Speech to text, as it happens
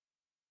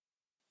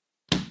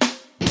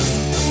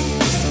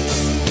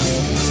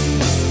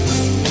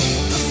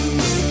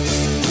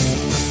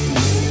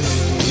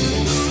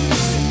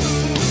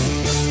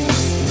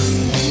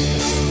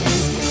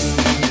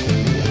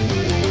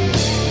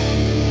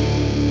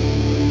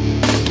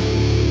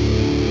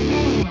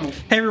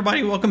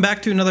everybody. Welcome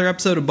back to another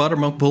episode of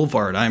Buttermilk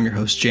Boulevard. I'm your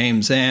host,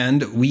 James,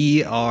 and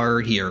we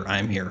are here.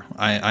 I'm here.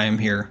 I am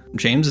here.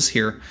 James is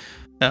here.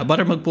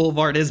 Buttermilk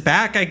Boulevard is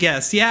back, I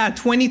guess. Yeah,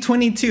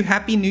 2022.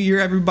 Happy New Year,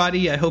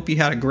 everybody. I hope you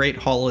had a great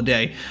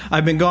holiday.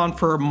 I've been gone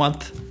for a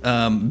month,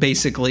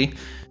 basically.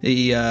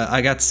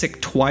 I got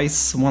sick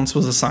twice. Once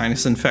was a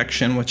sinus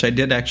infection, which I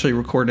did actually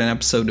record an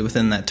episode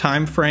within that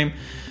time frame.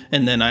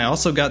 And then I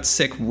also got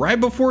sick right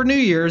before New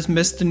Year's,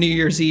 missed the New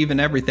Year's Eve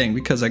and everything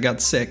because I got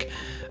sick.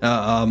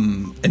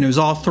 And it was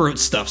all throat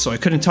stuff, so I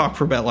couldn't talk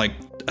for about, like,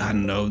 I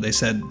don't know, they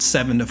said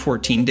 7 to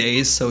 14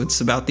 days, so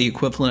it's about the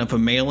equivalent of a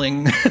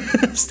mailing,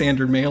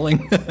 standard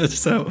mailing.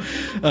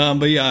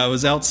 But yeah, I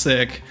was out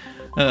sick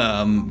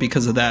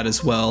because of that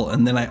as well.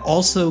 And then I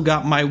also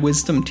got my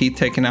wisdom teeth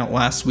taken out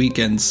last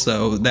weekend,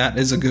 so that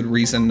is a good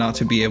reason not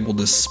to be able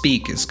to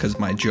speak, is because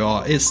my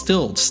jaw is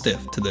still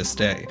stiff to this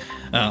day.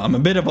 I'm a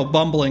bit of a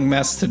bumbling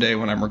mess today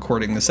when I'm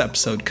recording this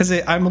episode because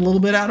I'm a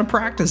little bit out of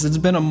practice. It's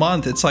been a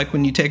month. It's like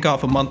when you take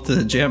off a month to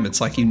the gym, it's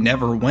like you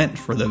never went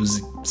for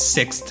those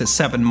 6 to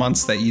 7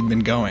 months that you'd been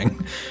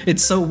going.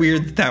 It's so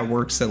weird that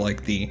works, that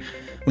like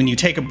when you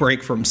take a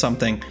break from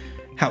something,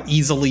 how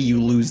easily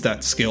you lose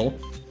that skill.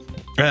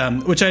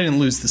 Which I didn't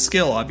lose the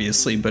skill,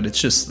 obviously, but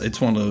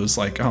it's one of those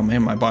like, oh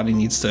man, my body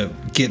needs to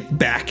get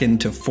back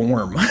into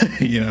form,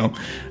 you know?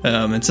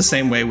 It's the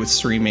same way with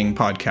streaming,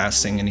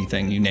 podcasting,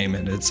 anything, you name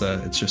it. It's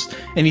just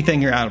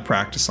anything you're out of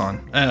practice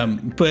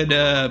on. But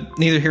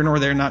neither here nor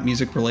there, not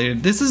music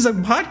related. This is a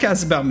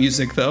podcast about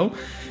music, though.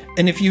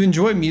 And if you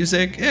enjoy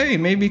music, hey,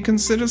 maybe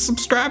consider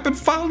subscribe and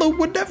follow,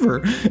 whatever.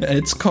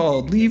 It's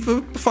called Leave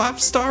a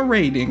 5-star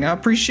rating. I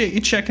appreciate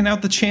you checking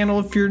out the channel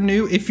if you're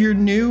new. If you're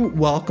new,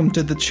 welcome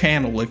to the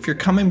channel. If you're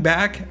coming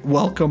back,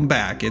 welcome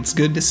back. It's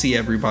good to see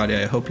everybody.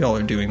 I hope y'all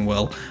are doing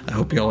well. I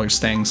hope y'all are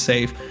staying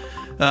safe.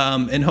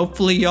 And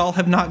hopefully y'all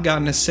have not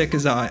gotten as sick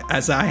as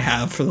I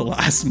have for the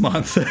last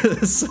month.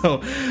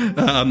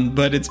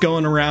 But it's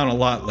going around a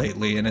lot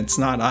lately, and it's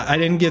not. I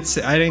didn't get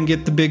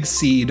the big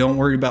C. Don't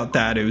worry about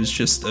that. It was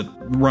just a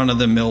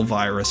run-of-the-mill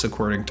virus,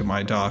 according to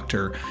my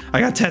doctor. I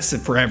got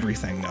tested for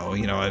everything, though.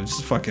 You know, I was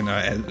fucking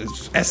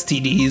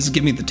STDs.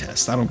 Give me the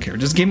test. I don't care.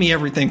 Just give me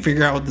everything.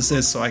 Figure out what this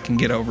is so I can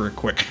get over it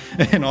quick.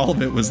 And all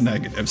of it was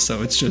negative.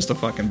 So it's just a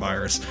fucking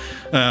virus,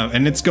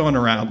 and it's going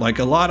around. Like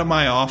a lot of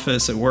my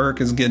office at work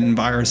is getting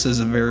viruses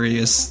of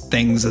various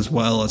things as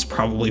well. It's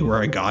probably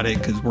where I got it,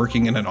 because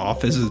working in an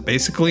office is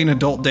basically an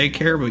adult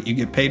daycare, but you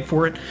get paid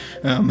for it.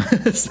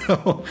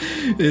 So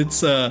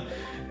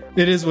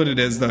it is what it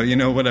is, though, you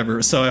know,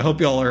 whatever. So I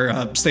hope y'all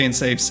are staying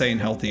safe, staying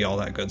healthy, all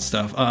that good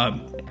stuff.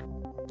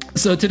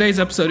 So today's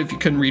episode, if you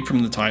couldn't read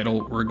from the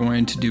title, we're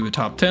going to do a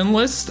top 10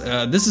 list.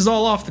 This is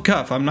all off the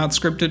cuff. I'm not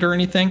scripted or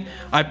anything.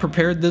 I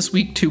prepared this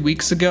week 2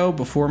 weeks ago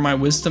before my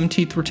wisdom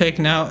teeth were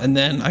taken out, and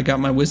then I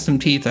got my wisdom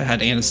teeth. I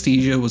had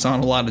anesthesia, was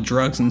on a lot of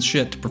drugs and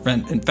shit to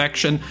prevent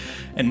infection,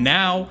 and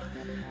now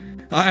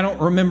I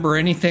don't remember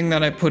anything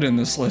that I put in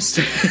this list.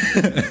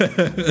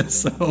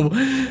 So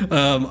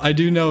I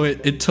do know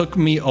it took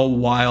me a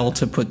while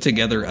to put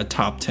together a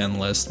top 10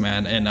 list,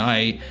 man, and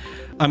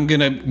I'm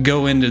going to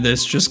go into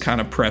this just kind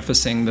of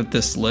prefacing that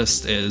this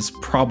list is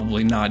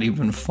probably not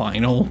even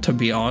final, to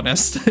be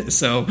honest.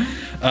 So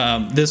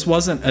this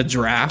wasn't a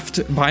draft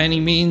by any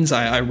means.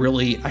 I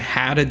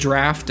had a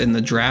draft, and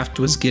the draft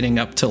was getting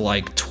up to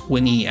like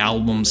 20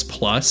 albums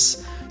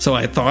plus. So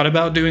I thought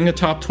about doing a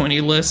top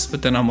 20 list,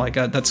 but then I'm like,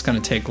 that's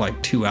going to take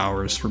like 2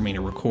 hours for me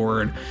to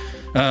record.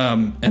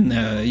 And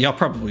y'all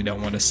probably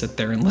don't want to sit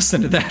there and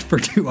listen to that for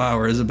 2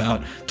 hours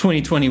about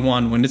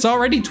 2021 when it's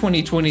already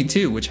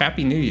 2022, which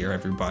Happy New Year,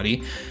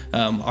 everybody.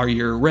 Are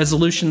your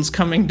resolutions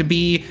coming to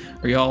be?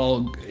 Are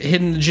y'all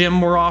hitting the gym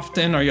more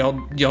often? Are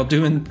y'all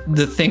doing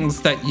the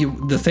things that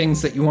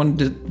you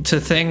wanted to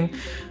thing?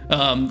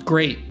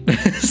 Great.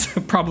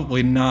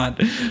 Probably not.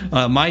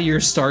 My year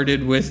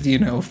started with,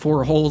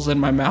 4 holes in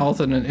my mouth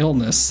and an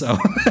illness. So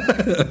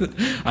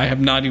I have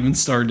not even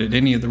started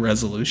any of the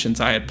resolutions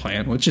I had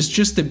planned, which is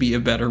just to be a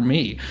better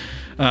me.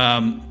 So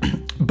I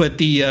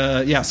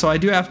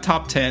do have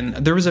top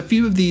 10. There was a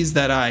few of these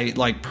that I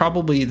like,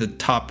 probably the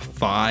top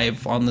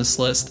 5 on this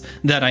list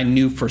that I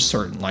knew for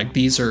certain. Like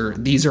these are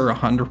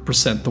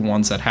 100% the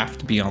ones that have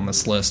to be on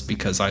this list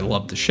because I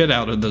love the shit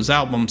out of those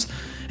albums.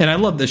 And I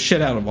love the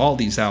shit out of all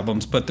these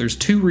albums, but there's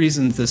 2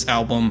 reasons this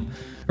album,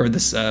 or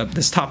this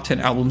top 10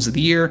 albums of the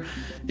year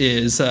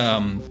is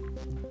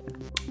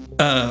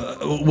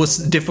was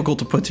difficult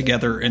to put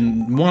together.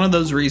 And one of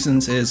those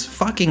reasons is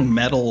fucking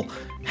metal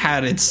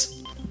had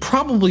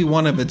probably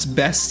one of its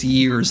best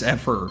years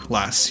ever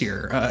last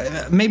year.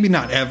 Maybe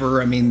not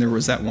ever. I mean, there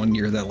was that one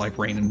year that like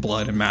Rain and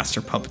Blood and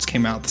Master Puppets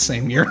came out the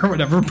same year or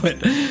whatever. But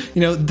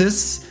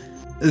this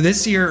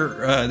last year,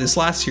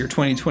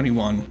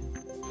 2021,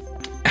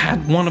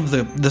 had one of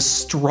the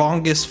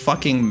strongest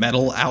fucking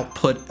metal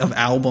output of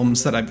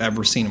albums that I've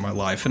ever seen in my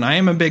life. And I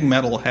am a big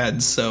metal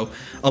head, so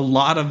a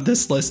lot of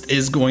this list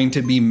is going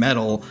to be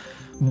metal.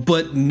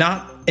 but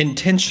not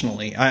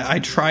intentionally. I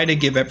try to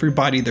give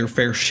everybody their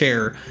fair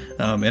share,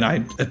 and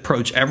I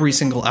approach every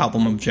single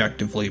album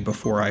objectively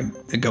before I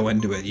go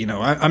into it. You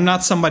know, I'm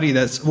not somebody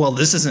that's, well,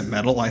 this isn't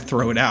metal, I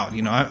throw it out.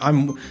 You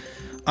know,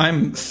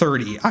 I'm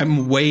 30.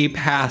 I'm way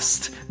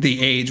past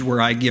the age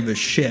where I give a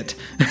shit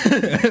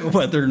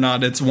whether or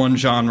not it's one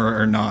genre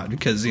or not.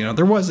 Because, you know,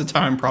 there was a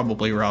time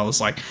probably where I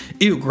was like,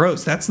 ew,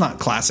 gross, that's not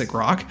classic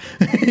rock.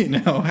 You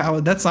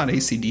know, that's not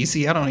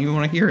AC/DC. I don't even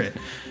want to hear it.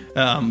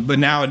 But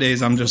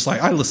nowadays I'm just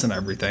like, I listen to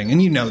everything. And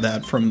you know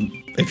that from,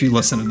 if you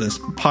listen to this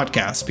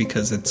podcast,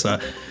 because it's,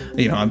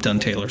 you know, I've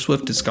done Taylor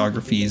Swift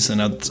discographies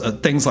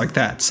and things like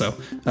that. So,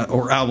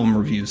 or album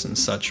reviews and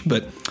such.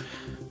 But,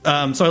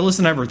 so I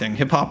listen to everything,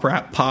 hip hop,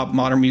 rap, pop,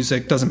 modern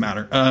music, doesn't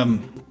matter.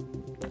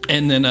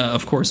 And then,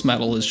 of course,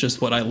 metal is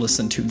just what I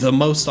listen to the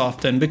most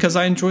often because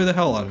I enjoy the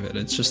hell out of it.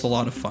 It's just a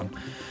lot of fun.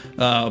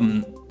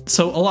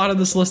 So a lot of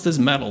this list is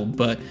metal,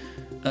 but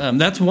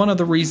that's one of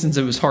the reasons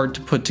it was hard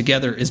to put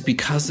together is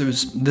because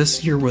this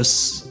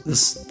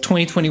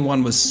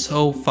 2021 was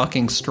so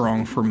fucking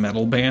strong for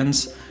metal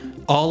bands.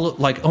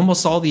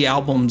 Almost all the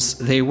albums,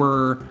 they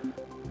were,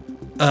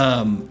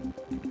 and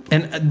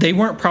they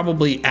weren't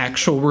probably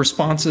actual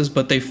responses,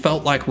 but they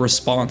felt like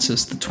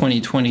responses to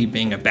 2020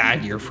 being a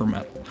bad year for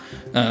metal.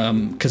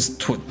 Because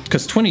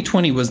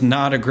 2020 was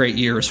not a great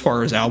year as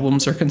far as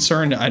albums are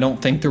concerned. I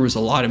don't think there was a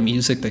lot of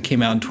music that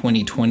came out in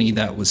 2020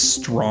 that was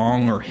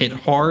strong or hit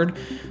hard.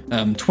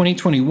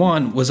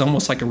 2021 was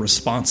almost like a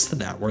response to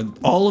that, where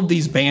all of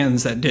these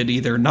bands that did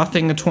either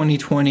nothing in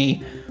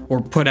 2020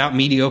 or put out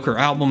mediocre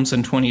albums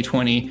in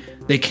 2020,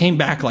 they came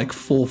back like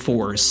full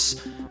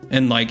force.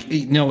 And like,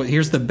 you know,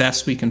 here's the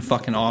best we can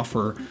fucking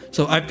offer.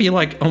 So I feel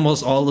like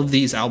almost all of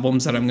these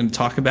albums that I'm going to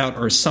talk about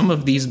are some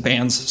of these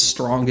bands'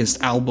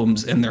 strongest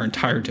albums in their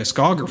entire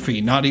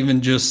discography. Not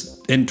even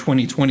just in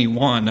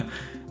 2021.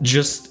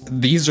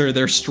 Just these are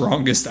their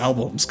strongest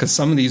albums. Because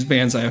some of these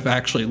bands I have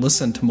actually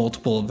listened to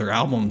multiple of their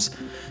albums.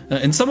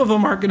 And some of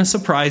them aren't going to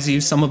surprise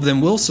you. Some of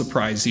them will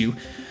surprise you.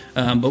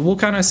 But we'll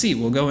kind of see.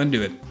 We'll go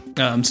into it.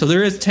 So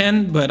there is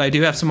 10, but I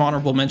do have some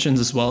honorable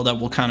mentions as well that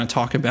we'll kind of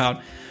talk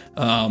about.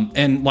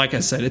 And like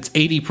I said, it's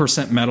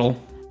 80% metal,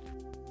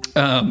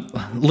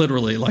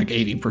 literally like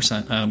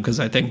 80%, because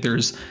I think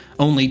there's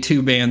only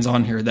 2 bands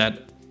on here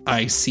that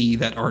I see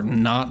that are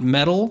not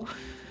metal.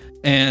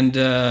 And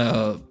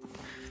the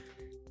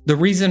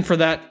reason for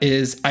that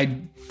is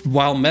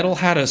while metal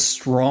had a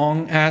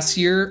strong ass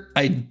year,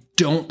 I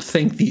don't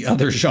think the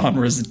other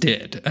genres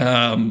did.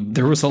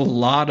 There was a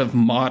lot of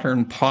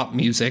modern pop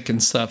music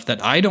and stuff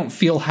that I don't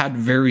feel had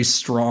very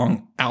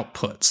strong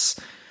outputs.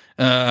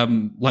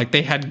 Like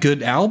they had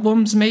good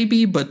albums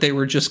maybe, but they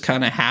were just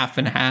kind of half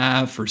and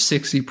half or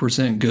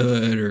 60%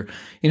 good, or,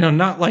 you know,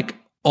 not like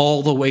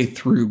all the way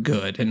through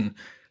good. And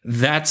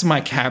that's my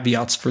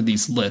caveats for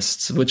these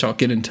lists, which I'll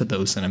get into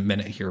those in a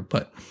minute here.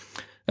 But,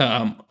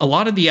 a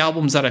lot of the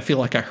albums that I feel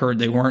like I heard,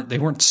 they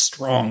weren't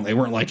strong. They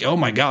weren't like, oh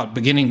my God,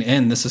 beginning to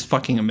end, this is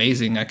fucking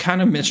amazing. I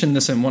kind of mentioned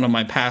this in one of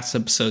my past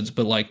episodes,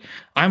 but like,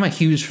 I'm a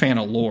huge fan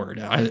of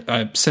Lorde.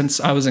 Since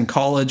I was in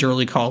college,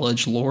 early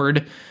college,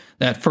 Lorde,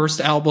 that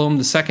first album,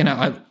 the second,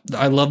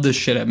 I love this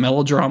shit at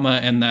Melodrama,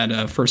 and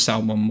that first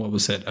album, what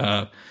was it?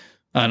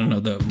 I don't know,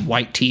 the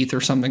White Teeth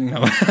or something.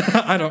 No,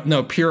 I don't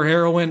know. Pure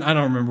Heroin. I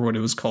don't remember what it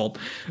was called.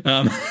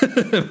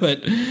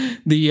 But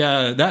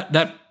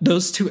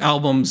those 2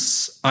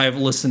 albums I've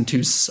listened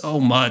to so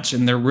much,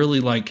 and they're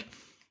really like,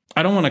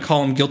 I don't want to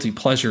call them guilty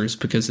pleasures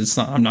because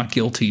I'm not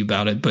guilty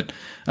about it, but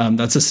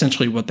that's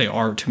essentially what they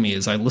are to me.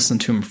 Is I listen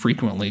to them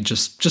frequently,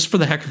 just for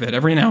the heck of it.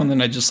 Every now and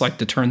then, I just like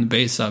to turn the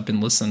bass up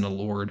and listen to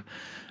Lorde.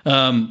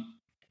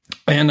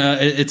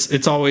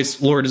 It's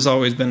always, Lorde has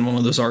always been one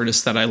of those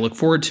artists that I look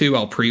forward to.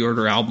 I'll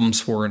pre-order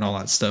albums for and all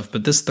that stuff.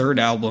 But this third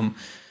album,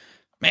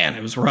 man,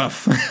 it was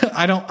rough.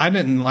 I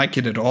didn't like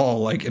it at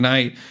all. Like, and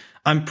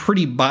I'm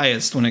pretty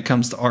biased when it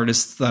comes to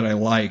artists that I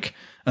like.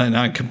 And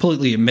I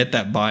completely admit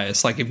that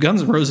bias. Like, if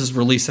Guns N' Roses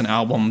release an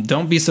album,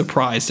 don't be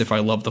surprised if I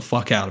love the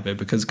fuck out of it,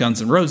 because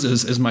Guns N'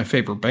 Roses is my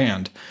favorite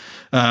band.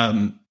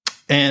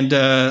 And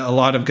a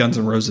lot of Guns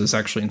N' Roses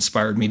actually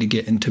inspired me to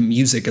get into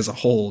music as a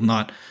whole,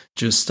 not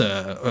just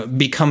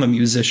become a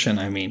musician,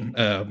 I mean,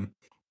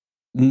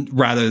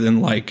 rather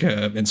than like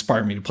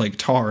inspire me to play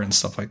guitar and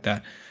stuff like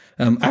that.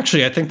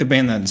 Actually, I think the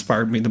band that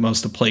inspired me the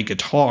most to play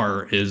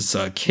guitar is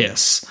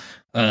Kiss,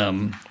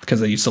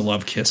 because I used to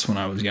love Kiss when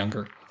I was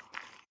younger.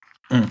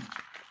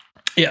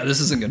 Yeah, this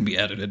isn't going to be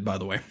edited, by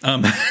the way.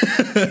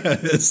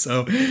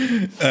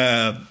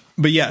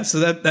 But yeah,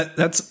 so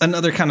that's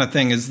another kind of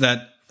thing, is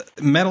that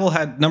metal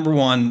had, number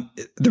one,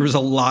 there was a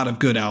lot of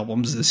good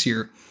albums this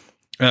year.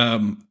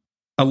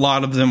 A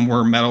lot of them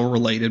were metal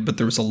related, but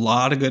there was a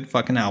lot of good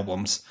fucking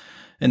albums.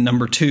 And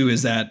number 2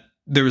 is that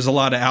there was a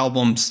lot of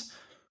albums,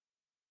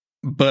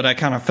 but I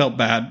kind of felt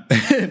bad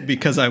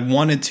because I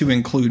wanted to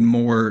include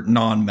more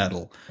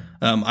non-metal.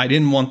 I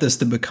didn't want this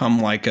to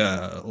become like,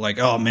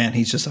 oh man,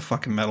 he's just a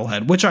fucking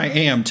metalhead, which I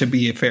am, to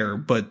be fair,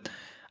 but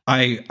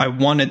I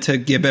wanted to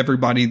give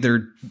everybody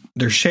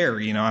their share.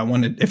 I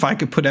wanted, if I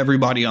could put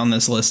everybody on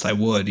this list, I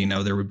would.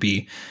 There would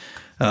be,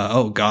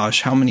 oh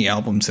gosh, how many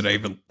albums did I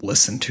even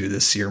listen to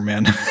this year,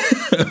 man?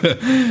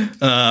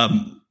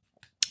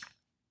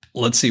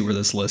 Let's see where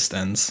this list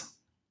ends.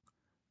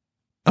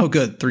 Oh,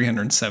 good,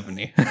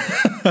 370.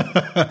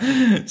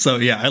 So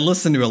yeah, I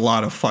listened to a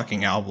lot of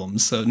fucking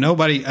albums. So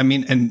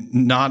and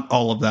not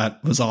all of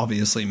that was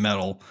obviously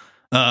metal.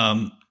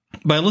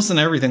 But I listened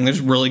to everything.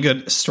 There's really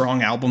good,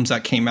 strong albums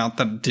that came out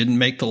that didn't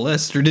make the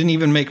list or didn't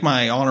even make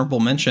my honorable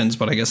mentions.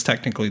 But I guess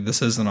technically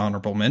this is an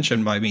honorable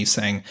mention by me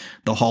saying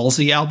the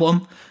Halsey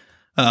album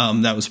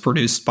that was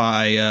produced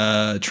by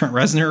Trent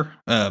Reznor,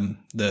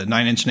 the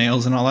Nine Inch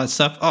Nails and all that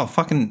stuff. Oh,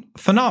 fucking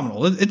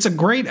phenomenal. It's a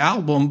great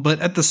album, but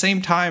at the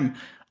same time,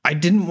 I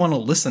didn't want to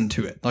listen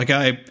to it. Like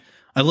I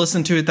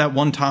listened to it that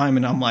one time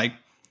and I'm like,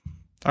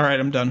 all right,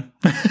 I'm done.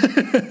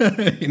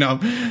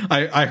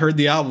 I heard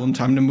the album,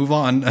 time to move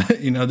on.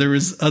 There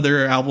was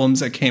other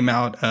albums that came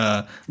out.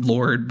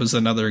 Lorde was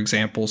another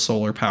example,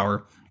 Solar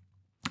Power.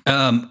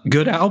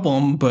 Good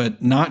album,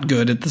 but not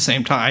good at the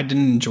same time. I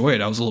didn't enjoy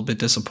it. I was a little bit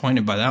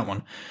disappointed by that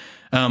one.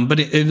 But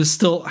it was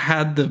still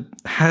had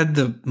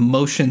the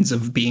motions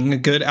of being a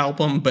good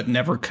album, but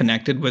never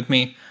connected with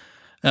me.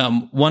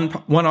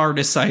 One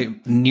artist I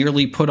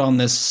nearly put on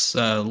this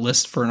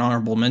list for an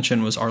honorable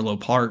mention was Arlo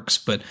Parks,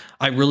 but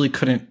I really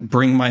couldn't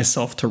bring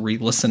myself to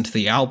re-listen to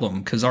the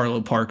album because Arlo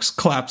Parks'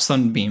 Collapsed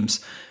Sunbeams,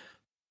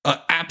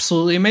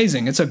 absolutely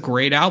amazing. It's a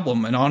great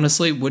album, and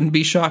honestly, wouldn't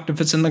be shocked if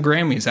it's in the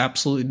Grammys.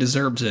 Absolutely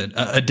deserves it.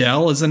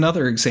 Adele is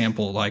another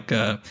example. Like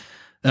that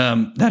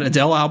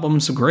Adele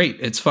album's great.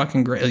 It's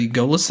fucking great. You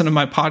go listen to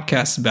my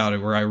podcast about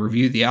it where I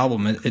review the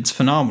album. It's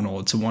phenomenal.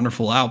 It's a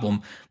wonderful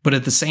album, but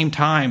at the same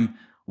time,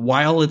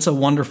 while it's a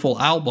wonderful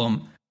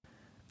album,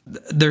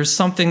 there's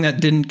something that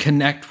didn't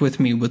connect with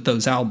me with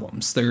those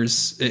albums.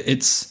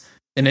 It's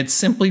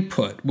simply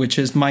put, which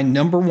is my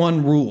number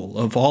one rule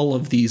of all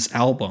of these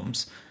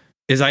albums,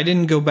 is I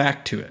didn't go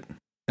back to it.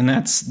 And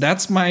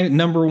that's my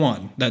number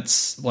one.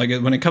 That's like,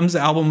 when it comes to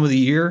album of the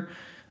year,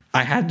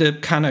 I had to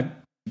kind of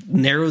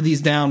narrow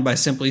these down by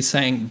simply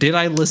saying, did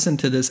I listen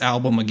to this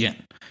album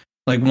again?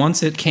 Like,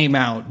 once it came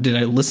out, did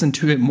I listen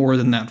to it more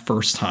than that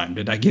first time?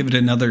 Did I give it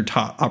another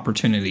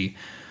opportunity?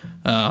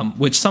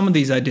 Which some of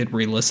these I did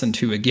re-listen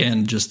to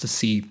again just to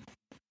see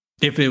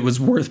if it was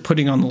worth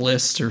putting on the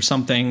list or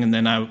something. And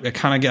then I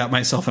kind of got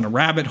myself in a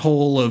rabbit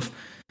hole of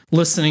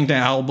listening to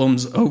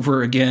albums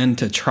over again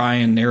to try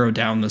and narrow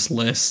down this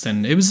list.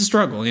 And it was a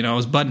struggle. I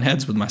was butting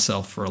heads with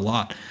myself for a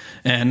lot.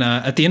 And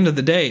at the end of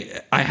the day,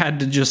 I had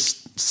to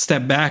just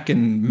step back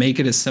and make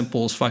it as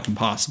simple as fucking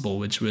possible,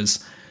 which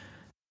was,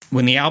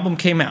 when the album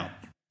came out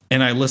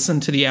and I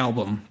listened to the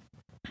album,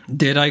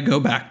 did I go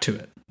back to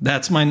it?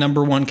 That's my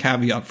number one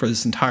caveat for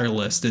this entire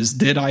list is,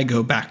 did I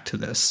go back to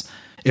this?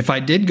 If I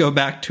did go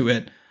back to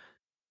it,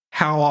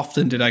 how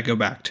often did I go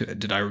back to it?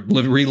 Did I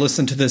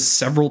re-listen to this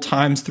several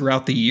times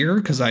throughout the year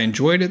because I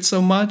enjoyed it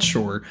so much?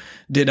 Or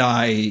did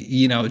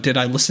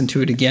I listen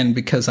to it again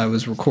because I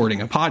was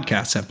recording a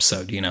podcast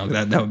episode?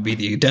 That would be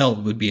the Adele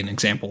would be an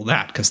example of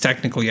that, because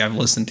technically I've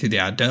listened to the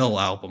Adele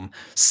album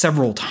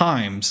several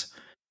times,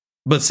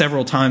 but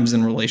several times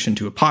in relation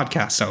to a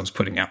podcast I was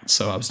putting out.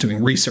 So I was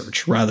doing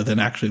research rather than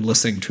actually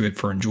listening to it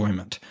for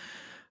enjoyment.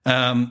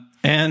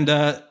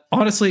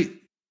 Honestly,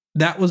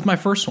 that was my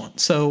first one.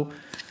 So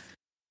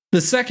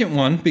the second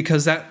one,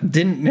 because that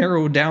didn't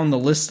narrow down the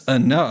list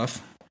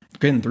enough,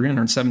 again,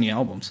 370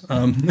 albums,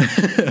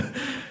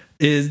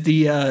 is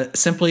the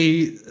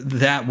simply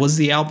that, was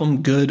the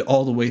album good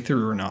all the way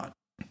through or not?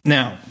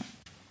 Now,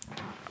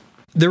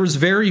 there was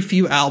very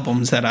few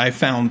albums that I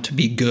found to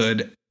be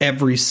good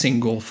every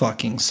single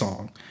fucking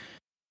song.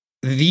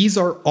 These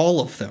are all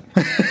of them.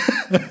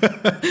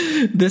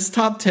 This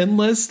top 10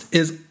 list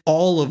is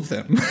all of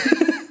them.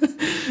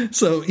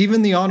 So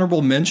even the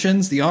honorable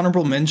mentions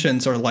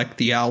are like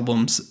the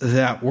albums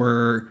that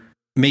were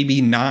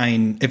maybe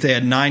 9. If they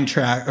had 9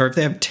 tracks, or if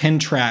they have 10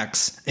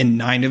 tracks and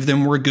 9 of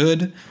them were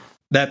good,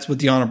 that's what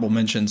the honorable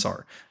mentions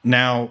are.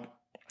 Now,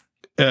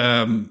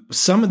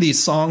 some of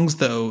these songs,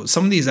 though,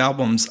 some of these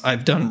albums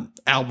I've done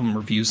album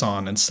reviews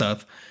on and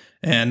stuff.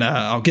 And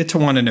I'll get to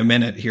one in a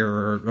minute here,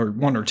 or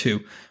one or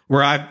two,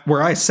 where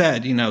I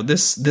said,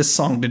 this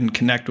song didn't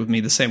connect with me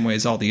the same way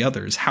as all the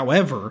others.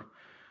 However,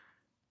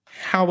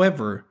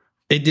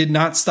 it did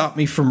not stop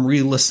me from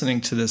re-listening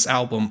to this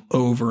album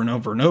over and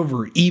over and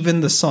over.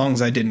 Even the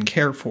songs I didn't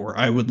care for,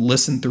 I would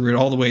listen through it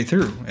all the way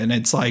through. And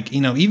it's like,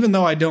 even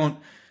though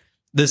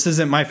this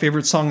isn't my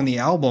favorite song in the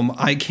album,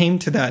 I came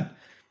to that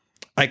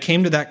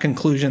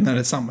conclusion that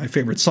it's not my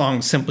favorite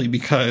song simply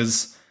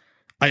because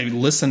I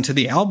listened to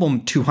the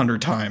album 200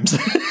 times.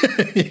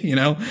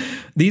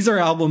 These are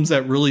albums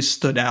that really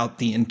stood out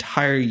the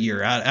entire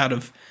year. Out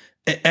of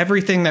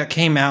everything that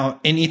came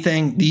out,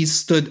 these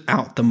stood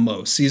out the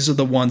most. These are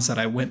the ones that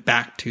I went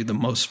back to the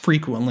most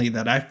frequently,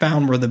 that I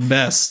found were the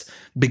best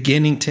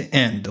beginning to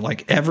end.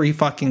 Like every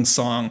fucking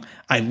song,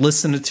 I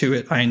listened to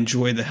it, I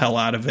enjoyed the hell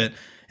out of it.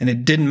 And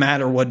it didn't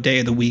matter what day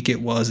of the week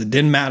it was. It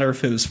didn't matter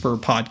if it was for a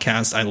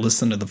podcast. I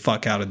listened to the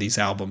fuck out of these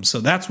albums. So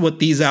that's what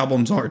these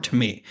albums are to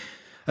me.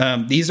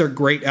 These are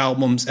great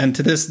albums. And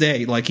to this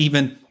day, like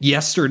even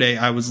yesterday,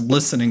 I was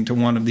listening to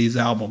one of these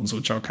albums,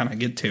 which I'll kind of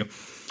get to.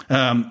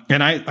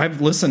 And I've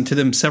listened to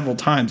them several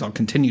times. I'll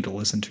continue to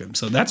listen to them.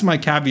 So that's my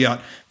caveat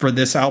for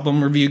this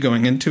album review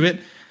going into it.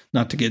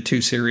 Not to get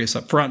too serious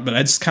up front, but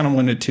I just kind of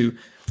wanted to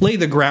lay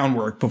the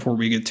groundwork before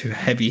we get too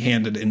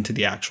heavy-handed into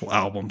the actual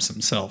albums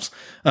themselves.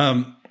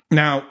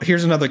 Now,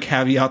 here's another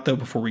caveat, though,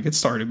 before we get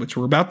started, which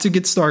we're about to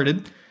get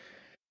started.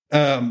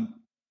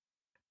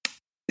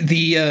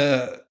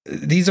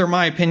 These are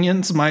my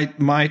opinions,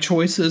 my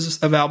choices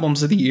of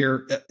albums of the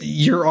year.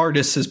 Your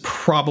artist is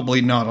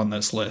probably not on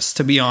this list,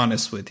 to be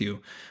honest with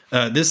you.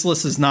 This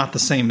list is not the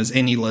same as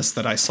any list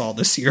that I saw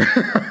this year.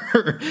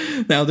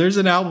 Now, there's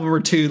an album or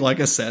two, like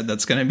I said,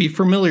 that's going to be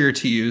familiar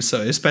to you.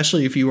 So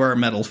especially if you are a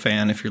metal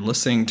fan, if you're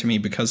listening to me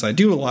because I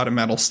do a lot of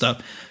metal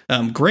stuff,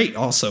 great.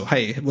 Also,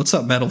 hey, what's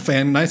up, metal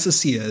fan? Nice to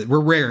see you.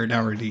 We're rare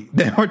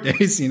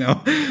nowadays, you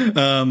know.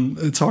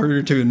 It's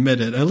harder to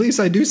admit it. At least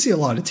I do see a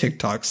lot of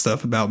TikTok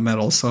stuff about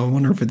metal. So I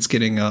wonder if it's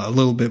getting a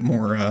little bit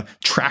more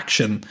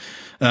traction.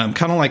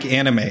 Kind of like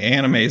anime.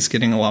 Anime is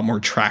getting a lot more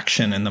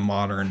traction in the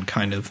modern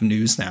kind of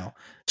news now.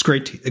 It's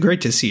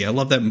great to see. I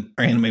love that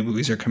anime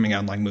movies are coming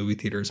out in like movie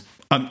theaters.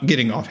 I'm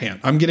getting off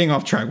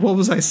track. What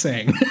was I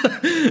saying?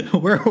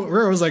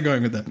 Where was I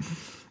going with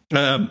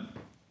that?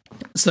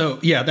 So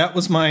yeah, that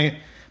was my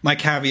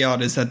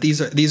caveat, is that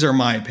these are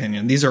my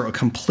opinion. These are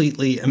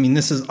completely, I mean,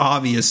 this is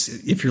obvious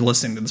if you're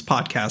listening to this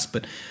podcast,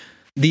 but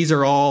these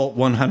are all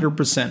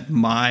 100%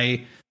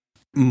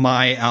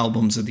 my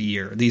albums of the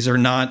year. These are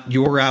not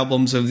your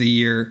albums of the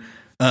year.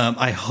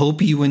 I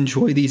hope you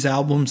enjoy these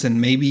albums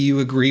and maybe you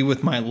agree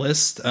with my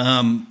list.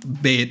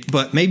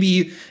 But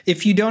maybe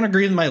if you don't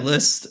agree with my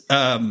list,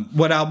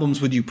 what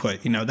albums would you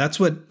put? You know, that's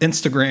what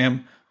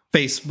Instagram,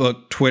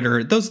 Facebook,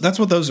 Twitter, that's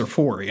what those are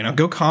for. You know,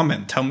 go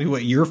comment. Tell me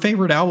what your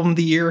favorite album of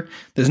the year.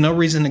 There's no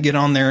reason to get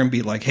on there and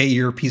be like, hey,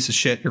 you're a piece of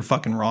shit. You're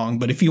fucking wrong.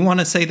 But if you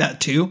want to say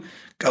that too,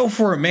 go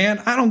for it,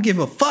 man. I don't give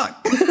a fuck.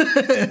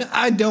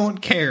 I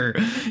don't care.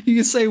 You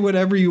can say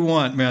whatever you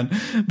want, man.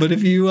 But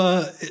if you,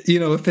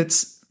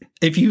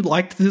 if you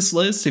liked this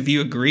list, if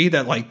you agree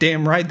that like,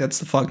 damn right, that's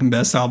the fucking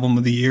best album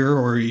of the year,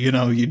 or, you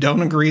know, you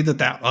don't agree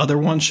that other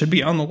one should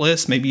be on the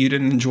list, maybe you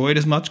didn't enjoy it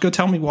as much, go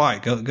tell me why.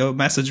 Go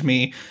message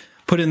me.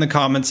 Put in the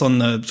comments on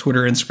the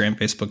Twitter, Instagram,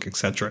 Facebook,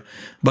 etc.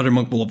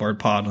 Buttermilk Boulevard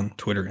Pod on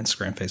Twitter,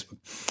 Instagram, Facebook.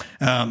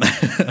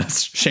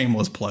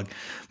 Shameless plug.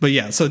 But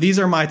yeah, so these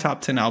are my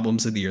top 10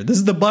 albums of the year. This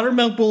is the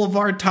Buttermilk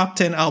Boulevard top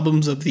 10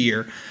 albums of the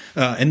year.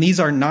 And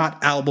these are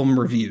not album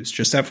reviews,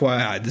 just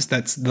FYI.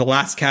 That's the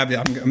last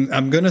caveat.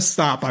 I'm going to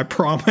stop, I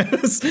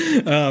promise.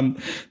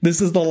 This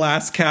is the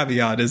last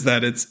caveat, is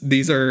that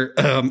these are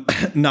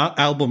not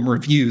album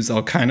reviews.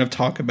 I'll kind of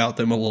talk about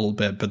them a little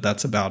bit, but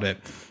that's about it.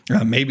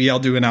 Maybe I'll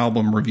do an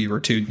album review or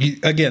two.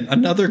 Again,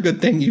 another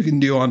good thing you can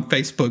do on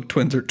Facebook,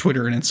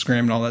 Twitter, and Instagram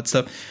and all that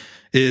stuff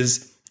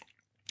is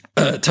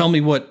tell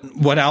me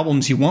what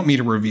albums you want me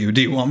to review.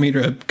 Do you want me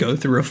to go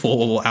through a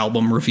full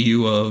album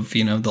review of,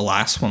 you know, the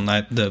last one,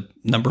 the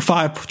number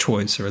 5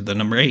 choice or the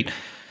number 8?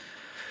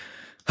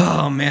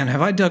 Oh man,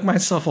 have I dug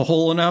myself a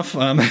hole enough?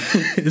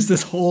 Is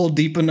this hole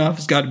deep enough?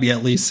 It's got to be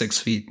at least 6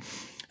 feet.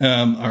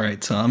 All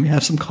right, so let me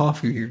have some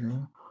coffee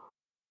here.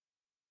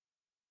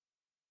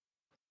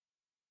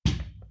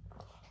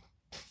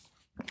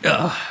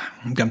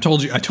 I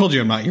told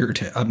you I'm not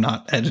irritated. I'm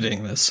not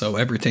editing this, so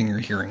everything you're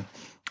hearing,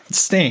 it's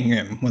staying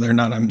in, whether or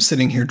not I'm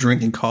sitting here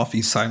drinking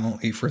coffee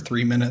silently for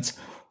 3 minutes.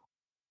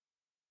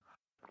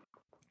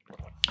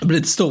 But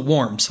it's still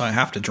warm, so I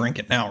have to drink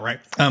it now, right?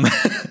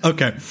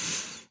 Okay.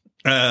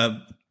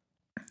 I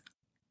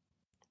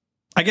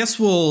guess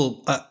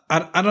we'll.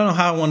 I don't know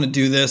how I want to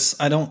do this.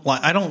 I don't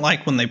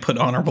like when they put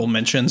honorable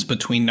mentions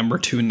between number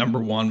 2 and number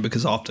 1,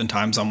 because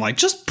oftentimes I'm like,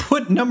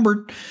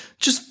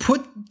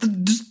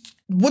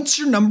 what's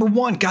your number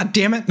 1? God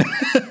damn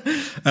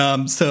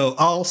it. So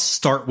I'll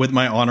start with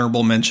my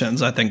honorable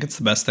mentions. I think it's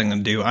the best thing to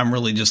do. I'm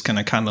really just going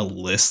to kind of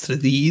list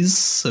these,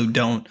 so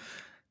don't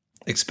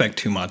expect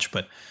too much.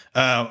 But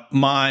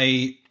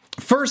my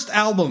first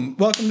album,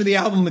 welcome to the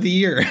album of the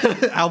year,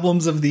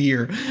 albums of the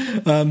year.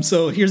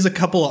 So here's a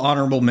couple of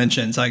honorable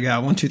mentions. I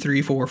got 1, 2,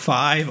 3, 4,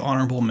 5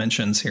 honorable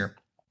mentions here.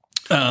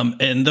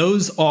 And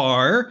those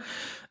are,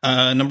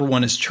 number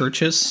 1 is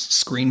Chvrches,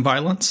 Screen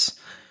Violence.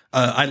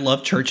 I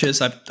love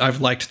Chvrches.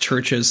 I've liked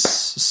Chvrches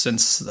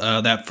since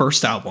that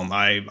first album.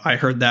 I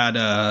heard that,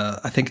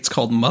 I think it's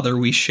called Mother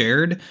We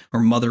Shared or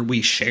Mother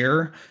We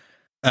Share.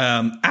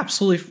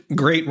 Absolutely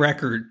great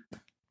record.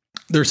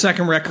 Their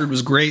second record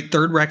was great.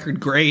 Third record,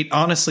 great.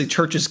 Honestly,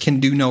 Chvrches can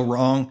do no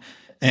wrong.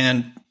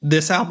 And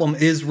this album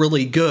is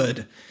really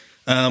good.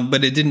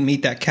 But it didn't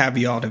meet that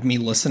caveat of me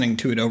listening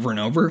to it over and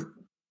over.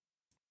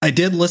 I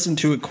did listen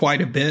to it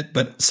quite a bit,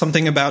 but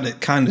something about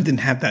it kind of didn't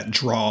have that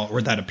draw or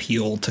that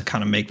appeal to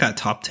kind of make that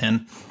top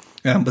 10.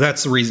 But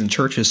that's the reason.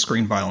 Chvrches,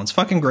 Screen Violence,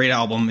 fucking great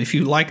album. If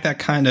you like that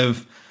kind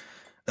of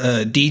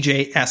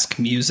DJ-esque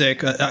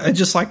music. I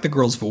just like the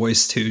girl's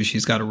voice too.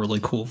 She's got a really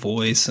cool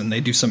voice, and they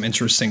do some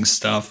interesting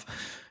stuff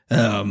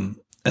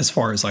as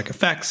far as like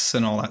effects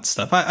and all that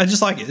stuff. I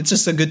just like it. It's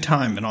just a good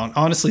time. And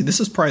honestly,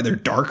 this is probably their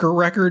darker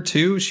record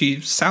too.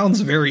 She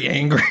sounds very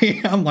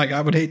angry. I'm like,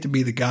 I would hate to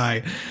be the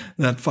guy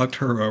that fucked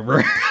her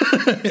over,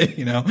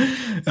 you know.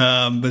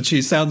 But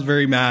she sounds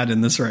very mad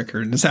in this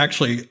record, and it's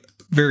actually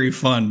very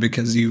fun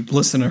because you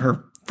listen to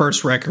her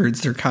first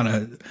records, they're kind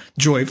of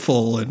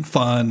joyful and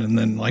fun, and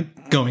then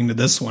like going to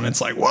this one,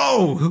 it's like,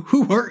 whoa,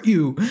 who hurt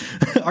you?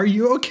 Are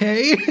you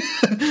okay?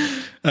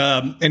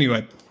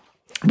 Anyway,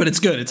 but it's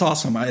good. It's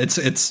awesome.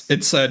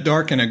 It's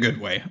dark in a good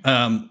way.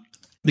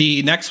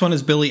 The next one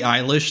is Billie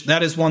Eilish.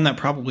 That is one that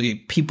probably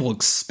people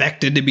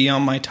expected to be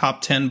on my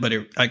top 10, but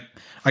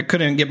I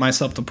couldn't get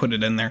myself to put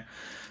it in there.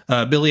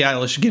 Billie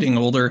Eilish, Getting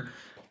Older.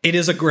 It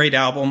is a great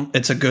album.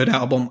 It's a good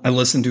album. I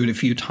listened to it a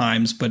few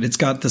times, but it's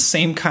got the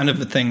same kind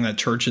of a thing that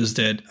Churches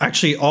did.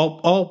 Actually,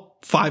 all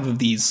 5 of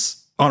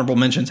these honorable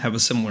mentions have a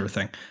similar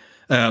thing,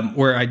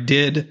 where I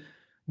did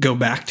go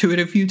back to it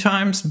a few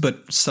times,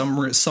 but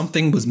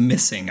something was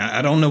missing.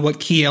 I don't know what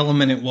key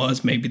element it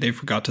was. Maybe they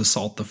forgot to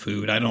salt the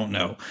food. I don't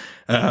know.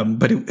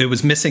 But it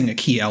was missing a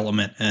key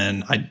element,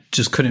 and I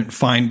just couldn't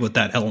find what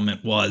that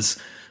element was.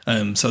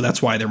 So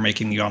that's why they're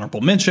making the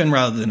honorable mention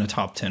rather than a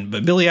top 10.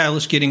 But Billie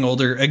Eilish, Getting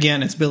Older,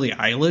 again, it's Billie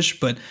Eilish,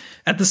 but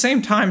at the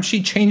same time,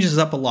 she changes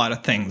up a lot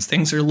of things.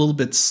 Things are a little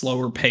bit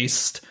slower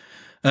paced.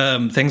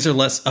 Things are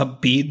less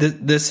upbeat.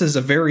 This is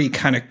a very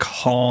kind of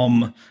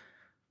calm,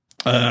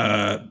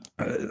 I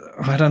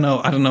don't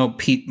know,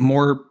 Pete,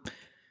 more,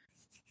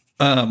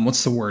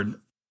 what's the word?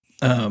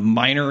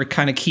 Minor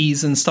kind of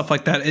keys and stuff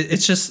like that.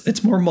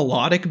 It's more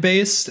melodic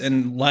based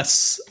and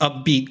less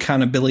upbeat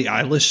kind of Billie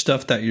Eilish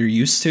stuff that you're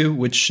used to,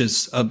 which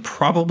is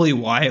probably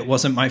why it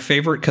wasn't my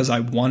favorite, because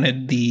I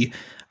wanted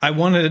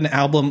an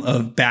album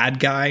of Bad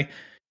Guy,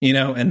 you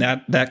know, and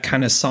that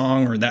kind of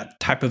song or that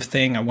type of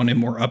thing. I wanted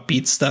more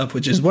upbeat stuff,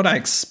 which is what I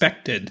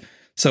expected.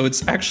 So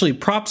it's actually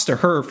props to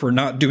her for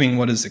not doing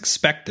what is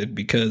expected,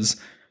 because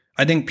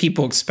I think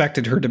people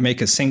expected her to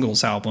make a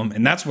singles album,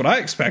 and that's what I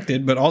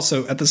expected. But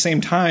also at the same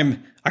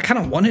time, I kind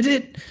of wanted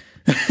it.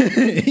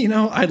 You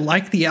know, I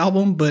like the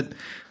album, but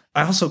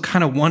I also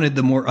kind of wanted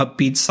the more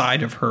upbeat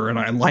side of her. And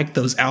I like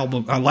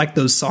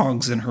those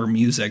songs in her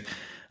music.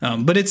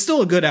 But it's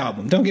still a good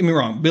album. Don't get me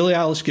wrong. Billie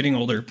Eilish, Getting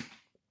Older,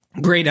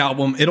 great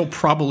album. It'll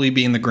probably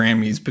be in the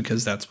Grammys,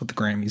 because that's what the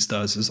Grammys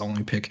does, is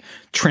only pick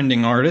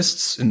trending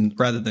artists and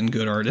rather than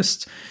good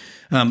artists.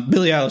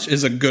 Billie Eilish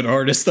is a good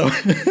artist, though.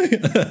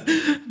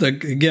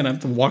 Again,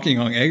 I'm walking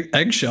on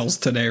eggshells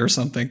today or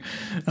something.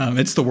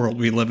 It's the world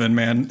we live in,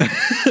 man.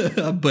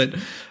 But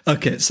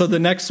okay, so the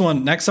next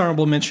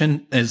honorable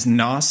mention is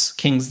Nas,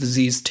 King's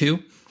Disease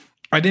 2.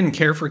 I didn't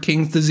care for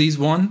King's Disease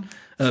 1,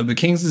 but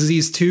King's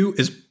Disease 2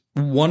 is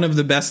one of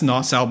the best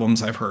Nas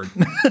albums I've heard.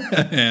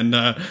 And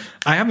I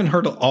haven't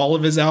heard all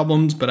of his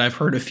albums, but I've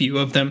heard a few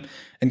of them.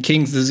 And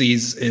King's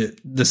Disease,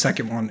 the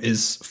second one,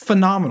 is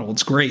phenomenal.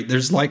 It's great.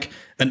 There's like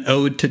an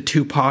ode to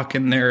Tupac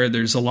in there.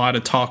 There's a lot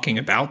of talking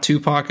about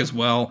Tupac as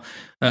well.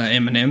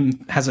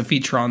 Eminem has a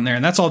feature on there,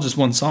 and that's all just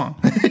one song.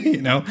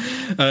 You know,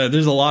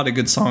 there's a lot of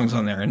good songs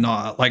on there, and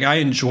I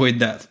enjoyed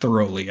that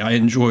thoroughly. I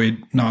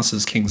enjoyed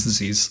Nas's King's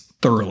Disease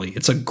thoroughly.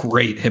 It's a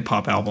great hip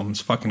hop album.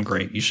 It's fucking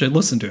great. You should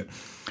listen to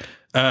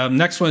it.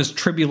 Next one is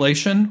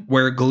Tribulation,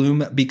 Where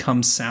Gloom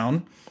Becomes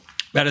Sound.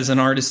 That is an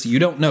artist you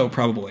don't know,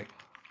 probably.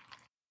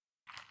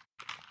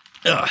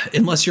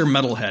 Unless you're a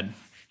metalhead.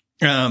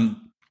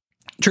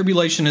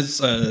 Tribulation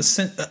is,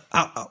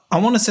 I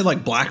want to say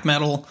like black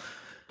metal,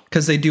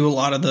 because they do a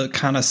lot of the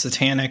kind of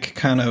satanic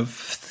kind of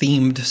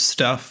themed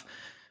stuff.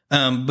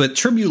 But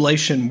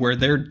Tribulation, where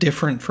they're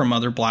different from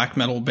other black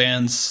metal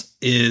bands,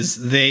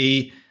 is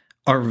they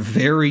are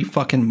very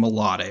fucking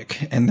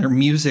melodic, and their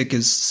music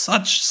is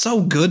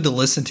so good to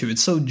listen to.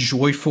 It's so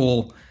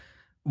joyful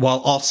while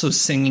also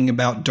singing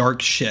about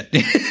dark shit.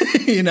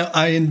 You know,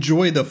 I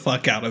enjoy the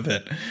fuck out of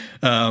it.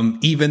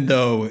 Even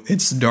though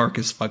it's dark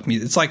as fuck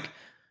music. It's like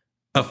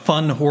a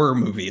fun horror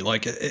movie.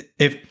 Like,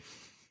 if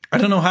I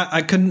don't know how,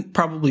 I couldn't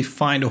probably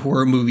find a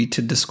horror movie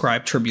to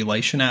describe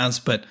Tribulation as,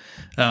 but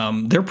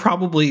they're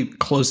probably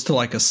close to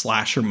like a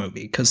slasher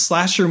movie, because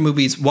slasher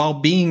movies, while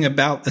being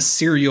about a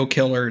serial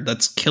killer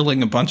that's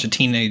killing a bunch of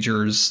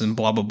teenagers and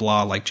blah blah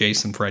blah, like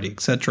Jason, Freddy,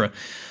 etc.,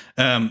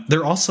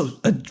 they're also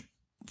a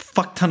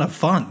fuck ton of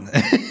fun.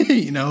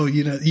 you know,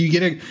 you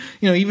get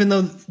even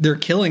though they're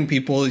killing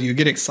people, you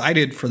get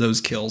excited for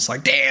those kills.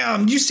 Like,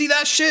 damn, did you see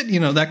that shit? You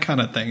know, that kind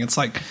of thing. It's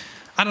like,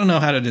 I don't know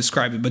how to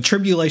describe it, but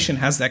Tribulation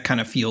has that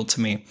kind of feel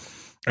to me,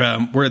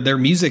 where their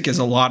music is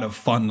a lot of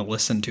fun to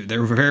listen to.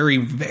 They're very,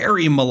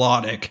 very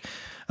melodic.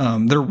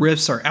 Their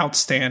riffs are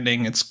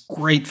outstanding. It's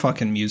great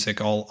fucking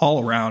music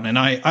all around. And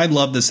I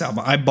love this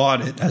album. I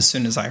bought it as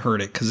soon as I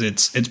heard it, because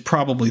it's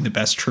probably the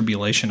best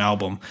Tribulation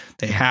album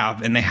they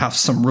have. And they have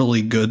some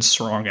really good,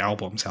 strong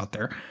albums out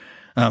there.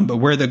 But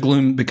Where the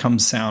Gloom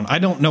Becomes Sound, I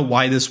don't know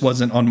why this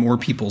wasn't on more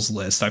people's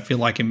list. I feel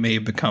like it may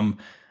have become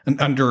an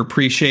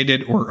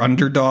underappreciated or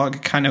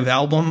underdog kind of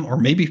album, or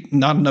maybe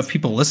not enough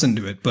people listen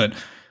to it, but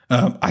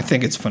I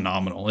think it's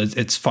phenomenal.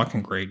 It's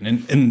fucking great.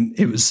 And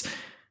it was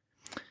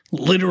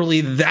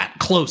literally that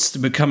close to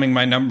becoming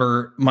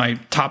my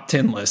top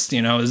 10 list,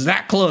 is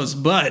that close,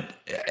 but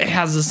it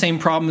has the same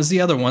problem as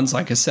the other ones.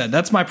 Like I said,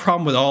 that's my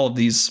problem with all of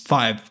these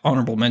 5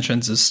 honorable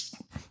mentions is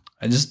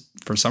I just,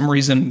 for some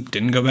reason,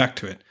 didn't go back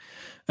to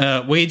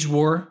it. Wage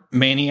War,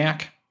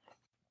 Maniac.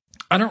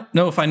 I don't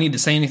know if I need to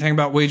say anything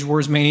about Wage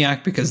War's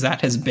Maniac because that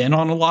has been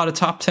on a lot of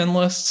top 10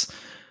 lists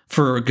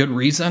for a good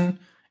reason.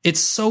 It's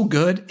so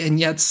good and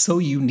yet so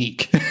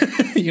unique.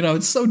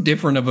 It's so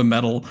different of a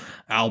metal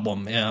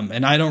album.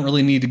 And I don't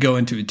really need to go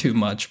into it too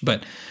much,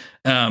 but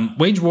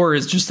Wage War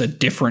is just a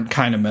different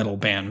kind of metal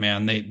band,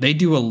 man. They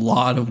do a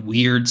lot of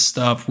weird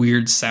stuff,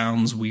 weird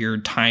sounds,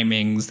 weird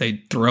timings.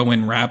 They throw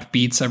in rap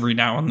beats every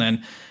now and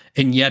then,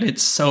 and yet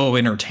it's so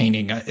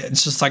entertaining.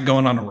 It's just like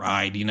going on a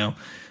ride,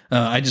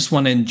 I just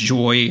want to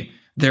enjoy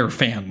their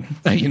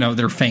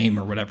their fame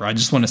or whatever. I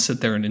just want to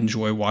sit there and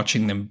enjoy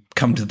watching them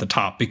come to the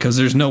top because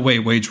there's no way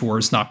Wage War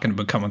is not going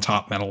to become a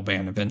top metal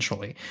band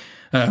eventually.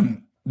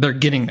 They're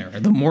getting there.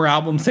 The more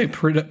albums they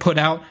put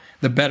out,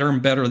 the better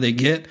and better they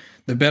get.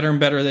 The better and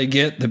better they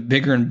get, the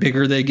bigger and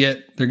bigger they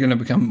get, they're going to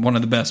become one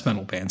of the best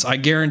metal bands. I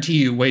guarantee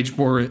you, Wage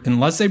War,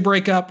 unless they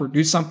break up or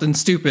do something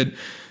stupid,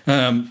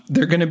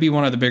 they're going to be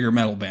one of the bigger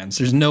metal bands.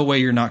 There's no way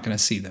you're not going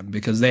to see them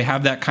because they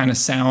have that kind of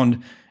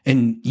sound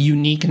and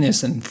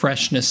uniqueness and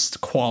freshness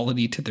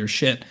quality to their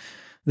shit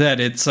that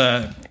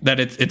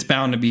it's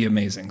bound to be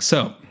amazing.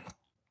 So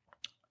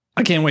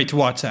I can't wait to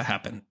watch that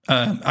happen.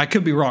 I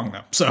could be wrong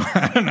though, so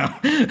I don't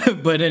know.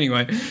 But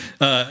anyway,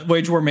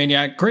 Wage War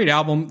Maniac, great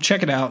album.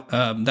 Check it out.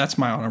 That's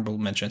my honorable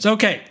mentions.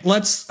 Okay,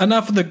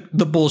 enough of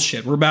the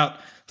bullshit. We're about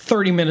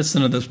 30 minutes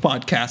into this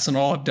podcast and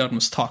all I've done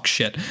was talk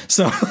shit.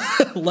 So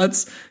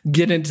let's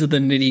get into the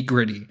nitty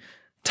gritty.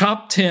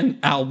 Top 10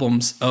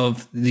 albums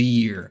of the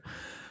year.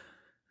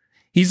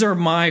 These are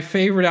my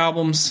favorite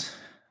albums,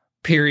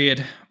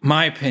 period.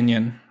 My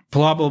opinion,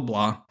 blah, blah,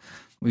 blah.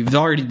 We've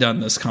already done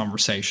this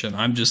conversation.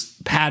 I'm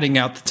just padding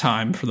out the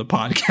time for the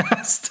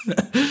podcast.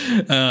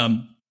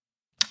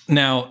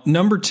 Now,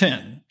 number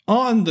 10.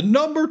 On the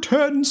number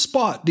 10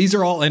 spot. These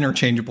are all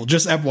interchangeable.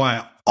 Just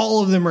FYI.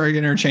 All of them are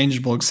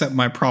interchangeable except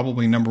my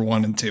probably number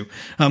 1 and 2.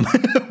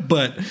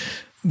 But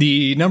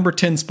the number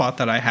 10 spot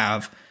that I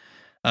have,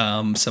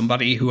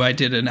 somebody who I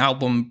did an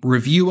album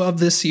review of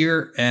this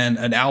year and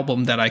an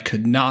album that I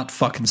could not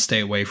fucking stay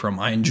away from.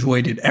 I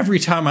enjoyed it every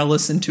time I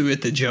listened to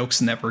it. The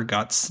jokes never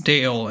got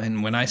stale.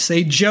 And when I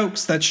say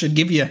jokes, that should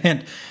give you a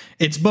hint.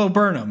 It's Bo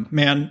Burnham,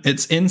 man.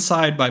 It's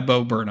Inside by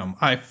Bo Burnham.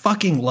 I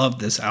fucking love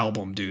this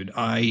album, dude.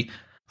 I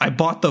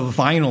bought the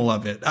vinyl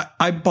of it.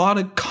 I bought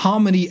a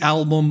comedy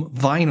album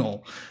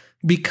vinyl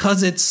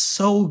because it's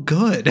so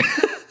good.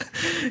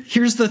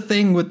 Here's the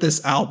thing with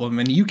this album,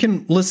 and you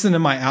can listen to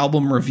my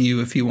album review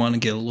if you want to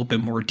get a little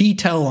bit more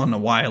detail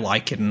on why I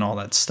like it and all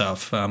that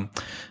stuff.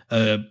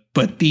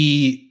 But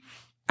the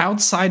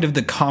outside of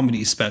the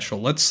comedy special,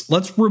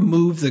 let's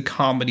remove the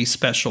comedy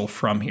special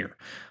from here.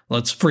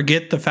 Let's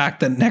forget the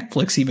fact that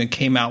Netflix even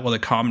came out with a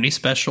comedy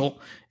special.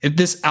 If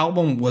this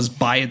album was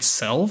by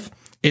itself,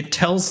 it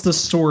tells the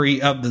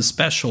story of the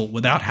special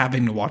without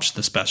having to watch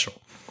the special.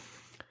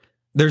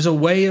 There's a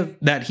way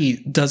that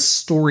he does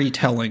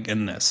storytelling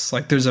in this.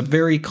 Like there's a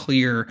very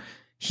clear,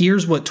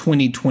 here's what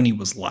 2020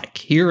 was like.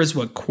 Here is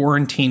what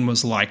quarantine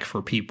was like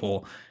for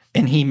people.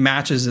 And he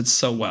matches it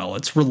so well.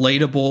 It's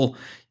relatable.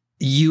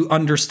 You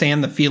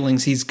understand the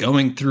feelings he's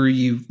going through.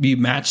 You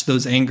match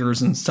those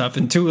angers and stuff.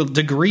 And to a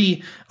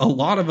degree, a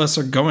lot of us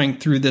are going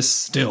through this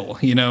still.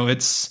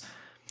 It's,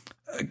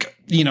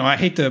 I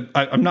hate to,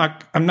 I'm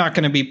not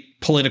going to be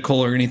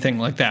political or anything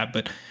like that.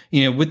 But,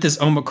 with this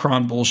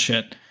Omicron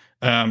bullshit,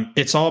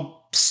 it's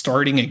all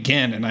starting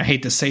again. And I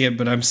hate to say it,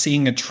 but I'm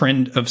seeing a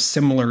trend of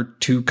similar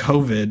to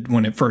COVID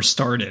when it first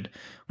started,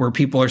 where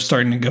people are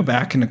starting to go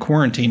back into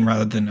quarantine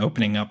rather than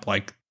opening up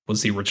like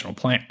was the original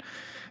plan.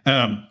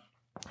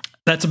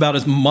 That's about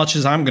as much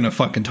as I'm going to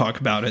fucking talk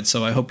about it.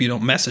 So I hope you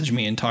don't message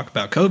me and talk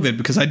about COVID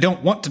because I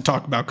don't want to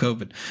talk about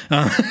COVID.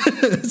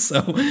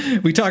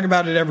 So we talk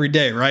about it every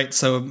day, right?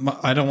 So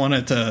I don't want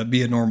it to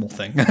be a normal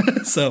thing.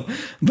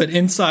 But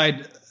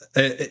Inside,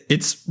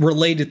 it's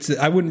related to,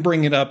 I wouldn't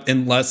bring it up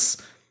unless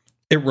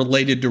it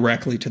related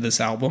directly to this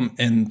album.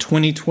 In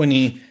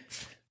 2020,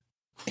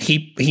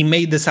 he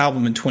made this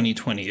album in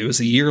 2020. It was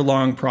a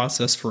year-long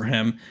process for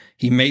him.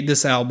 He made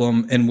this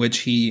album in which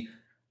he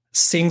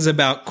sings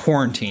about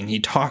quarantine. He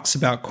talks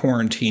about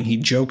quarantine. He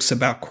jokes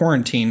about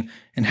quarantine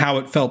and how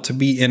it felt to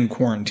be in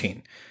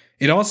quarantine.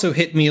 It also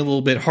hit me a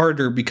little bit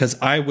harder because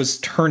I was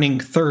turning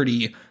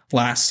 30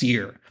 last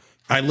year.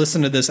 I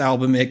listened to this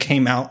album. It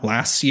came out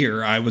last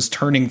year. I was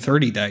turning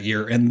 30 that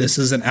year. And this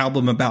is an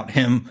album about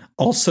him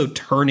also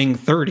turning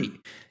 30.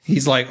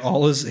 He's like,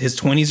 all his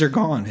 20s are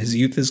gone. His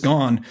youth is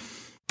gone.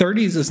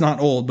 30s is not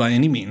old by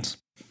any means.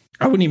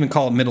 I wouldn't even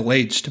call it middle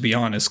age, to be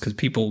honest, because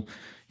people,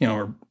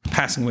 are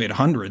passing away at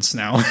hundreds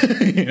now,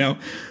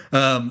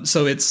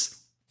 So it's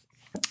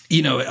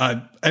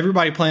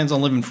everybody plans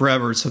on living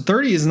forever. So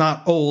 30 is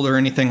not old or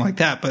anything like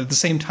that. But at the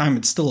same time,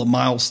 it's still a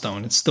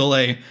milestone. It's still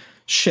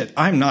shit,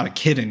 I'm not a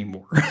kid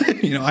anymore.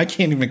 I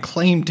can't even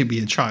claim to be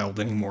a child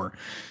anymore.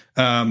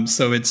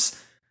 So it's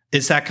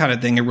that kind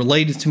of thing. It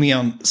related to me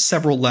on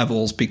several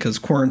levels because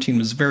quarantine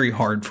was very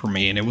hard for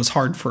me, and it was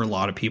hard for a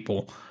lot of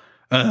people.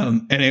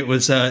 And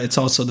it's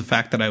also the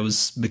fact that I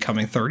was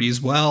becoming 30 as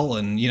well.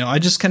 And, I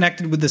just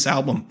connected with this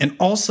album, and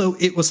also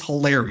it was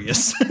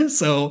hilarious.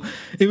 So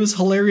it was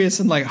hilarious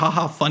and like,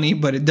 haha, funny,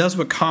 but it does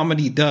what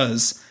comedy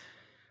does,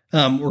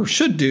 or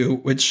should do,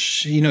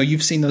 which,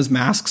 you've seen those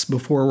masks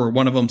before where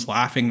one of them's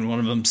laughing and one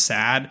of them's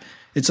sad.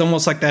 It's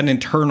almost like that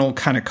internal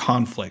kind of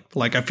conflict.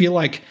 Like, I feel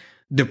like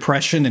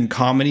depression and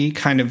comedy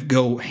kind of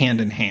go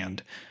hand in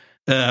hand.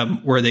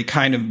 Where they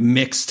kind of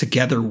mix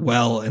together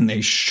well, and they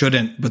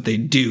shouldn't, but they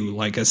do,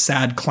 like a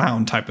sad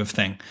clown type of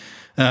thing.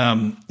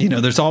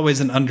 There's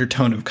always an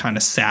undertone of kind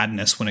of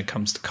sadness when it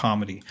comes to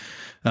comedy.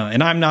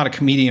 And I'm not a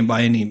comedian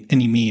by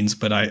any means,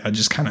 but I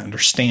just kind of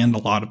understand a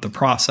lot of the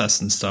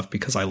process and stuff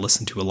because I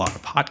listen to a lot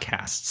of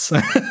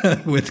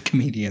podcasts with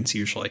comedians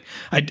usually.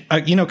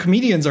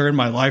 Comedians are in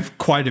my life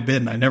quite a bit,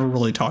 and I never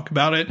really talk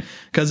about it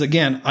because,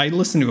 again, I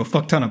listen to a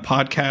fuck ton of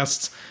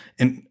podcasts,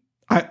 and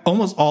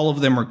almost all of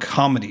them are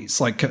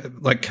comedies,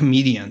 like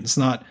comedians,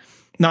 not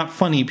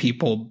funny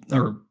people,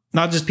 or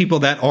not just people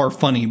that are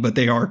funny, but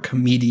they are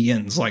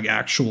comedians, like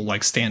actual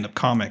like stand-up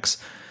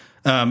comics.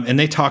 And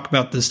they talk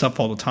about this stuff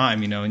all the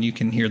time, and you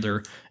can hear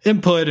their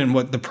input and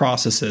what the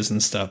process is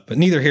and stuff. But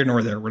neither here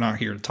nor there. We're not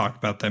here to talk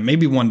about that.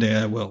 Maybe one day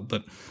I will.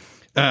 But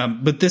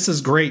this is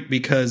great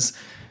because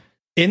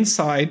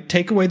inside,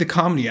 take away the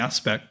comedy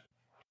aspect,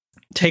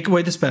 take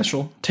away the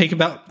special, take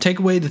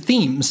away the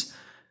themes.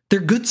 They're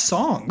good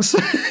songs.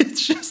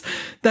 It's just,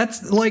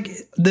 that's like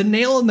the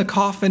nail in the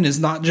coffin is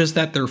not just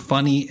that they're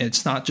funny.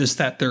 It's not just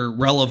that they're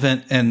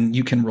relevant and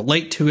you can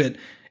relate to it.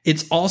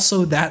 It's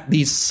also that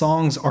these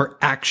songs are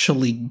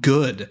actually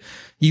good.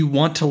 You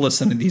want to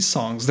listen to these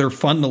songs. They're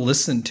fun to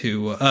listen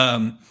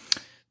to.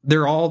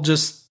 They're all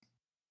just,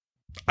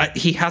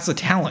 he has a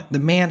talent. The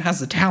man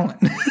has a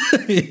talent,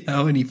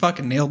 and he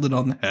fucking nailed it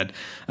on the head.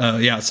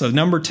 So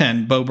number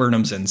 10, Bo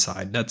Burnham's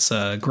Inside. That's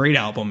a great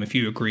album. If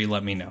you agree,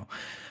 let me know.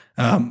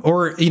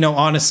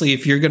 Honestly,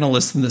 if you're going to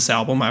listen to this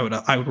album, I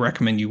would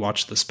recommend you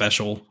watch the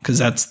special,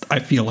 because I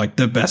feel like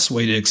the best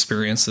way to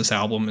experience this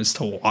album is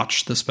to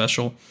watch the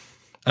special.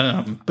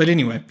 But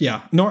anyway,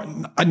 yeah,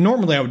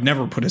 normally I would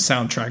never put a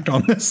soundtrack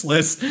on this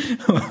list,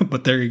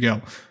 but there you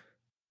go.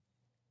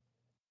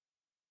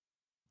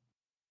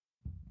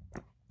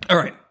 All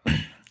right.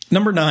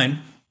 Number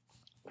nine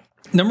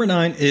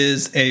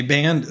is a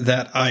band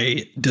that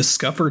I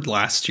discovered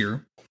last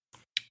year,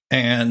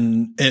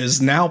 and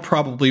is now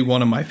probably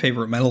one of my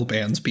favorite metal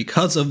bands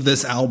because of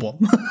this album.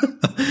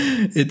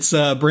 It's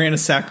Brand of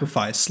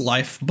Sacrifice,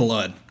 Life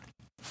Blood.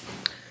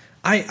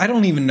 I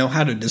don't even know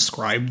how to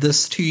describe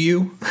this to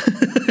you.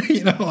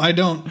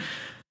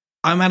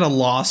 I'm at a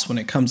loss when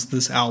it comes to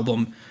this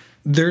album.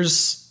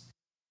 There's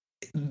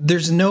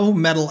no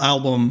metal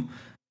album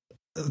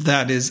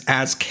that is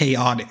as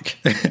chaotic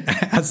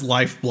as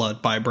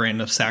Lifeblood by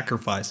Brand of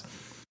Sacrifice.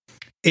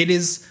 It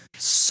is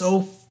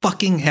so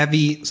fucking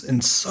heavy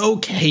and so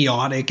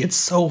chaotic. It's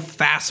so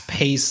fast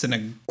paced and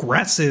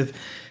aggressive,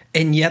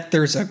 and yet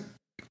there's a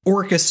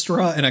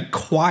orchestra and a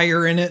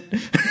choir in it.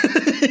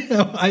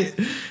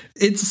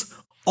 It's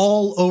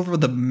all over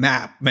the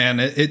map, man.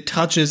 It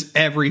touches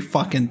every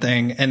fucking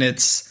thing, and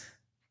it's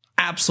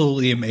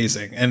absolutely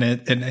amazing.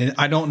 And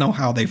I don't know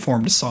how they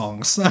formed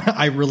songs.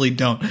 I really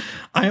don't.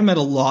 I am at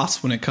a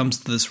loss when it comes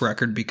to this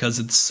record because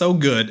it's so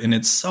good and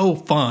it's so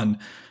fun,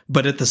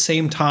 but at the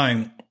same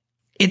time,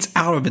 it's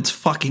out of its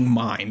fucking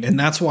mind. And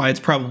that's why it's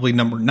probably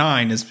number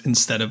 9 is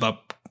instead of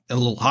up a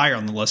little higher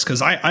on the list,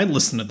 because I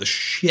listened to the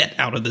shit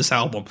out of this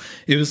album.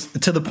 It was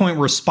to the point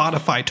where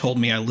Spotify told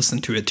me I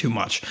listened to it too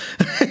much.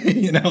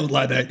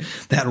 Like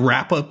that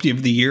wrap up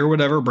of the year,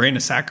 whatever, Brand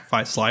of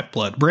Sacrifice,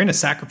 Lifeblood. Brand of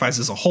Sacrifice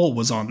as a whole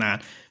was on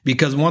that,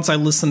 because once I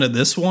listened to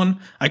this one,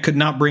 I could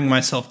not bring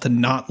myself to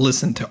not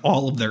listen to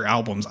all of their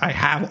albums. I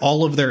have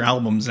all of their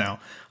albums now.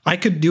 I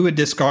could do a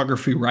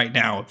discography right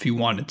now if you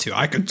wanted to.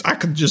 I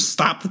could just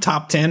stop the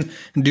top 10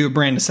 and do a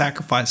Brand of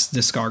Sacrifice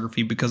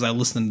discography because I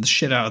listened to the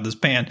shit out of this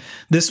band.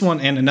 This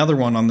one and another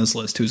one on this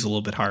list who's a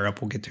little bit higher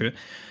up. We'll get to it.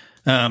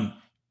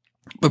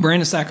 But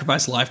Brand of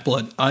Sacrifice,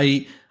 Lifeblood,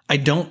 I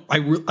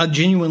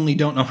genuinely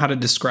don't know how to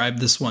describe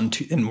this one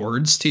in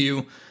words to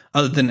you,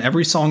 other than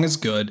every song is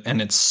good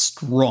and it's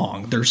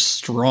strong. They're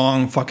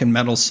strong fucking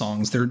metal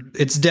songs.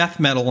 It's death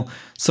metal,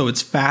 so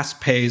it's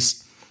fast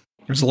paced.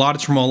 There's a lot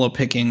of tremolo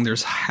picking.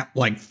 There's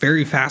like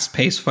very fast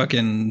paced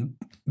fucking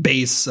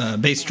bass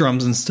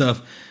drums and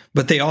stuff,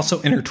 but they also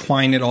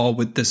intertwine it all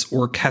with this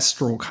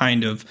orchestral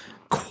kind of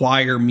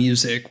choir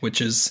music, which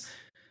is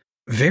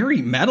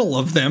very metal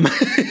of them.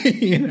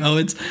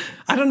 I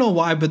don't know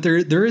why, but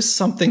there is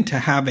something to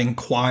having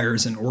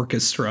choirs and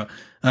orchestra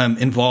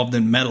involved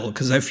in metal,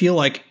 because I feel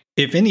like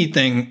if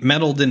anything,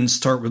 metal didn't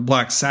start with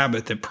Black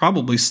Sabbath. It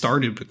probably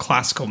started with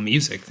classical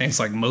music, things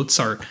like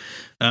Mozart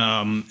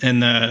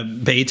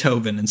and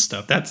Beethoven and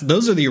stuff.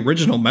 Those are the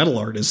original metal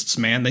artists,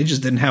 man. They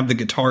just didn't have the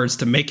guitars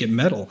to make it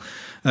metal.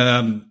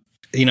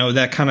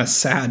 That kind of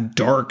sad,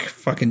 dark,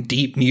 fucking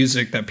deep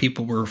music that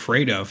people were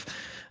afraid of.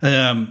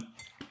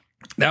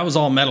 That was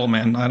all metal,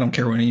 man. I don't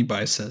care what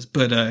anybody says.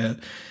 But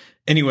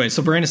anyway,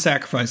 so Brand of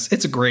Sacrifice,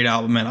 it's a great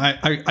album, man.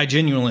 I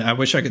genuinely, I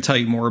wish I could tell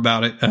you more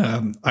about it.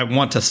 I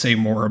want to say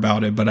more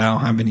about it, but I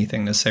don't have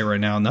anything to say right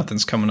now.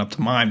 Nothing's coming up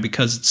to mind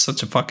because it's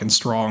such a fucking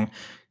strong,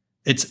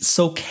 it's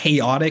so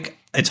chaotic.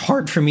 It's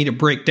hard for me to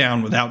break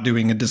down without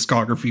doing a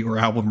discography or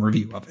album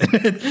review of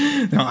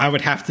it. Now, I would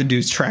have to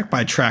do track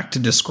by track to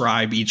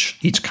describe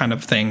each kind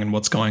of thing and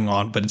what's going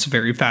on, but it's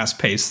very fast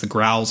paced. The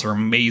growls are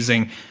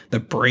amazing.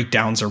 The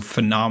breakdowns are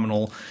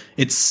phenomenal.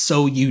 It's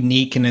so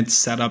unique in its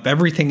setup.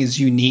 Everything is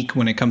unique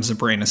when it comes to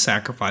Brand of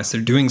Sacrifice.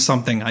 They're doing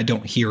something I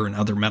don't hear in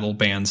other metal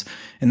bands,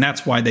 and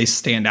that's why they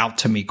stand out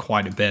to me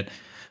quite a bit.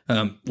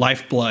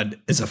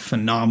 Lifeblood is a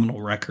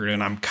phenomenal record,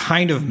 and I'm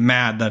kind of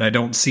mad that I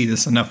don't see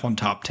this enough on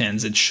top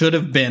 10s. It should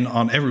have been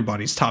on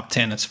everybody's top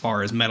 10 as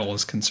far as metal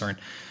is concerned.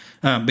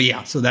 But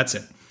yeah, so that's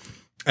it.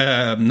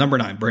 Number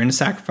 9, Brand of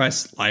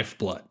Sacrifice,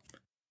 Lifeblood.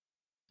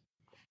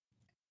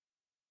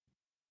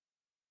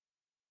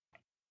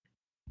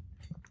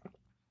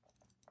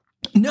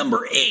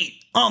 Number 8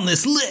 on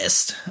this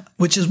list,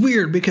 which is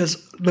weird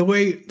because the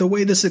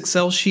way this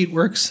Excel sheet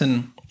works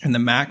in the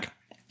Mac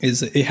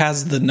is it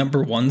has the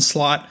number 1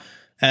 slot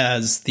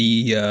as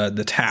the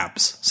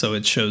tabs, so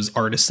it shows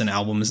artist and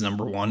album as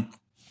number 1.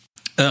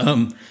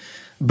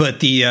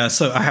 But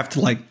so I have to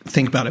like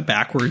think about it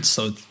backwards.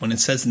 So when it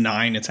says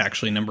 9, it's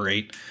actually number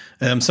 8.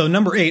 So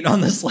number 8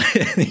 on this list,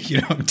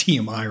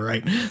 TMI,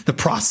 right? The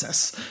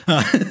process.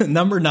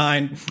 Number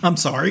 9. I'm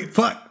sorry.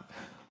 Fuck.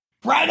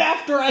 Right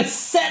after I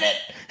said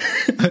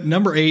it.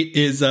 Number 8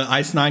 is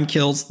Ice Nine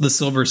Kills, The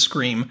Silver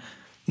Scream.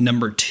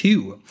 Number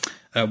 2,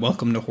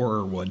 Welcome to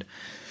Horrorwood.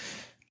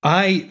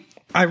 I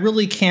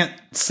really can't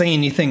say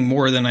anything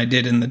more than I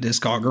did in the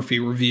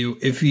discography review.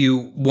 If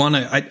you want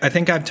to, I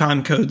think I have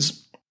time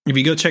codes. If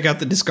you go check out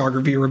the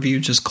discography review,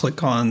 just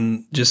click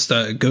on,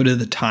 go to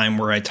the time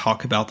where I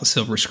talk about the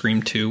Silver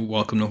Scream 2,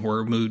 Welcome to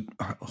Horror Mood.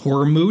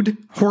 Horror Mood?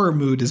 Horror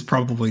Mood is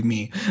probably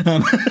me.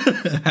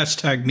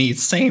 Hashtag me.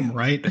 Same,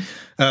 right?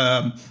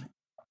 Welcome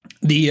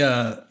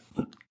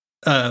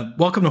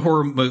to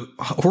Horror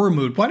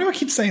Mood. Why do I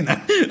keep saying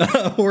that?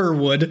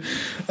 Horrorwood.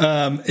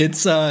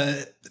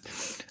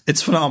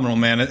 It's phenomenal,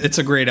 man. It's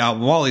a great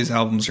album. All these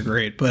albums are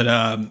great, but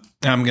I'm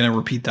going to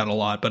repeat that a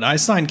lot. But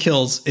Ice Nine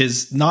Kills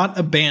is not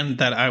a band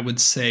that I would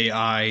say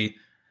I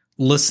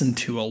listened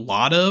to a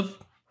lot of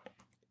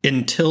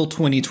until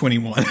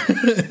 2021.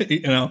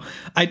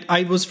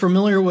 I was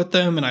familiar with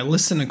them and I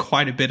listened to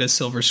quite a bit of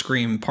Silver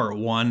Scream Part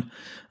 1.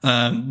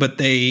 But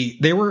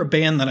they were a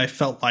band that I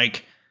felt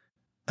like,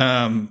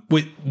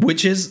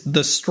 which is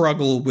the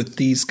struggle with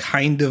these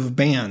kind of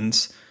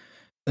bands.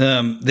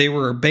 They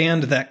were a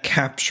band that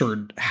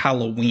captured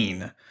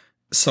Halloween.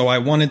 So I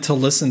wanted to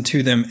listen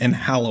to them in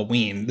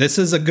Halloween.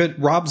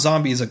 Rob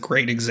Zombie is a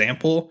great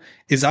example,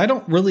 is I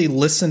don't really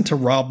listen to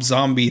Rob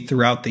Zombie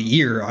throughout the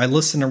year. I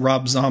listen to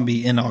Rob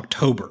Zombie in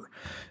October.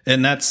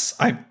 And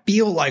I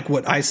feel like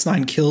what Ice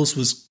Nine Kills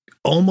was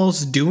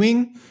almost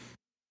doing.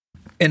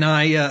 And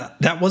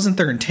that wasn't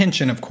their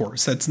intention, of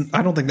course.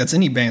 I don't think that's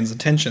any band's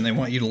intention. They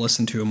want you to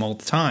listen to them all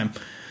the time.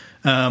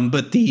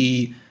 But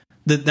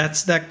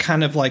that's that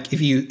kind of like,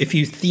 if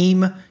you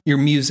theme your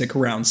music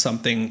around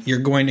something, you're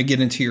going to get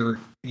into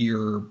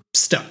you're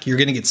stuck. You're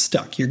going to get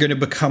stuck. You're going to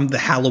become the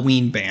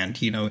Halloween band.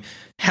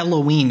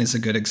 Halloween is a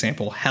good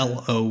example.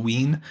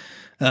 Halloween.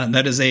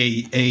 That is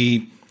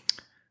a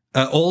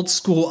old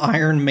school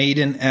Iron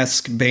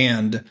Maiden-esque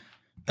band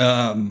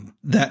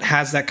that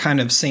has that kind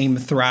of same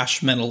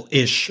thrash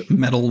metal-ish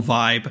metal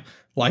vibe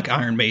like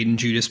Iron Maiden,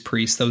 Judas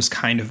Priest, those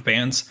kind of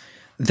bands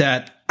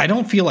that I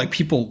don't feel like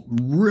people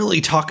really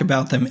talk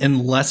about them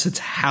unless it's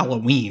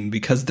Halloween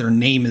because their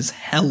name is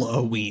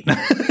Halloween.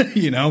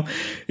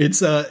 It's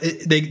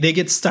they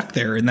get stuck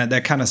there, and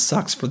that kind of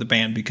sucks for the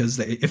band because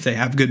if they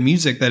have good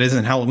music that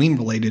isn't Halloween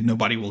related,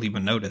 nobody will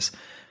even notice.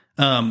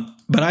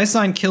 But Ice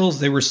Nine Kills,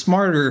 they were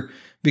smarter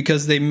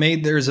because they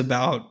made theirs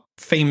about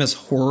famous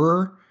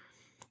horror,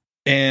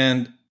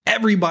 and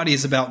everybody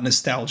is about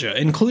nostalgia,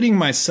 including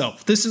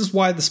myself. This is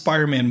why the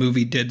Spider-Man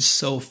movie did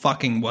so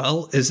fucking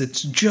well, is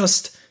it's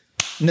just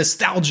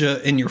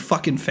nostalgia in your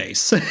fucking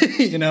face.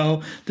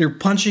 They're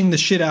punching the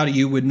shit out of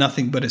you with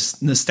nothing but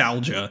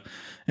nostalgia.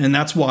 And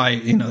that's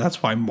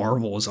why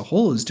Marvel as a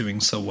whole is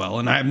doing so well.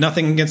 And I have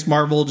nothing against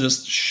Marvel.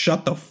 Just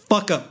shut the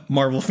fuck up,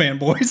 Marvel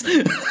fanboys.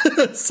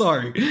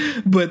 Sorry.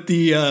 But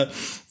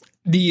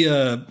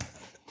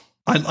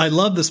I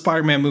love the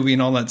Spider-Man movie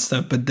and all that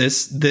stuff, but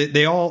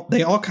they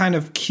all kind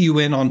of cue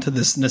in onto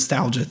this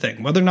nostalgia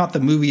thing. Whether or not the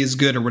movie is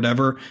good or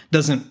whatever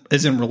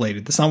isn't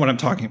related. That's not what I'm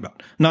talking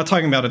about. I'm not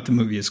talking about if the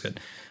movie is good.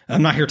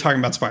 I'm not here talking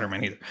about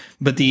Spider-Man either.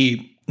 But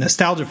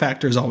nostalgia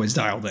factor is always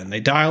dialed in. They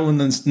dial in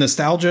the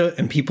nostalgia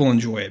and people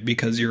enjoy it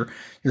because you're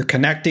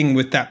connecting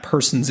with that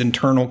person's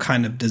internal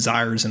kind of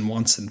desires and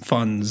wants and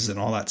funds and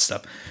all that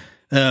stuff.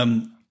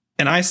 And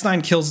Ice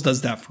Nine Kills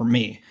does that for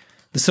me.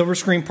 The Silver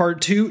Screen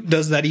Part 2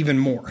 does that even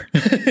more.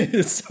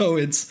 So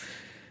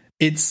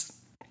it's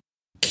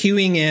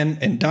cueing in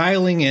and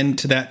dialing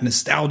into that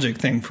nostalgic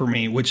thing for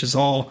me, which is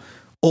all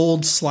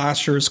old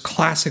slashers,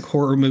 classic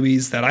horror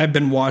movies that I've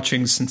been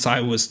watching since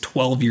I was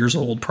 12 years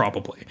old,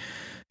 probably.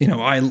 You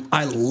know, I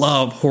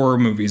love horror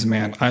movies,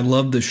 man. I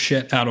love the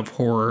shit out of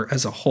horror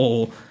as a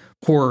whole.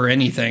 Horror,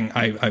 anything,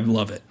 I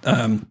love it.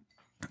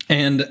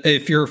 And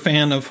if you're a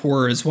fan of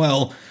horror as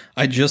well,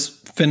 I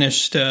just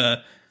finished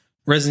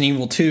Resident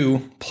Evil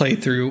 2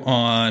 playthrough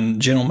on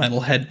Gentle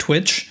Metalhead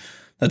Twitch.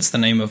 That's the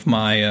name of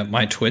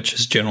my Twitch,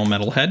 is Gentle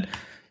Metalhead.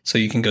 So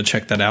you can go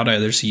check that out.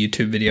 There's a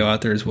YouTube video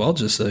out there as well,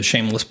 just a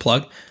shameless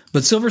plug.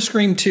 But Silver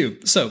Scream 2.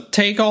 So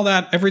take all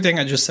that, everything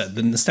I just said,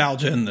 the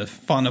nostalgia and the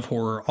fun of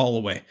horror all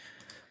away.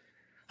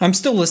 I'm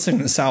still listening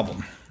to this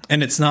album,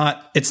 and it's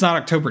not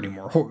October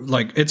anymore.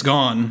 Like, it's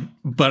gone,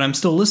 but I'm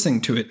still listening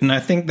to it. And I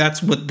think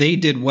that's what they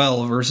did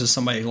well versus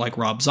somebody like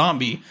Rob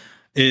Zombie,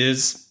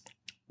 is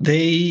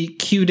they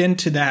cued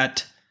into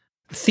that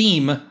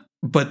theme,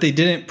 but they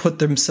didn't put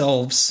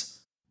themselves,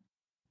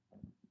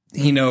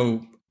 you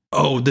know,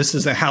 oh, this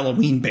is a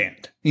Halloween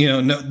band. You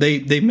know, no,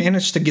 they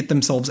managed to get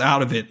themselves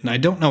out of it. And I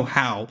don't know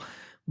how,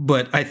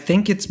 but I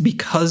think it's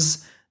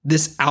because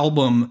this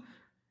album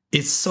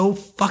is so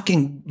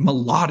fucking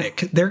melodic.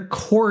 Their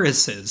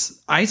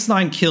choruses, Ice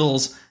Nine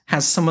Kills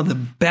has some of the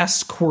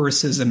best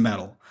choruses in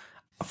metal.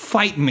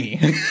 Fight me.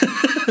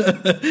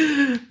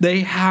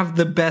 They have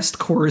the best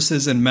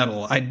choruses in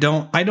metal. I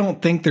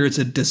don't think there's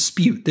a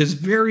dispute. There's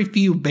very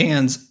few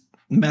bands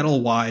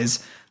metal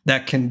wise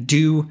that can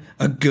do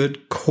a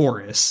good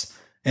chorus,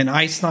 and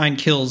Ice Nine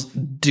Kills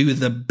do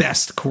the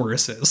best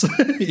choruses.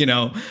 You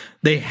know,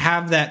 they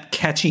have that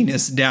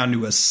catchiness down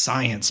to a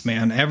science,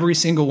 man. Every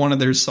single one of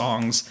their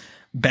songs,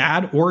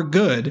 bad or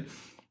good,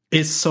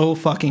 is so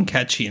fucking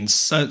catchy and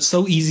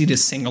so easy to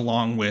sing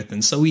along with,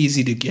 and so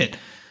easy to get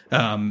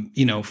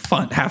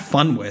have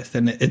fun with.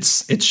 And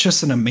it's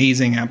just an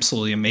amazing,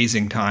 absolutely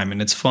amazing time.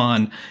 And it's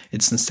fun.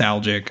 It's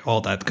nostalgic,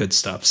 all that good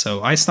stuff.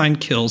 So Ice Nine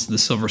Kills, the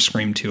Silver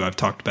Scream 2. I've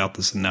talked about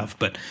this enough,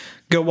 but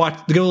go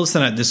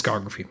listen to that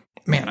discography.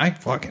 Man,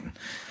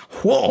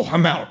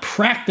 I'm out of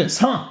practice,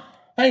 huh?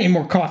 I need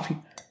more coffee.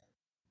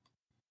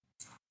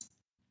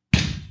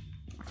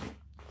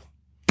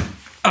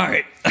 All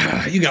right.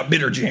 You got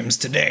bitter James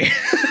today.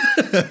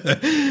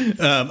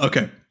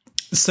 Okay.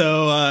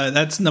 So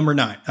that's number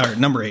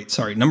 8.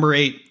 Sorry, number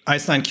 8.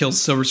 Ice Nine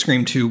Kills, Silver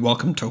Scream 2.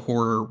 Welcome to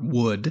Horror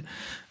Wood.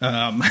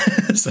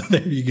 So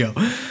there you go.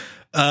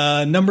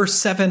 Number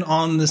 7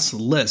 on this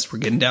list. We're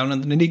getting down to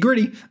the nitty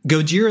gritty.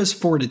 Gojira's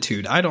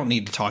Fortitude. I don't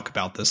need to talk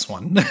about this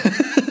one.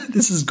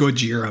 This is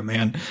Gojira,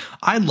 man.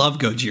 I love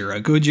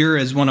Gojira. Gojira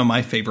is one of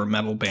my favorite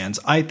metal bands.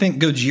 I think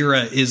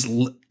Gojira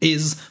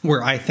is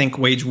where I think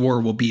Wage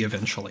War will be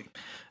eventually.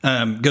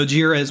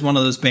 Gojira is one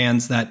of those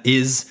bands that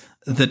is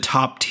the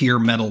top tier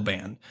metal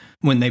band.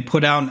 When they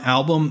put out an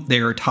album, they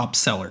are top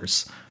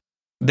sellers.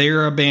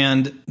 They're a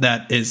band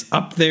that is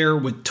up there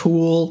with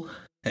Tool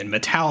and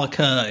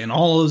Metallica and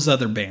all those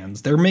other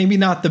bands. They're maybe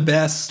not the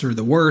best or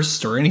the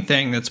worst or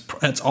anything.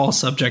 That's all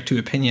subject to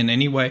opinion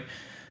anyway.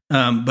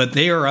 But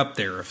they are up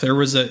there.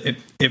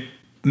 If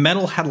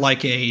metal had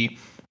like a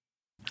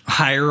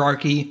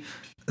hierarchy,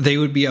 they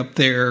would be up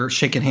there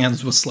shaking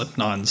hands with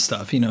Slipknot and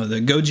stuff. You know,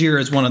 the Gojira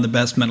is one of the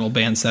best metal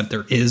bands that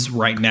there is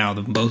right now,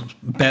 the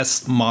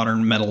best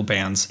modern metal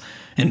bands.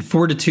 And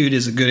Fortitude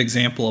is a good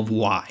example of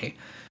why.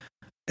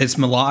 It's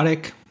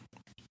melodic.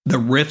 The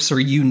riffs are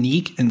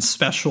unique and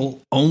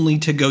special only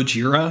to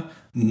Gojira.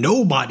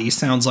 Nobody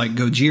sounds like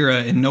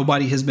Gojira, and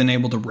nobody has been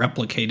able to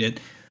replicate it.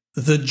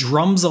 The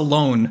drums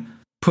alone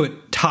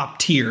put top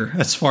tier,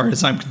 as far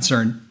as I'm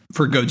concerned,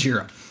 for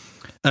Gojira.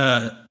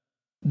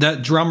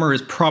 That drummer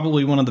is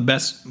probably one of the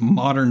best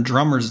modern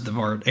drummers of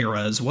our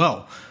era as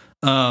well.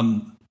 I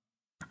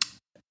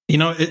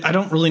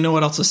don't really know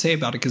what else to say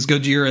about it because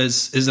Gojira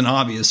is an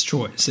obvious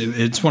choice.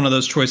 It's one of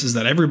those choices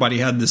that everybody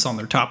had this on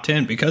their top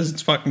 10 because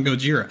it's fucking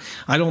Gojira.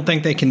 I don't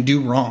think they can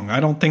do wrong.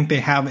 I don't think they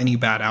have any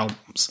bad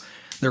albums.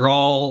 They're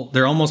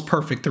almost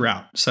perfect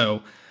throughout.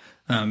 So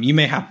you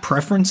may have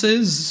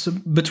preferences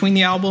between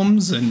the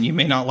albums, and you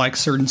may not like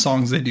certain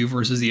songs they do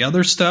versus the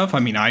other stuff.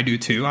 I mean, I do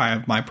too. I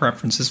have my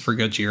preferences for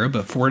Gojira,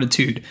 but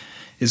Fortitude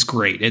is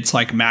great. It's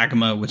like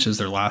Magma, which is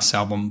their last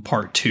album,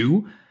 Part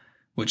 2,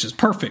 which is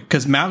perfect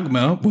because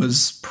Magma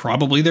was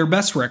probably their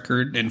best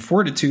record, and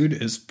Fortitude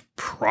is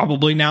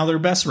probably now their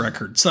best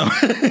record. So,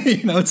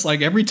 it's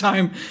like every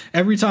time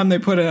they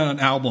put out an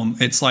album,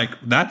 it's like,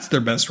 that's their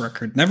best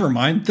record. Never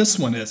mind, this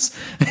one is.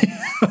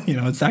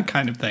 It's that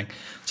kind of thing.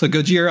 So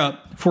Gojira,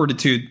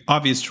 Fortitude,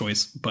 obvious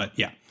choice, but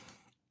yeah.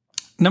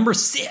 Number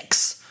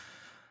 6,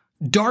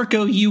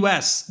 Darko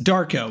US.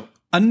 Darko,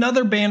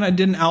 another band I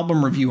did an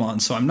album review on,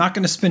 so I'm not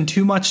going to spend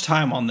too much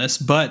time on this,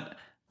 but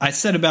I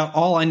said about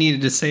all I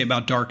needed to say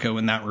about Darko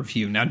in that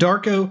review. Now,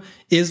 Darko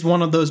is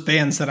one of those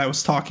bands that I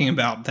was talking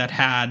about that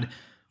had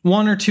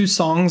one or two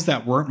songs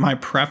that weren't my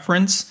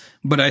preference,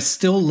 but I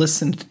still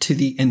listened to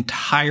the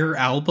entire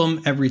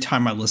album every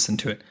time I listened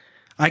to it.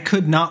 I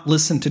could not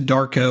listen to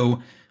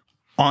Darko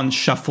on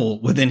shuffle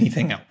with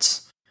anything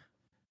else.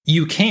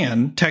 You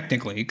can,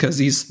 technically, because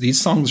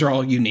these songs are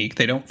all unique.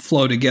 They don't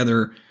flow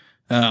together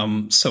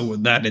so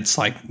that it's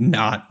like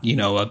not,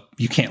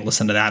 you can't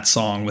listen to that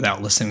song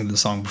without listening to the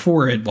song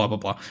before it, blah, blah,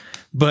 blah.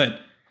 But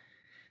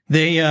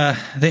they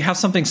have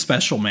something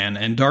special, man.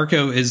 And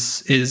Darko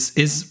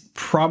is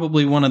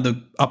probably one of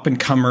the up and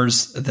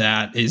comers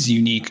that is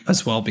unique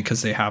as well,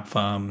 because they have,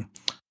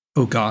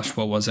 oh gosh,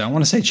 what was it? I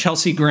want to say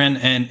Chelsea Grin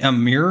and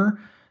Amir,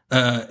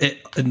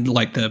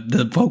 like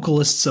the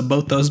vocalists of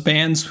both those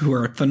bands, who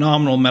are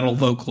phenomenal metal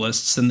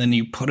vocalists, and then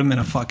you put them in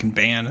a fucking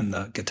band and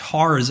the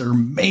guitars are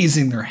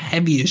amazing. They're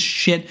heavy as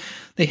shit.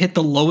 They hit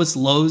the lowest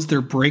lows.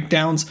 Their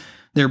breakdowns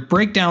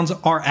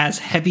are as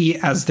heavy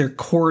as their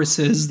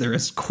choruses. Their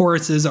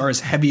choruses are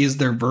as heavy as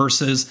their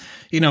verses.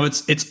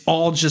 It's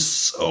all just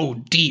so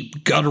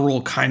deep,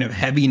 guttural kind of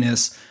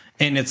heaviness,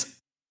 and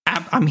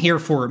I'm here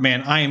for it,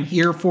 man. I am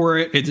here for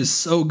it. It is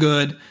so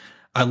good.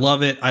 I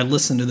love it. I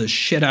listen to the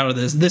shit out of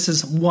this. This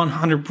is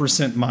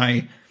 100%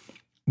 my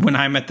when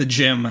I'm at the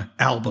gym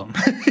album.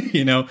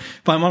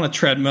 If I'm on a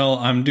treadmill,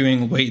 I'm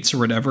doing weights or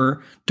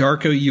whatever,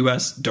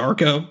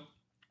 Darko,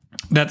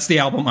 that's the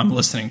album I'm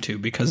listening to,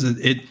 because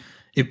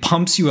it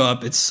pumps you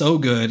up. It's so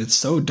good. It's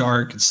so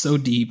dark. It's so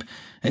deep.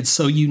 It's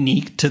so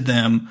unique to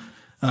them.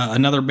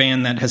 Another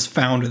band that has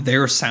found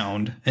their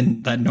sound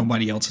and that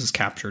nobody else has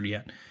captured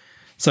yet.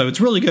 So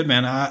it's really good,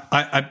 man.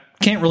 I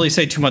can't really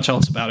say too much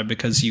else about it,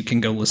 because you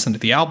can go listen to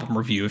the album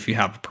review if you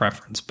have a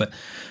preference. But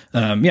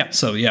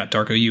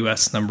Darko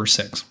US number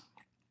 6.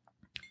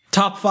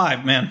 Top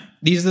 5, man.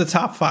 These are the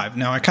top 5.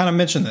 Now, I kind of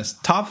mentioned this.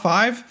 Top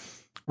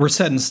 5 were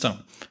set in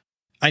stone.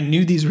 I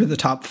knew these were the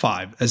top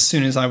 5 as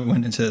soon as I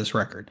went into this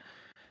record.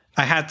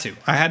 I had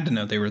to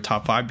know they were the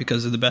top 5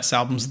 because of the best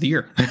albums of the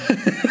year.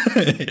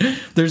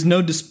 There's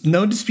no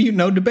dispute,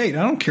 no debate.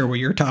 I don't care what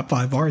your top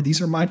 5 are.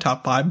 These are my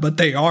top 5, but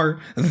they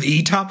are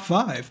the top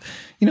 5.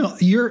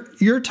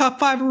 Your top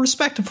 5 are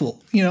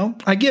respectable.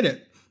 I get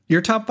it.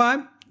 Your top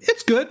 5,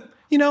 it's good.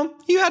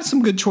 You had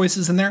some good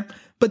choices in there,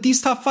 but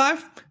these top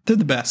 5, they're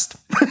the best.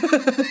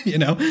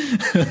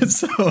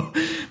 So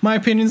my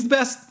opinion's the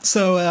best.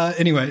 So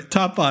anyway,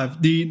 top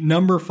 5, the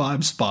number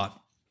 5 spot.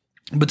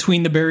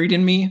 Between the Buried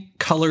in Me,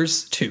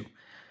 Colors 2.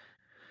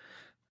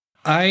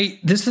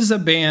 This is a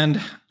band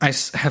I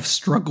have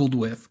struggled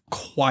with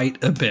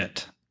quite a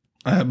bit.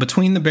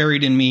 Between the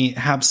Buried in Me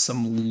have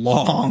some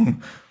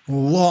long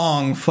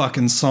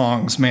fucking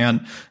songs,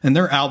 man. And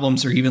their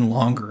albums are even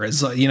longer,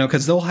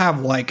 because they'll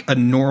have like a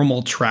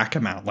normal track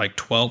amount, like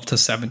 12 to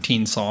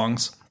 17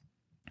 songs.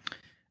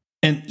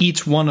 And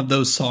each one of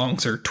those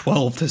songs are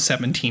 12 to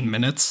 17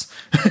 minutes.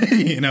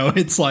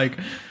 It's like,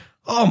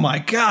 oh my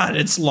God,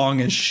 it's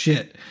long as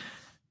shit.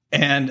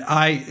 And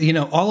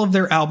all of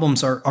their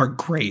albums are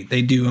great.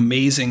 They do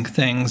amazing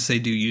things. They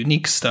do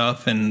unique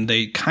stuff, and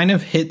they kind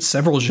of hit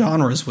several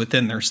genres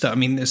within their stuff. I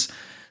mean,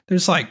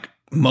 there's like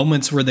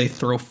moments where they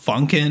throw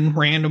funk in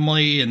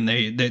randomly, and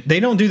they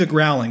don't do the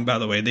growling, by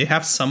the way. They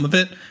have some of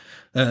it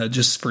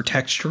just for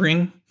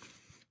texturing.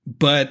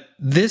 But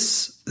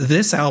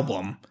this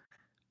album,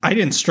 I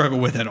didn't struggle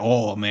with at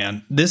all,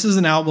 man. This is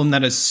an album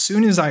that as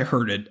soon as I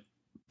heard it,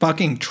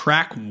 fucking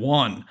track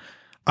 1,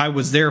 I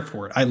was there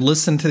for it. I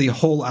listened to the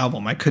whole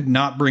album. I could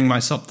not bring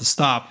myself to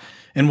stop.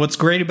 And what's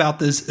great about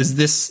this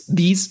is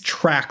these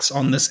tracks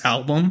on this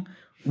album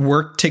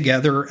work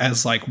together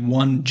as like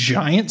one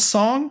giant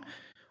song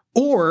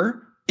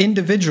or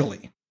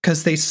individually,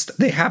 because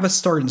they have a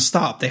start and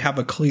stop. They have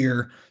a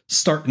clear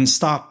start and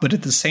stop, but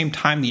at the same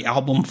time, the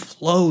album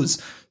flows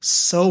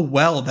so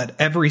well that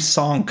every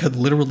song could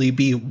literally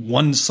be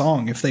one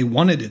song if they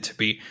wanted it to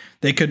be.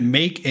 They could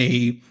make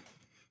a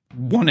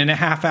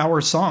 1.5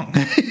 hour song.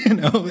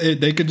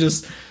 They could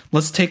just,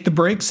 let's take the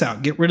breaks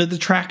out, get rid of the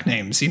track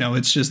names.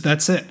 It's just,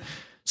 that's it.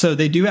 So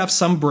they do have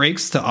some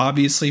breaks to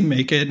obviously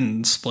make it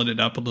and split it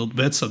up a little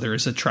bit. So there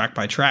is a track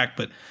by track,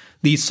 but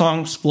these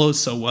songs flow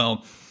so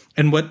well.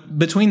 And what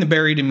Between the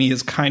Buried in Me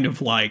is kind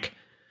of like,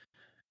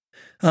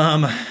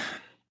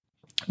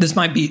 this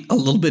might be a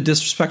little bit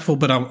disrespectful,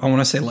 but I want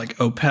to say like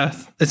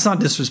Opeth. It's not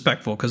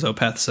disrespectful because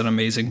Opeth's an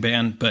amazing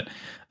band, but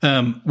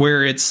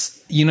where it's,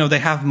 they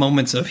have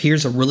moments of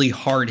here's a really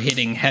hard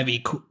hitting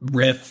heavy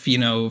riff,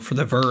 for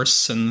the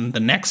verse. And the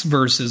next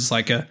verse is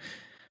like a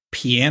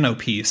piano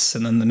piece.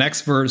 And then the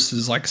next verse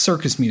is like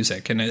circus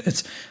music. And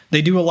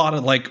they do a lot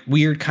of like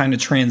weird kind of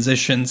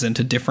transitions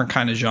into different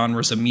kind of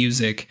genres of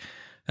music.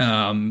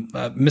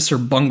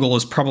 Mr. Bungle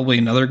is probably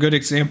another good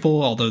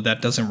example, although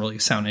that doesn't really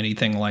sound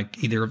anything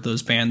like either of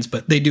those bands,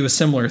 but they do a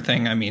similar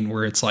thing. I mean,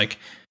 where it's like,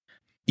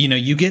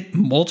 you get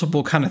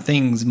multiple kind of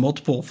things,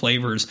 multiple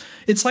flavors.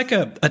 It's like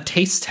a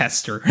taste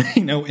tester,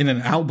 in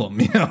an album,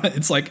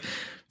 it's like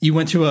you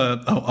went to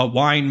a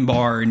wine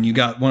bar and you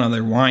got one of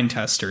their wine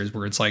testers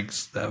where it's like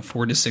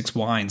 4 to 6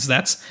 wines.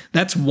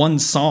 That's one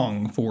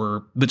song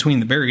for Between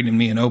the Buried and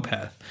Me and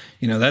Opeth.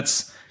 You know,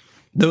 that's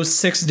those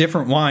 6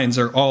 different wines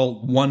are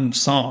all one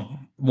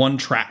song, one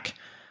track.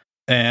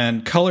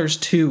 And Colors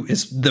 2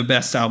 is the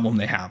best album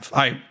they have.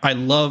 I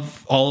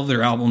love all of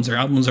their albums. Their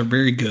albums are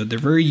very good. They're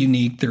very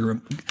unique.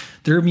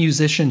 Their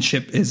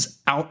musicianship is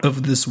out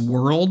of this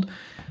world.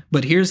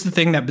 But here's the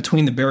thing that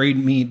Between the Buried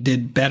and Me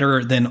did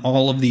better than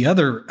all of the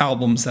other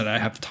albums that I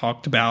have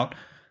talked about,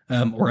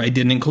 or I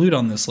didn't include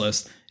on this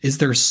list, is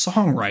their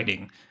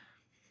songwriting.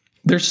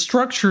 Their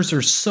structures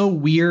are so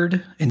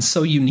weird and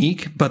so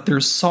unique, but their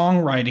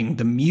songwriting,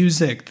 the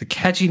music, the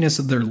catchiness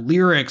of their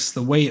lyrics,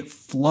 the way it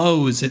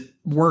flows, it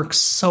works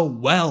so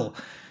well.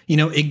 You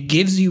know, it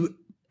gives you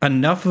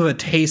enough of a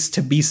taste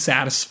to be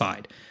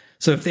satisfied.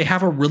 So if they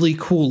have a really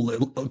cool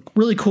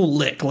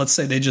lick, let's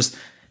say they just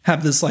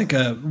have this like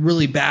a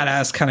really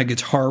badass kind of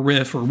guitar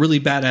riff or really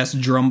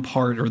badass drum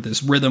part, or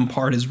this rhythm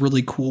part is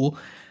really cool,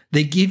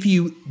 they give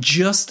you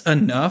just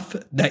enough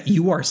that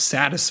you are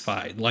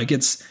satisfied. Like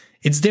it's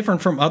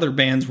different from other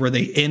bands where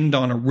they end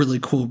on a really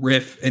cool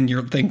riff and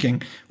you're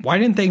thinking, why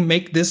didn't they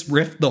make this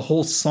riff the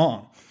whole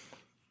song?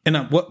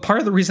 And what part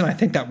of the reason I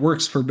think that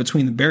works for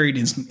Between the Buried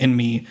and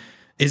Me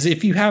is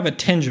if you have a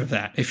tinge of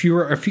that. If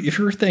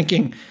you're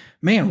thinking,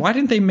 man, why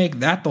didn't they make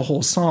that the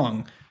whole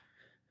song?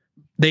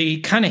 They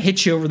kind of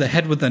hit you over the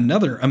head with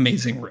another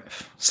amazing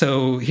riff.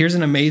 So here's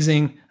an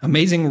amazing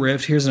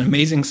riff. Here's an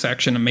amazing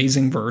section,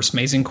 amazing verse,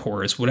 amazing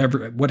chorus,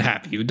 whatever, what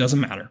have you. It doesn't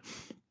matter.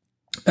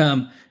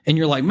 And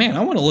you're like, man,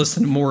 I want to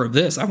listen to more of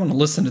this. I want to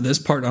listen to this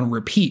part on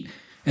repeat.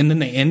 And then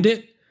they end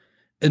it.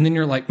 And then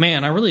you're like,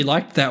 man, I really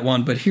liked that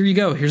one, but here you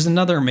go. Here's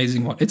another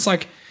amazing one. It's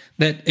like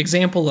that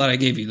example that I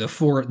gave you, the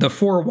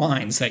four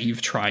wines that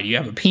you've tried. You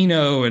have a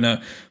Pinot and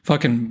a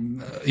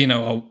fucking,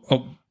 a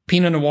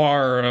Pinot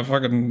Noir or a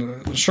fucking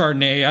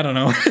Chardonnay. I don't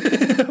know.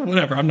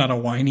 Whatever. I'm not a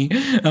whiny.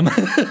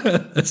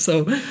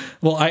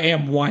 Well, I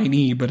am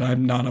whiny, but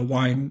I'm not a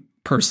wine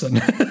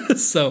person.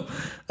 So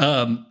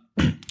you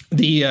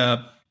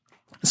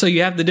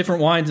have the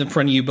different wines in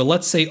front of you, but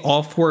let's say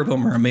all 4 of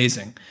them are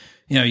amazing.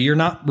 You know, you're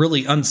not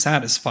really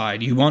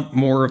unsatisfied. You want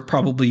more of,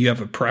 probably you have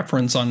a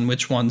preference on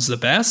which one's the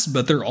best,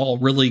 but they're all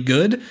really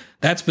good.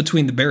 That's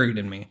Between the Buried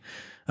and Me.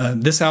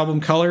 This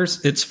album,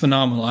 Colors, it's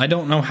phenomenal. I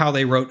don't know how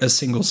they wrote a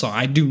single song.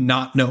 I do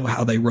not know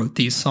how they wrote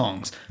these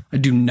songs. I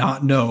do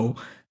not know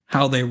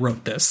how they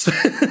wrote this.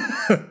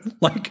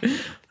 Like,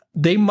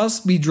 they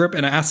must be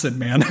dripping acid,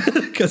 man,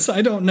 because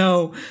I don't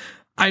know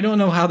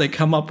how they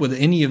come up with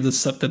any of the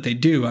stuff that they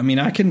do. I mean,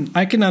 I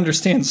can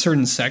understand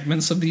certain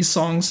segments of these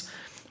songs,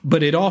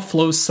 but it all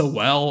flows so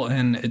well,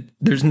 and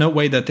there's no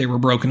way that they were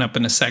broken up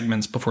into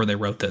segments before they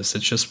wrote this.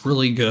 It's just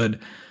really good,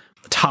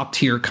 top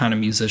tier kind of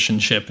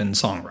musicianship and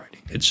songwriting.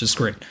 It's just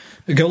great.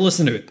 Go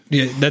listen to it.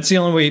 Yeah, that's the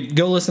only way.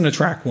 Go listen to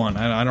track 1.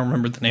 I don't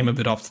remember the name of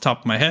it off the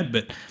top of my head,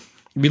 but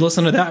if you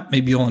listen to that,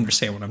 maybe you'll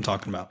understand what I'm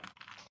talking about.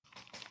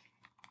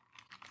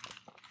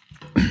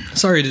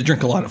 Sorry to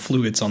drink a lot of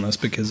fluids on this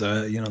because,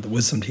 the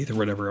wisdom teeth or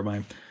whatever in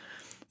my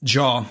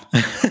jaw.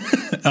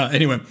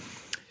 Anyway,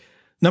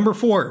 number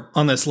 4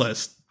 on this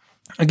list.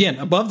 Again,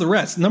 above the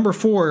rest, number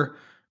 4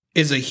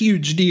 is a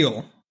huge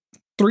deal.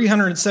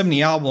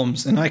 370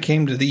 albums, and I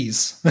came to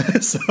these.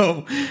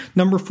 So,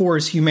 number 4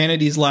 is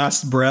Humanity's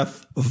Last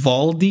Breath,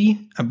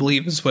 Valdi, I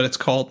believe is what it's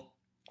called,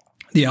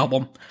 the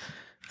album.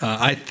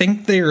 I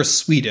think they are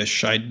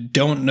Swedish. I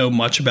don't know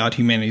much about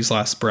Humanity's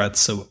Last Breath,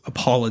 so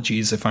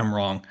apologies if I'm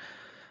wrong.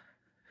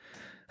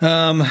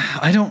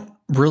 I don't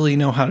really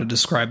know how to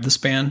describe this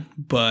band,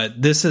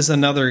 but this is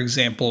another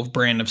example of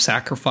Brand of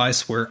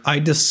Sacrifice where I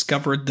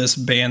discovered this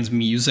band's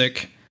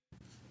music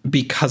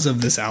because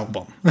of this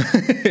album.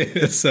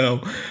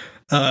 So,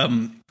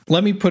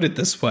 let me put it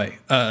this way.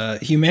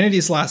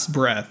 Humanity's Last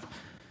Breath,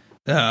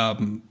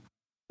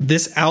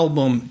 this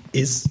album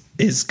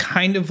is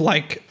kind of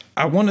like,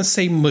 I want to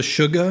say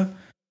Meshuggah,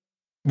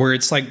 where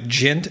it's like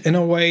djent in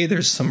a way.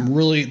 There's some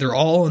they're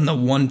all in the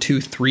 1, 2,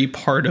 3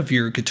 part of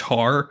your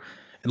guitar.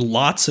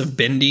 Lots of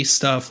bendy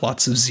stuff,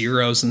 lots of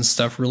zeros and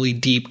stuff, really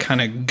deep, kind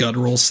of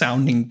guttural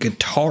sounding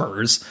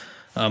guitars.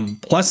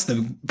 Plus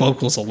the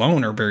vocals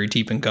alone are very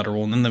deep and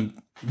guttural. And then the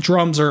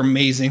drums are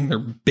amazing. They're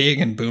big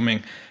and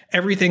booming.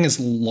 Everything is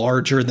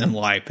larger than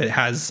life. It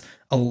has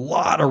a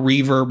lot of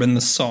reverb in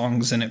the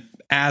songs and it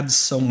adds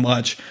so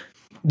much.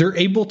 They're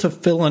able to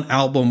fill an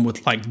album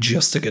with like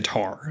just a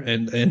guitar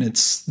and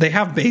they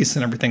have bass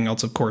and everything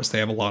else. Of course, they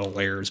have a lot of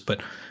layers,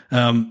 but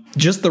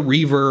just the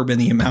reverb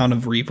and the amount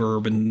of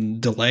reverb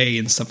and delay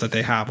and stuff that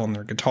they have on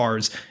their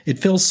guitars, it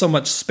fills so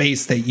much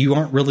space that you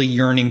aren't really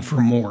yearning for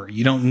more.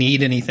 You don't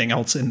need anything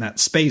else in that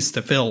space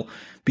to fill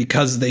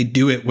because they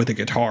do it with a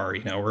guitar,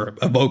 or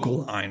a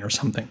vocal line or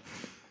something.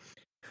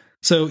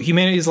 So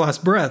Humanity's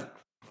Last Breath,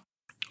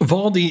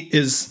 Valdi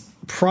is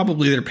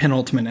probably their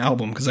penultimate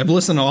album because I've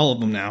listened to all of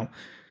them now.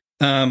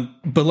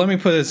 But let me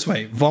put it this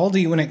way.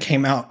 Valdi, when it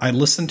came out, I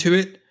listened to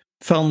it,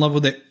 fell in love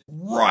with it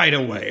right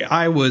away.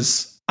 I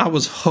was I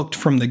was hooked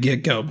from the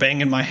get-go,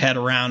 banging my head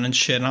around and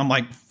shit. And I'm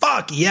like,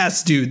 fuck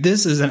yes, dude,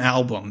 this is an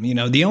album. You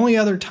know, the only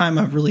other time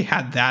I've really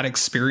had that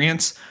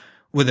experience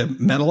with a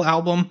metal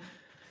album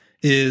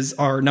is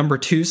our number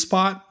 2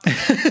 spot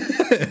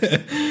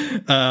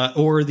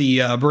or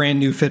the brand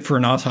new Fit for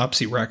an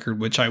Autopsy record,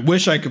 which I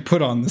wish I could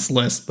put on this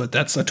list, but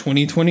that's a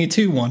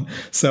 2022 one.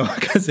 So,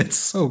 because it's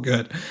so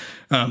good.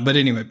 But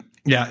anyway,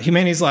 yeah,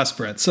 Humanity's Last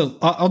Breath. So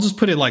I'll just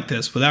put it like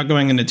this without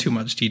going into too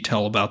much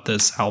detail about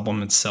this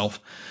album itself.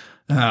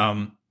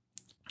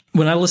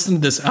 When I listened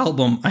to this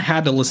album, I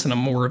had to listen to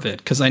more of it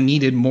because I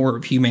needed more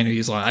of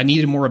Humanity's Last. I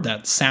needed more of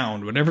that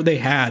sound. Whatever they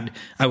had,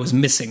 I was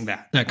missing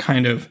that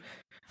kind of.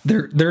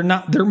 They're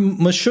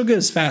Meshuggah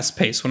is fast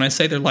paced. When I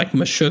say they're like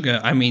Meshuggah,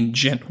 I mean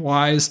gent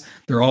wise.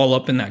 They're all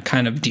up in that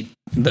kind of deep,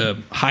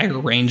 the higher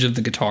range of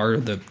the guitar,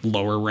 the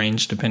lower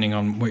range depending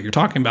on what you're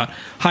talking about.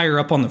 Higher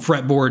up on the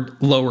fretboard,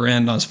 lower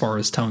end as far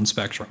as tone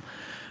spectrum.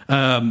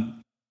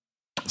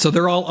 So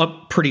they're all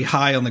up pretty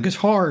high on the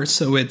guitar.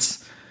 So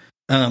it's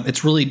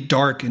really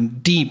dark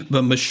and deep.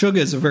 But Meshuggah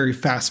is a very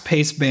fast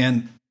paced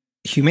band.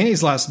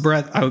 Humanity's Last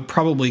Breath, I would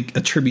probably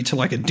attribute to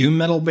like a doom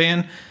metal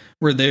band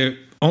where they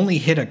only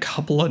hit a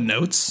couple of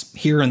notes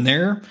here and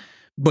there,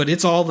 but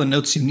it's all the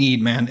notes you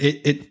need, man.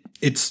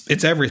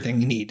 It's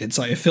everything you need. It's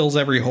like it fills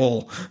every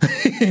hole.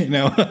 You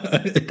know,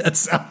 that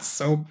sounds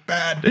so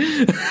bad.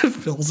 It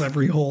fills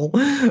every hole.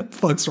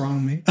 Fuck's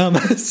wrong with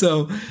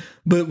me.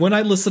 But when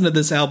I listened to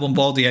this album,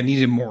 Baldy, I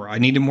needed more. I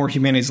needed more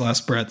Humanity's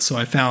Last Breath. So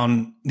I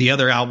found the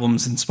other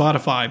albums in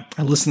Spotify.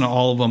 I listened to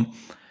all of them,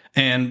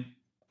 and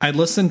I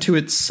listened to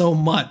it so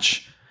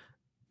much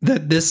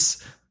that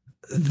this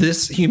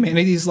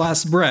Humanity's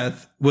Last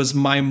Breath was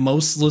my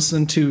most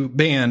listened to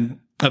band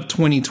of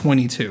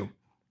 2022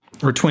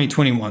 or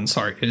 2021.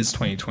 Sorry, it is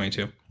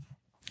 2022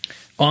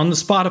 on the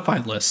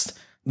Spotify list.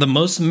 The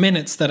most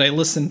minutes that I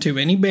listened to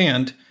any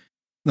band,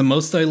 the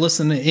most I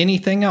listened to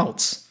anything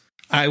else.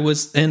 I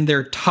was in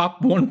their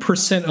top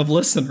 1% of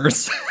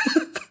listeners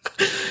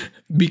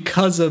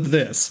because of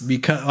this.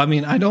 Because I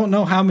mean, I don't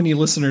know how many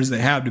listeners they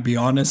have, to be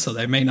honest, so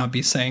they may not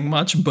be saying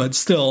much, but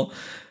still.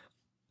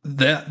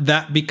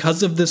 That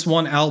because of this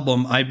one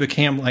album, I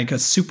became like a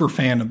super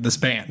fan of this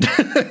band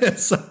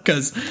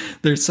because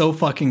they're so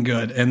fucking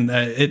good, and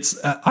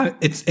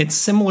it's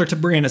similar to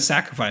Brand of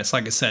Sacrifice,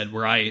 like I said,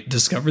 where I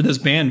discovered this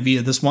band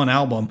via this one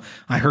album.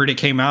 I heard it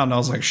came out, and I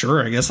was like,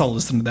 sure, I guess I'll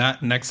listen to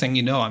that. And next thing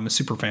you know, I'm a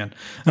super fan.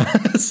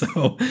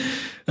 But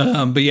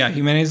yeah,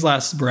 Humanity's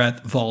Last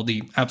Breath,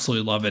 Valdi,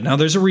 absolutely love it. Now,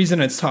 there's a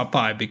reason it's top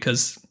 5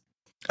 because.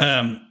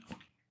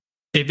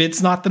 If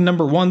it's not the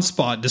number 1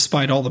 spot,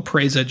 despite all the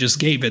praise I just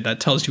gave it, that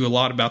tells you a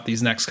lot about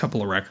these next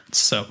couple of records.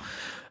 So,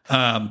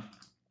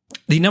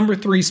 the number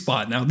 3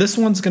 spot. Now, this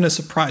one's going to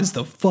surprise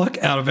the fuck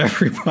out of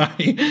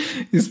everybody,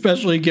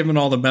 especially given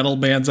all the metal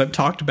bands I've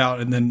talked about,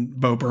 and then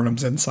Bo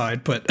Burnham's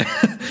inside. But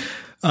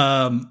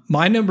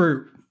my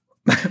number,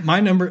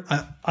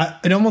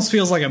 it almost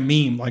feels like a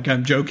meme, like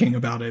I'm joking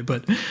about it.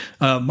 But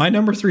my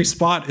number 3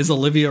 spot is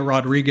Olivia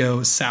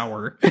Rodrigo,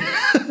 Sour.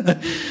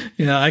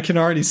 Yeah, I can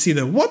already see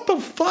the what the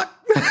fuck.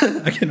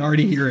 I can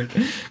already hear it.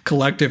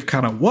 Collective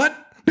kind of what?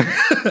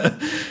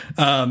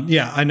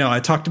 Yeah, I know. I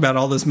talked about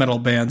all those metal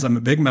bands. I'm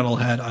a big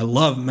metalhead. I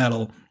love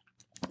metal.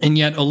 And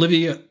yet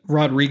Olivia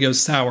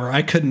Rodrigo's Sour,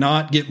 I could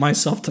not get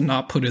myself to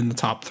not put in the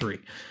top 3.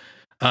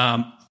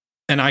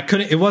 And I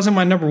couldn't, it wasn't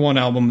my number 1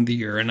 album of the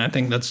year. And I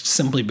think that's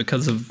simply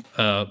because of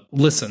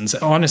listens.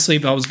 Honestly,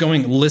 if I was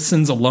going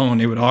listens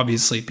alone, it would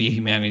obviously be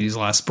Humanity's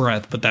Last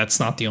Breath, but that's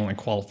not the only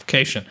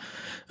qualification.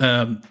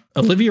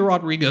 Olivia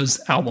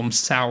Rodrigo's album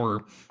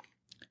Sour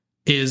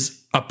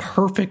is a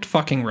perfect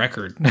fucking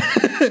record.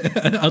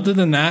 Other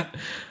than that,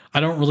 I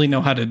don't really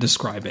know how to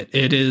describe it.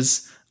 It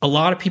is, a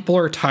lot of people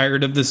are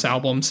tired of this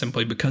album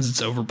simply because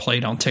it's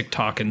overplayed on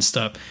TikTok and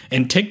stuff.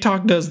 And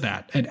TikTok does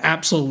that. It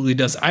absolutely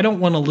does. I don't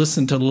want to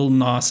listen to Lil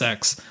Nas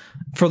X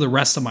for the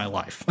rest of my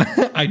life.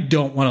 I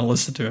don't want to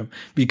listen to him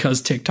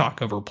because TikTok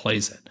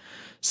overplays it.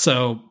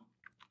 So,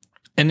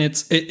 and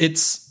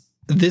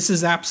this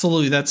is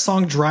absolutely, that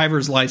song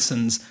Driver's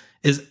License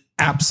is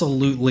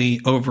absolutely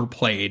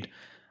overplayed.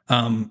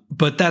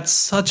 But that's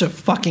such a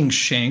fucking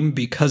shame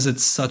because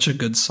it's such a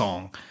good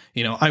song.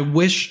 You know, I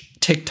wish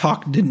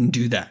TikTok didn't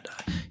do that.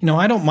 You know,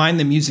 I don't mind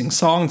them using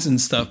songs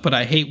and stuff, but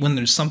I hate when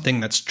there's something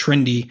that's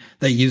trendy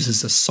that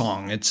uses a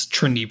song. It's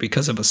trendy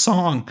because of a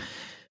song,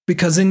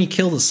 because then you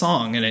kill the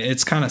song, and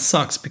it's kind of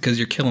sucks because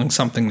you're killing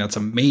something that's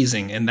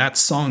amazing. And that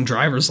song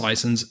Driver's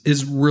License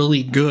is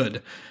really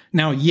good.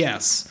 Now,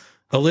 yes,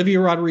 Olivia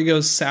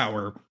Rodrigo's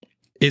Sour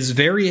is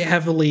very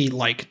heavily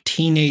like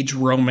teenage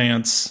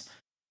romance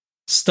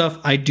stuff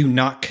I do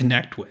not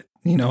connect with.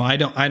 I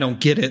don't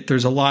get it.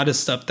 There's a lot of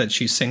stuff that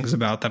she sings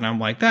about that I'm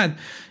like, that,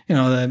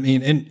 I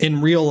mean,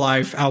 in real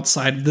life,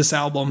 outside of this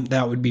album,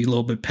 that would be a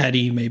little bit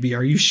petty. Maybe,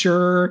 are you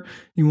sure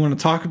you want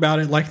to talk about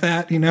it like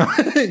that?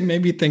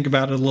 Maybe think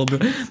about it a little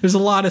bit. There's a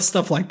lot of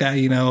stuff like that,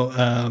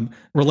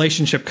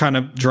 relationship kind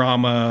of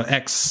drama,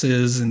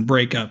 exes and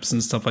breakups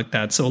and stuff like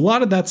that. So a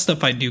lot of that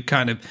stuff I do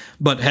kind of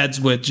butt heads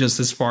with, just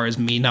as far as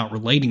me not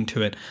relating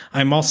to it.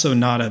 I'm also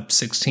not a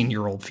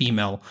 16-year-old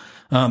female.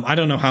 I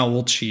don't know how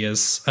old she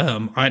is.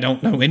 I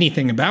don't know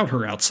anything about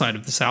her outside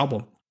of this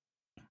album.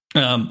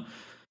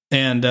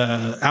 And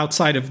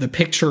outside of the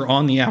picture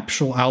on the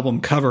actual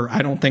album cover,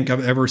 I don't think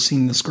I've ever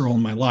seen this girl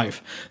in my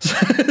life.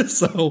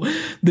 So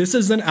this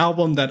is an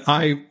album that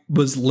I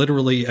was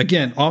literally,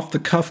 again, off the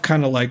cuff,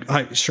 kind of like,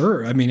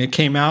 sure. I mean, it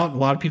came out. A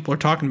lot of people are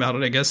talking about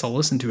it. I guess I'll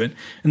listen to it.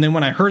 And then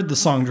when I heard the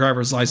song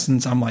Driver's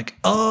License, I'm like,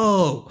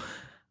 oh,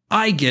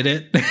 I get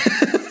it.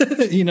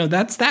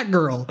 That's that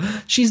girl.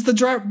 She's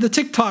the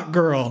TikTok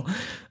girl.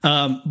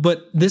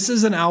 But this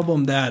is an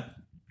album that,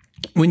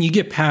 when you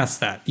get past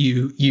that,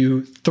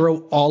 you throw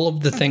all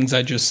of the things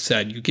I just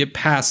said, you get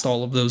past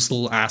all of those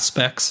little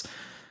aspects.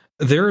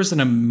 There is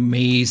an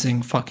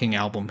amazing fucking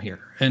album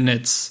here. And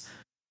it's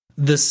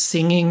the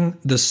singing,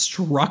 the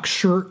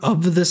structure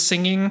of the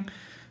singing,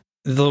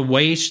 the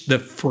way, the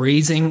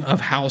phrasing of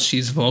how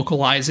she's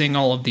vocalizing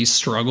all of these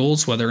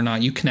struggles, whether or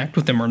not you connect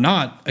with them or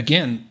not,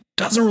 again,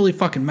 doesn't really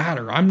fucking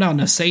matter. I'm not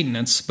a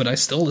Satanist, but I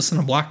still listen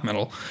to black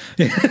metal.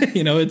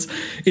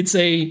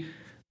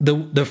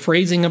 The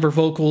phrasing of her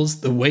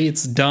vocals, the way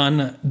it's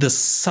done, the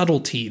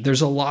subtlety.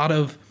 There's a lot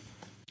of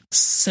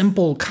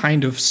simple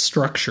kind of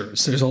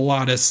structures. There's a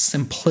lot of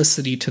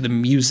simplicity to the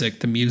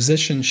music. The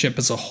musicianship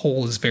as a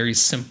whole is very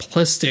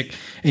simplistic,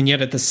 and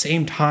yet at the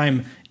same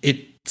time, it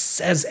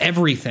says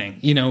everything.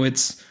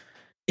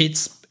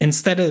 It's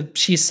instead of,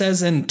 she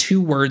says in 2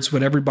 words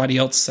what everybody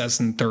else says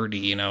in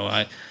 30.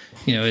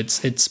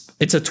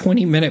 It's a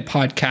 20-minute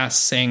podcast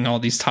saying all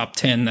these top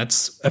 10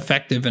 that's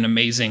effective and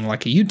amazing,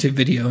 like a YouTube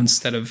video,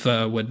 instead of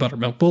what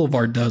Buttermilk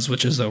Boulevard does,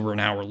 which is over an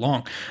hour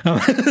long.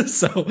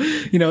 So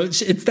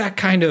it's that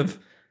kind of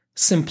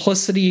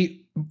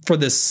simplicity for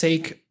the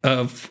sake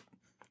of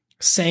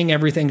saying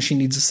everything she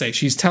needs to say.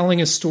 She's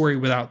telling a story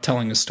without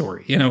telling a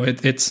story.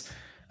 It's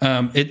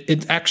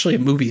actually a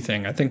movie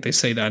thing. I think they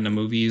say that in the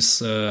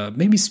movies.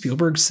 Maybe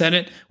Spielberg said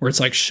it, where it's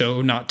like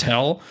show, not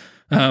tell.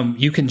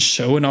 You can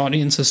show an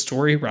audience a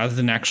story rather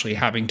than actually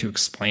having to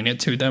explain it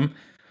to them.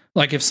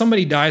 Like if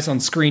somebody dies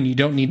on screen, you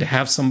don't need to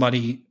have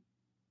somebody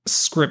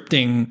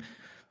scripting,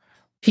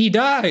 he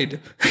died.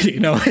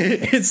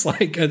 It's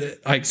like,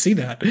 I see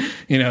that,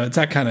 it's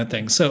that kind of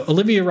thing. So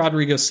Olivia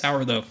Rodrigo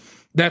Sour, though,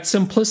 that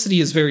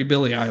simplicity is very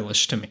Billie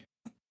Eilish to me.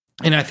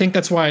 And I think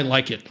that's why I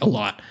like it a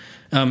lot.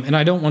 And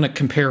I don't want to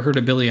compare her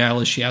to Billie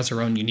Eilish. She has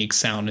her own unique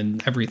sound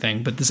and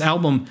everything. But this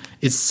album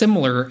is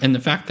similar in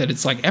the fact that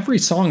it's like every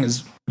song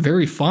is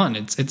very fun.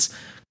 It's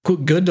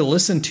good to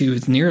listen to.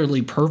 It's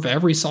nearly perfect.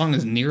 Every song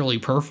is nearly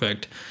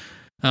perfect.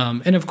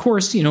 And of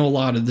course, a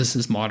lot of this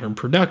is modern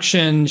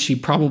production.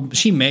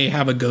 She may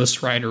have a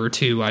ghostwriter or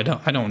two. I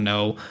don't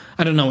know.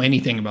 I don't know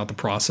anything about the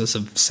process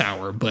of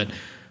Sour, but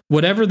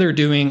whatever they're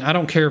doing, I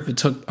don't care if it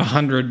took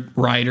 100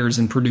 writers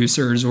and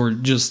producers or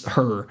just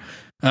her.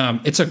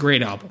 It's a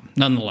great album,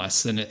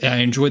 nonetheless, and I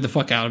enjoyed the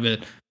fuck out of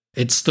it.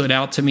 It stood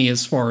out to me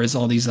as far as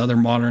all these other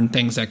modern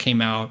things that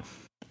came out.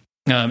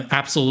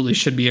 Absolutely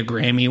should be a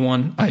Grammy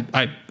one.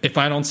 If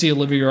I don't see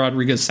Olivia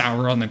Rodrigo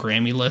Sour on the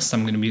Grammy list,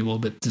 I'm going to be a little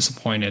bit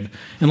disappointed,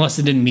 unless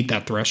it didn't meet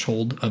that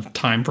threshold of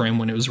time frame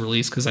when it was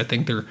released, because I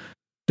think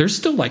there's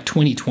still like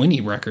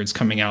 2020 records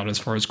coming out as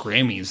far as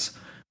Grammys,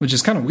 which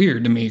is kind of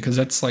weird to me because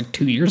that's like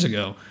 2 years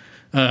ago.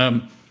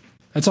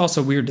 That's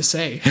also weird to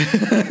say,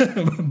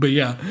 but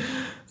yeah.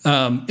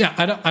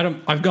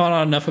 I've gone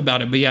on enough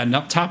about it, but yeah,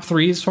 not top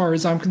 3 as far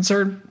as I'm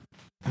concerned.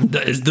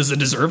 Does it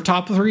deserve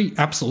top 3?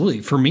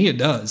 Absolutely. For me, it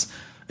does.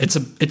 It's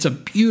a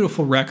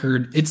beautiful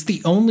record. It's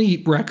the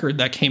only record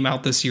that came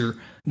out this year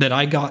that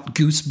I got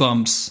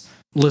goosebumps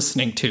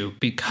listening to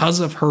because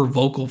of her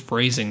vocal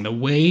phrasing, the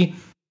way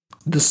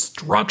the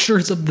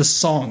structures of the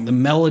song, the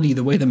melody,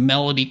 the way the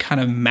melody kind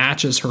of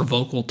matches her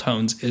vocal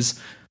tones is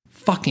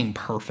fucking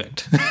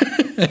perfect.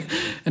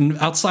 And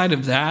outside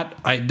of that,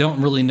 I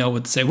don't really know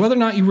what to say. Whether or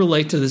not you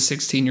relate to the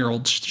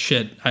 16-year-old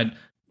shit,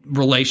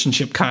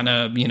 relationship kind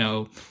of,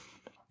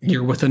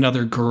 you're with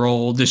another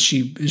girl. Is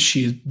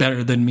she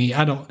better than me?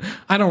 I don't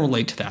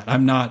relate to that.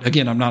 I'm not a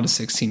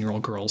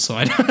 16-year-old girl.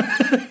 So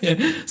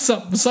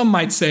some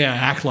might say I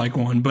act like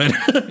one, but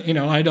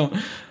I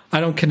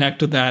don't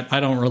connect with that. I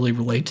don't really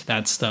relate to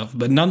that stuff,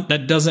 but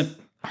that doesn't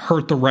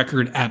hurt the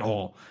record at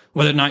all.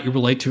 Whether or not you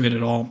relate to it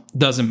at all,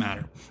 doesn't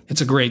matter. It's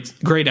a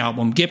great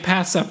album. Get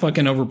past that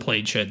fucking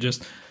overplayed shit.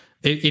 Just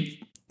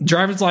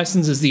Driver's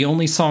License is the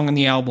only song on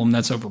the album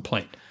that's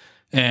overplayed.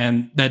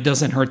 And that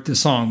doesn't hurt the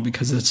song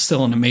because it's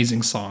still an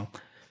amazing song.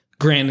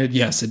 Granted,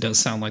 yes, it does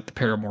sound like the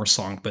Paramore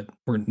song, but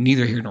we're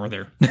neither here nor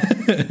there.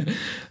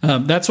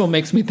 That's what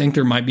makes me think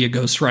there might be a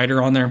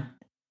ghostwriter on there.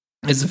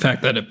 is the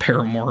fact that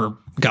Paramore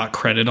got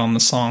credit on the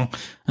song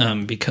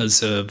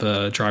because of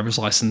Driver's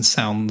License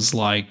sounds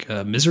like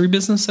Misery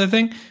Business, I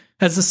think.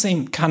 Has the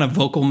same kind of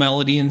vocal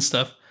melody and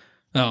stuff.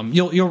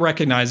 You'll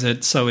recognize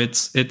it. So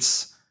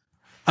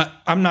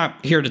I'm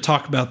not here to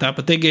talk about that,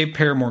 but they gave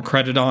Paramore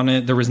credit on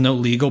it. There was no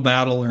legal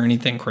battle or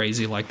anything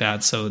crazy like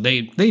that. So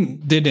they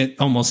did it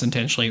almost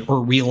intentionally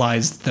or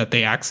realized that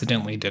they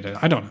accidentally did it.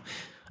 I don't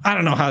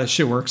know how this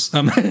shit works.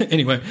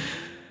 Anyway,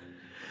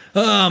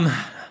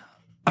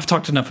 I've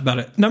talked enough about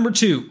it. Number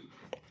 2,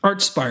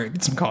 Archspire.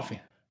 Get some coffee.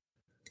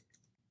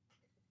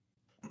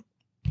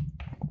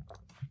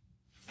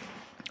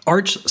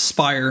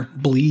 Archspire,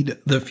 Bleed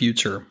the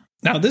Future.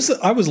 Now,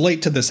 I was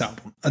late to this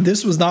album.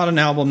 This was not an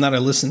album that I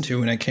listened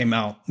to when it came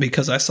out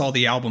because I saw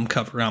the album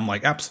cover and I'm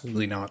like,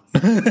 absolutely not.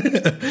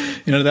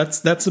 That's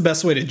the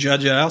best way to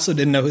judge it. I also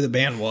didn't know who the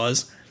band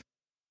was,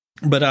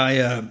 but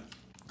I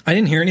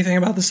didn't hear anything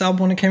about this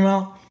album when it came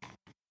out.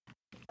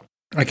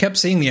 I kept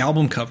seeing the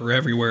album cover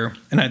everywhere,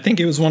 and I think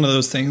it was one of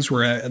those things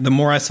where the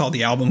more I saw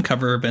the album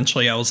cover,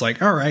 eventually I was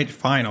like, all right,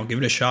 fine, I'll give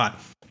it a shot.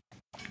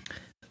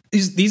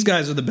 These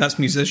guys are the best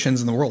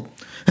musicians in the world.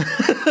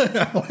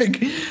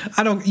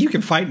 You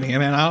can fight me,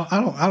 man.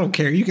 I don't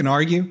care. You can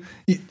argue.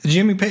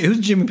 Jimmy Page, who's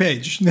Jimmy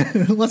Page?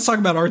 Let's talk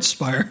about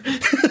Archspire.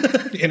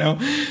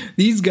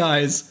 These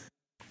guys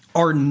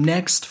are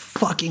next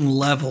fucking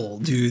level,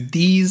 dude.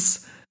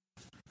 This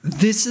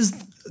is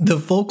the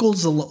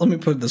vocals. Let me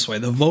put it this way: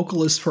 the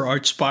vocalist for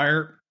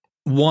Archspire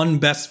won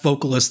Best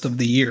Vocalist of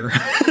the Year.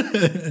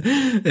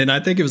 And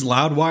I think it was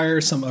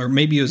Loudwire, or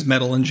maybe it was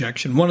Metal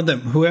Injection. One of them,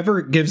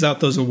 whoever gives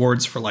out those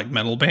awards for like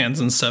metal bands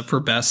and stuff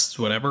for best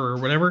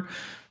whatever,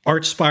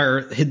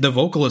 Archspire, the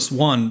vocalist,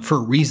 won for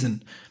a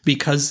reason,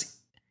 because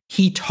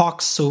he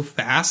talks so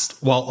fast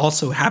while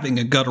also having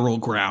a guttural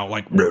growl,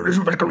 like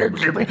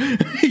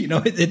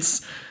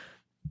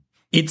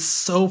it's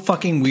so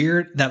fucking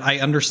weird that I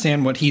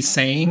understand what he's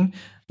saying.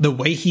 The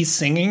way he's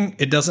singing,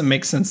 it doesn't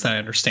make sense that I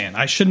understand.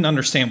 I shouldn't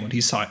understand what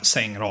he's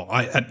saying at all.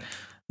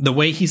 The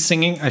way he's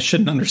singing, I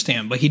shouldn't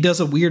understand. But he does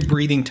a weird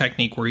breathing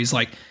technique where he's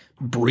like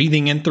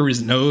breathing in through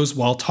his nose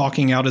while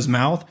talking out his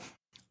mouth.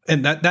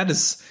 And that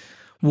is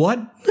what?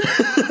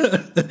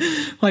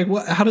 Like,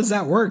 what? How does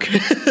that work?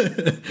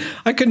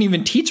 I couldn't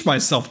even teach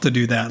myself to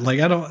do that. Like,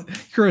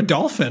 you're a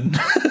dolphin.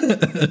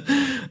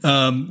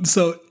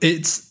 So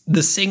it's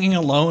the singing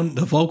alone,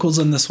 the vocals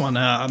in this one.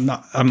 I'm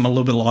a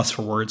little bit lost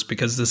for words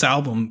because this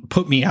album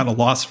put me at a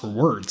loss for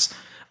words.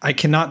 I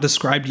cannot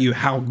describe to you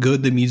how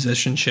good the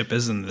musicianship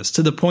is in this,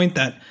 to the point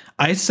that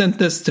I sent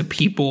this to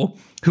people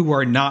who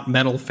are not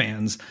metal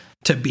fans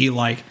to be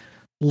like,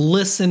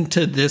 listen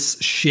to this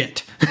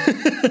shit.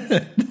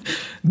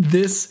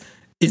 This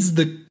is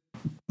the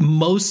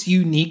most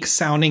unique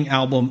sounding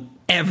album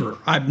ever.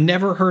 I've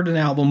never heard an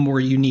album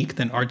more unique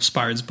than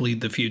Archspire's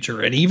Bleed the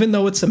Future. And even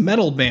though it's a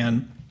metal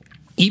band,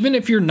 even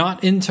if you're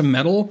not into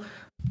metal,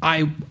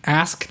 I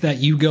ask that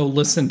you go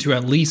listen to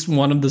at least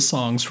one of the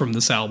songs from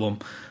this album.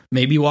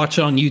 Maybe watch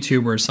it on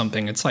YouTube or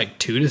something. It's like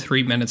 2 to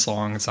 3 minutes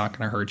long. It's not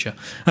going to hurt you.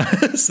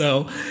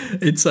 So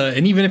it's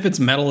and even if it's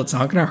metal, it's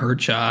not going to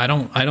hurt you. I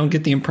don't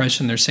get the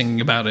impression they're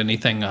singing about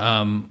anything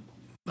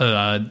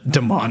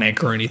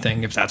demonic or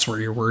anything, if that's what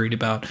you're worried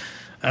about.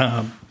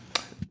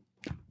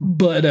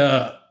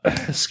 But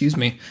excuse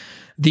me,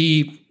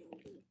 the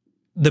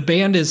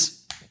band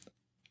is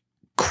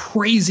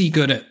crazy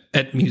good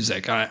at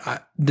music.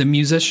 The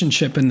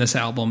musicianship in this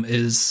album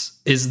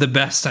is the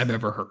best I've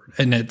ever heard,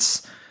 and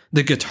it's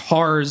the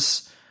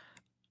guitars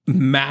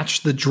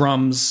match the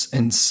drums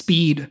in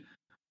speed.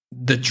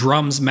 The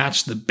drums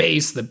match the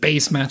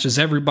bass matches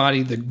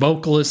everybody. The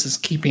vocalist is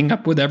keeping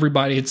up with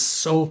everybody. It's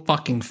so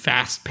fucking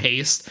fast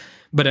paced,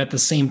 but at the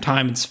same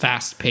time, it's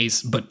fast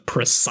paced but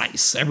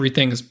precise.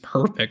 Everything is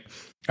perfect.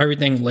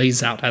 Everything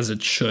lays out as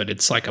it should.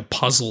 It's like a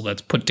puzzle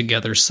that's put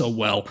together so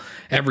well.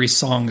 Every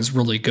song is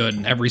really good,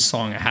 and every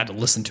song I had to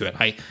listen to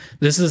it.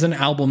 This is an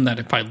album that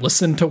if I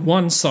listened to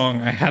one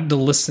song, I had to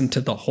listen to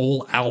the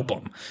whole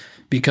album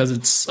because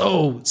it's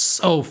so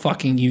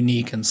fucking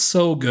unique and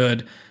so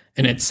good,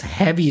 and it's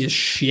heavy as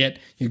shit.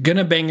 You're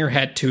gonna bang your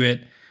head to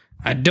it.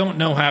 I don't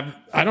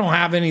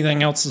have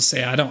anything else to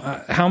say.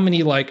 How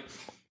many like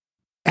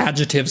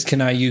adjectives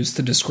can I use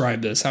to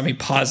describe this? How many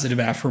positive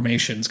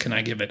affirmations can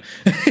I give it?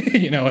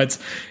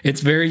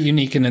 It's very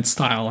unique in its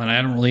style, and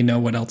I don't really know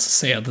what else to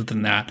say other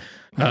than that.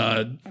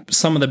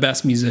 Some of the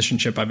best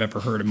musicianship I've ever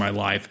heard in my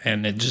life,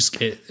 and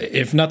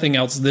if nothing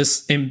else,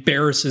 this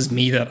embarrasses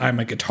me that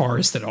I'm a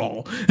guitarist at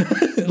all.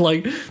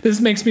 Like,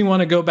 this makes me want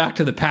to go back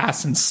to the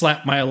past and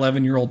slap my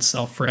 11-year-old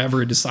self for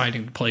ever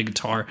deciding to play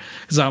guitar,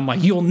 because I'm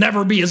like, you'll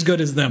never be as good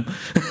as them.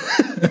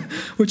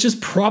 Which is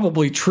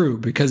probably true,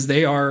 because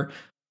they are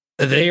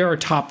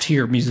top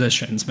tier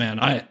musicians, man.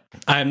 I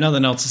have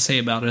nothing else to say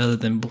about it other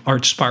than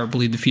Archspire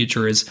Bleed the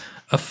Future is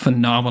a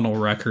phenomenal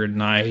record,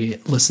 and I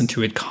listen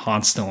to it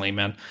constantly,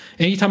 man.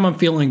 Anytime I'm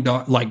feeling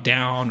like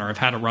down or I've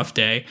had a rough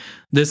day,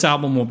 this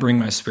album will bring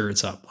my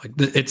spirits up. Like,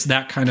 it's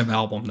that kind of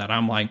album that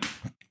I'm like,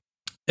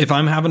 if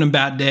I'm having a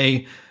bad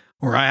day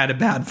or I had a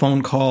bad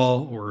phone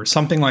call or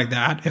something like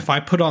that, if I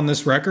put on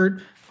this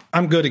record,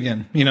 I'm good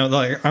again. You know,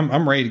 like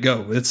I'm ready to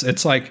go.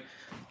 It's like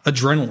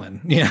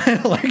adrenaline.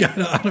 Yeah. Like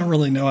I don't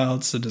really know how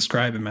else to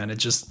describe it, man.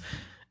 It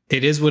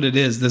is what it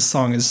is. This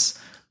song is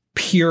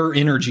pure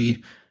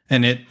energy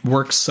and it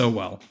works so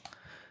well.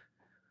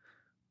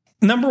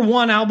 Number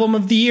 1 album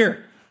of the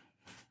year.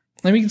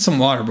 Let me get some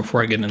water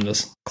before I get into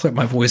this.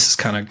 My voice is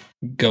kind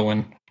of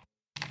going.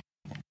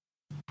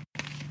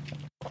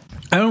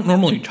 I don't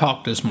normally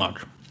talk this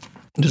much.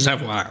 Just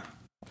FYI.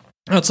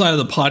 Outside of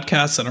the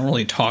podcast, I don't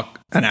really talk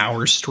an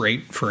hour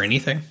straight for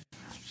anything.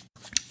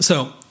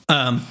 So,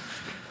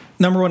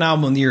 number 1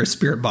 album of the year is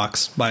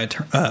Spiritbox by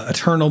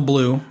Eternal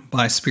Blue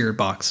by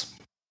Spiritbox.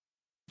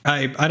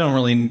 I don't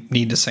really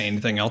need to say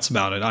anything else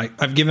about it.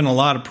 I've given a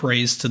lot of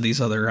praise to these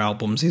other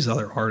albums, these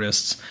other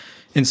artists.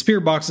 And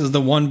Spiritbox is the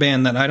one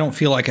band that I don't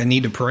feel like I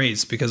need to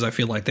praise because I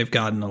feel like they've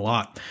gotten a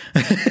lot.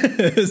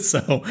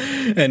 So,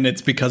 and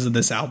it's because of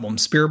this album.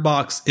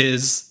 Spiritbox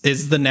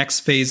is the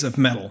next phase of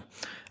metal.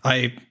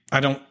 I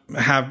don't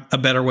have a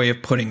better way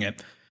of putting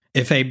it.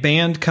 If a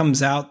band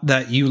comes out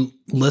that you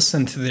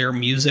listen to their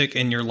music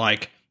and you're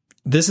like,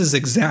 this is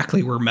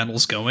exactly where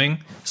metal's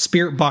going,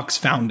 Spiritbox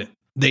found it.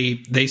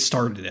 They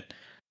started it.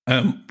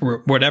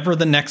 Whatever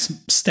the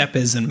next step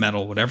is in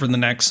metal, whatever the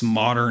next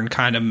modern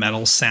kind of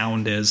metal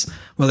sound is,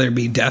 whether it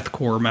be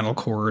deathcore,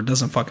 metalcore, it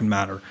doesn't fucking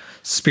matter.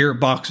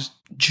 Spiritbox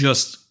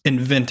just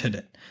invented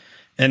it.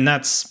 And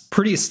that's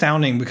pretty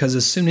astounding because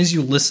as soon as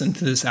you listen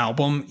to this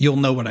album, you'll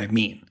know what I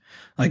mean.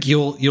 Like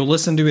you'll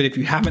listen to it if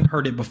you haven't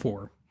heard it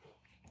before.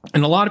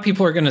 And a lot of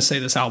people are going to say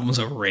this album is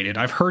overrated.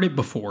 I've heard it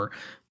before,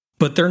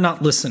 but they're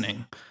not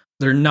listening.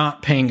 They're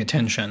not paying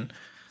attention.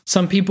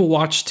 Some people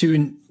watch to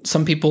enjoy,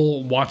 some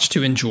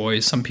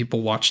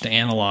people watch to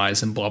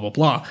analyze and blah, blah,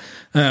 blah.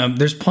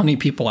 There's plenty of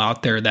people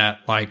out there that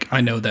like, I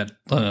know that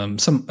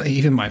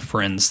even my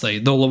friends,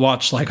 they'll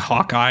watch like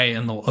Hawkeye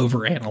and they'll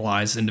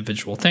overanalyze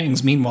individual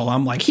things. Meanwhile,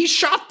 I'm like, he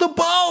shot the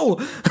bow,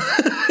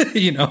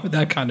 you know,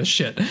 that kind of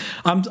shit.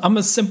 I'm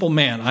a simple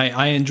man.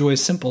 I enjoy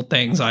simple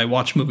things. I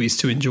watch movies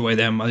to enjoy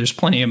them. There's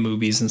plenty of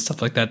movies and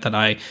stuff like that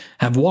I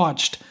have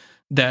watched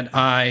that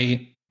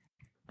I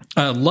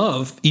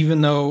love,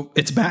 even though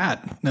it's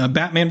bad.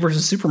 Batman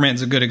versus Superman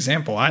is a good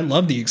example. I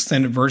love the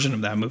extended version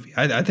of that movie.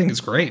 I think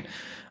it's great.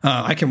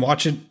 I can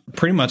watch it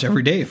pretty much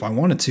every day if I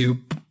wanted to,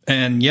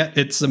 and yet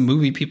it's a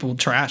movie people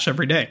trash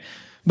every day.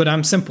 But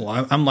I'm simple.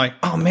 I'm like,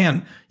 oh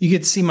man, you get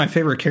to see my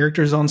favorite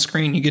characters on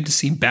screen. You get to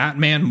see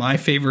Batman, my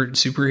favorite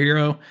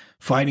superhero,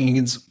 fighting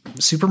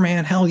against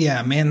Superman. Hell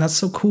yeah, man, that's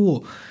so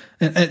cool.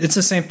 And it's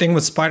the same thing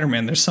with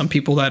Spider-Man. There's some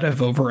people that have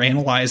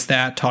overanalyzed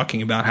that,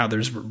 talking about how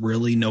there's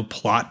really no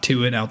plot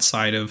to it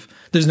outside of,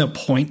 there's no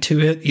point to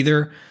it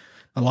either.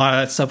 A lot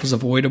of that stuff was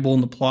avoidable in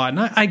the plot. And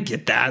I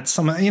get that.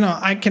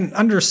 I can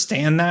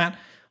understand that.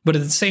 But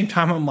at the same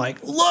time, I'm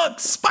like, look,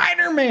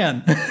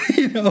 Spider-Man.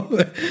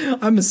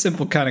 I'm a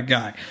simple kind of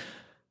guy.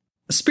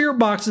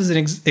 Spiritbox is an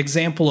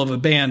example of a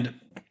band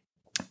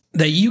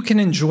that you can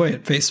enjoy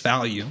at face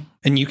value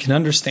and you can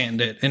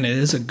understand it. And it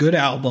is a good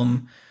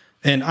album.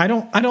 And I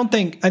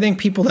think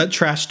people that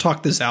trash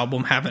talk this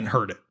album haven't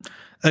heard it.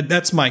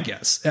 That's my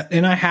guess.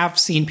 And I have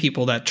seen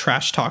people that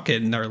trash talk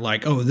it and they're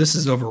like, oh, this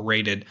is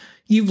overrated.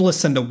 You've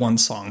listened to one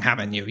song,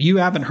 haven't you? You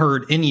haven't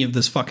heard any of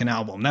this fucking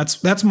album.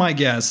 That's my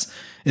guess,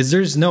 is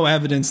there's no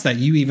evidence that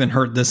you even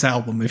heard this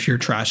album if you're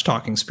trash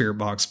talking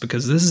Spiritbox,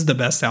 because this is the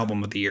best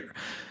album of the year.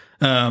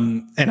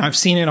 And I've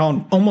seen it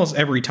on almost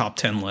every top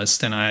 10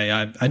 list. And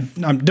I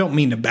don't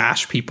mean to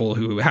bash people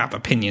who have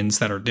opinions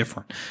that are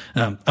different.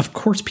 Of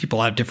course,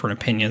 people have different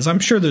opinions. I'm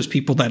sure there's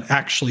people that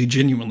actually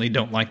genuinely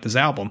don't like this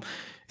album.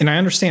 And I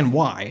understand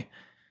why.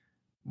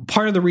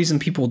 Part of the reason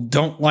people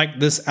don't like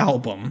this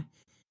album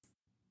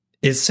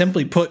is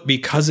simply put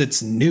because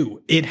it's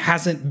new. It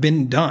hasn't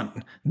been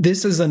done.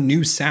 This is a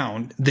new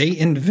sound. They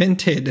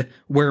invented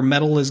where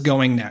metal is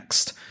going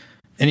next.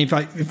 And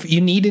if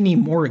you need any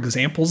more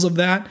examples of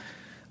that,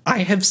 I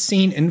have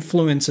seen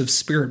influence of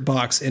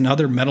Spiritbox in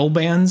other metal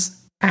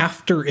bands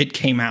after it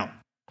came out.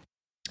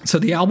 So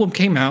the album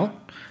came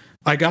out.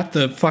 I got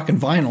the fucking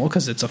vinyl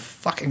because it's a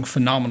fucking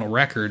phenomenal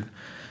record.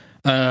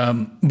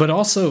 But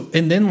also,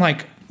 and then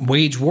like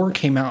Wage War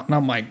came out, and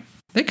I'm like,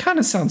 they kind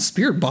of sound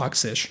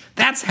Spiritbox-ish.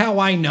 That's how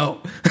I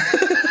know.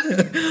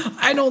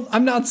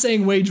 I'm not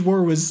saying Wage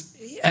War was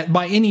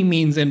by any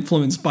means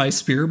influenced by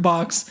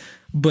Spiritbox,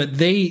 but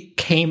they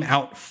came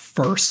out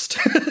first.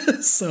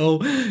 So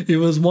it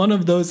was one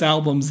of those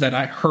albums that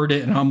I heard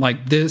it and I'm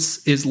like,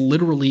 this is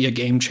literally a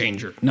game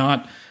changer.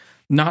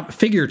 Not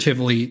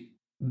figuratively.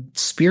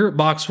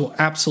 Spiritbox will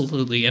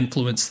absolutely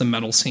influence the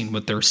metal scene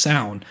with their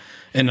sound.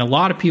 And a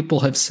lot of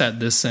people have said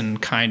this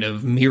and kind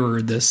of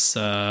mirrored this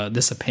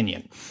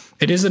opinion.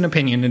 It is an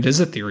opinion. It is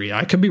a theory.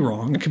 I could be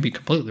wrong. It could be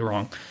completely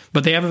wrong.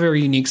 But they have a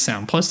very unique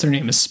sound. Plus, their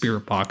name is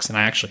Spiritbox, and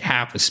I actually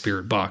have a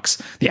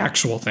Spiritbox, the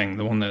actual thing,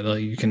 the one that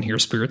you can hear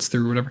spirits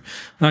through, or whatever.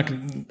 I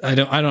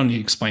don't need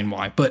to explain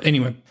why. But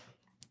anyway,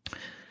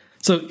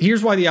 so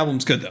here's why the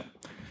album's good, though.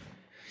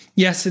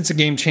 Yes, it's a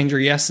game changer.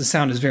 Yes, the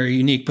sound is very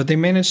unique, but they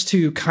managed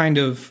to kind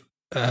of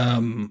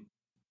um,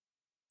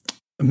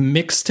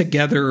 mix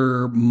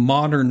together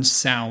modern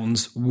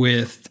sounds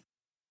with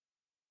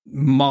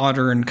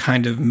modern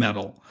kind of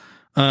metal.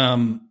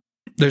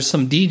 There's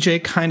some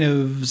DJ kind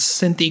of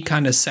synthy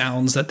kind of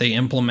sounds that they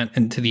implement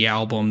into the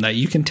album that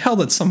you can tell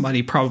that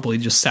somebody probably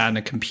just sat in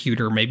a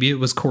computer. Maybe it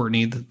was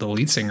Courtney, the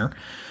lead singer.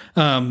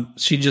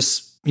 She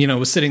just,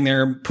 was sitting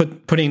there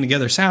putting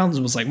together sounds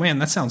and was like, man,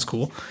 that sounds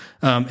cool.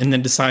 And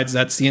then decides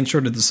that's the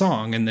intro to the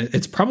song. And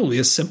it's probably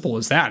as simple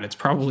as that. It's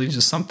probably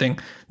just something.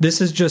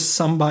 This is just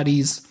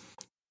somebody's,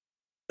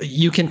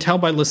 you can tell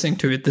by listening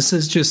to it, this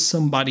is just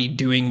somebody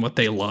doing what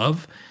they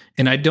love.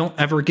 And I don't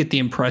ever get the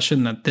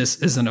impression that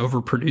this is an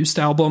overproduced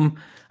album.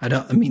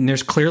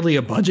 There's clearly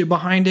a budget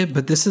behind it,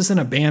 but this isn't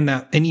a band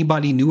that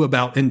anybody knew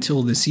about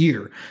until this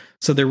year.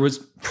 So there was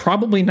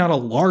probably not a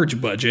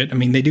large budget. I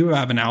mean, they do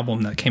have an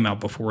album that came out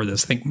before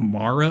this. I think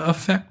Mara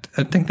Effect,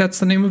 I think that's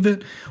the name of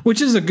it,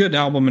 which is a good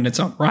album in its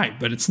own right,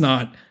 but it's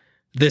not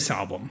this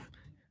album.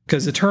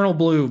 Because Eternal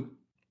Blue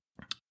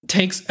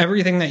takes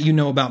everything that you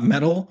know about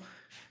metal,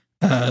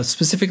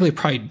 specifically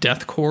probably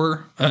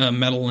deathcore,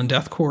 metal and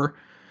deathcore,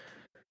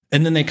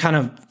 and then they kind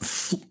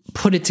of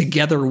put it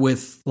together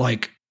with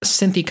like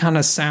synthy kind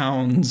of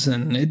sounds,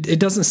 and it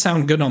doesn't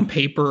sound good on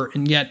paper,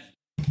 and yet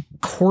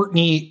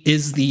Courtney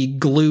is the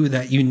glue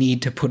that you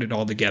need to put it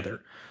all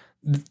together.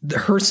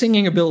 Her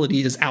singing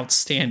ability is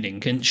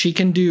outstanding, and she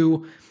can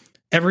do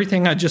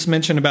everything I just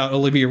mentioned about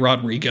Olivia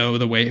Rodrigo,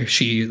 the way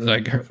she,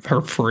 like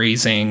her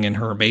phrasing and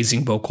her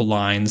amazing vocal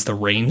lines, the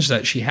range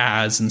that she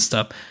has and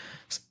stuff.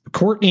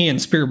 Courtney and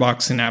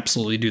Spiritbox can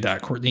absolutely do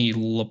that. Courtney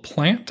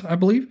LaPlante, I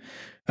believe.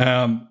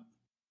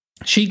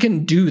 She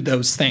can do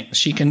those things.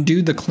 She can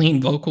do the clean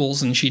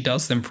vocals, and she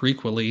does them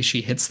frequently. She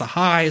hits the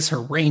highs.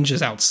 Her range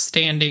is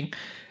outstanding.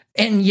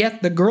 And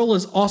yet the girl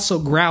is also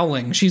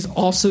growling. She's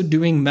also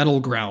doing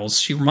metal growls.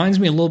 She reminds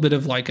me a little bit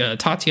of like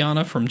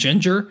Tatiana from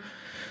Ginger,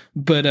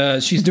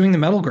 but she's doing the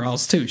metal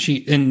growls too.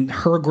 And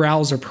her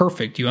growls are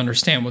perfect. You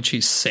understand what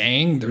she's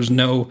saying. There's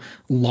no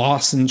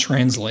loss in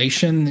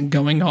translation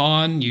going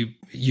on.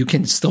 You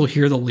can still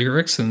hear the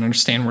lyrics and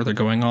understand where they're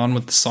going on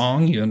with the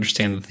song. You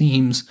understand the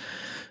themes,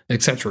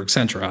 etc.,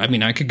 etc. I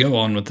mean, I could go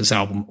on with this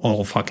album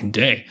all fucking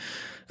day.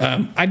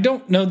 I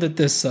don't know that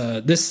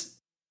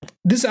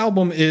this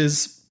album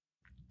is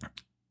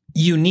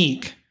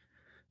unique,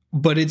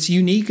 but it's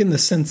unique in the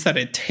sense that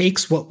it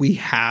takes what we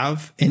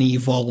have and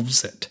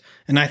evolves it.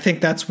 And I think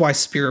that's why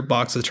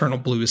Spiritbox Eternal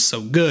Blue is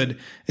so good,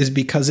 is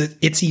because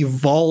it's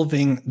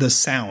evolving the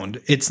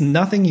sound. It's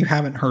nothing you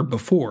haven't heard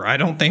before. I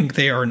don't think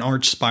they are an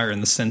Archspire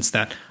in the sense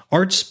that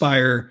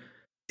Archspire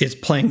is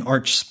playing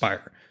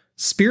Archspire.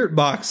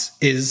 Spiritbox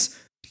is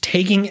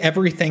taking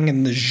everything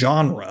in the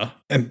genre,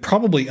 and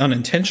probably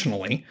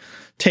unintentionally,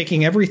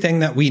 taking everything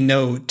that we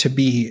know to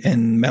be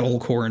in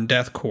metalcore and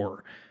deathcore,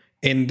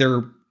 and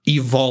they're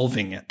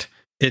evolving it.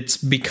 It's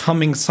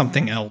becoming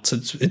something else.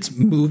 It's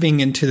moving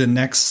into the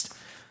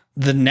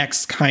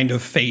next kind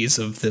of phase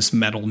of this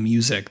metal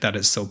music that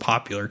is so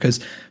popular. Because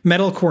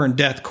metalcore and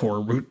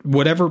deathcore,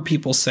 whatever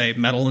people say,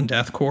 metal and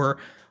deathcore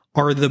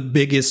are the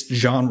biggest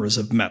genres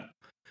of metal.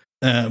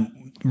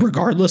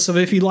 Regardless of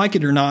if you like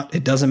it or not,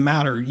 it doesn't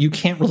matter. You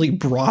can't really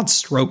broad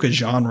stroke a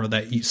genre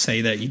that you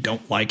say that you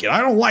don't like it.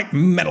 I don't like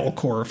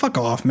metalcore. Fuck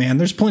off, man.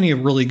 There's plenty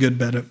of really good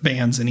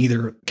bands in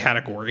either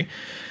category.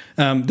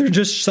 They're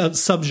just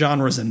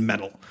subgenres in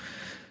metal.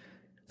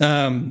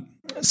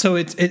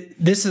 So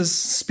this is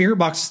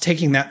Spiritbox is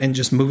taking that and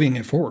just moving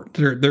it forward.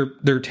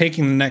 They're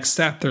taking the next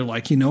step. They're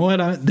like, you know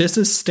what? This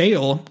is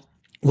stale.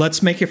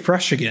 Let's make it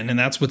fresh again. And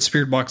that's what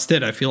Spiritbox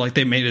did. I feel like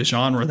they made a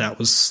genre that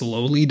was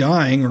slowly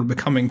dying or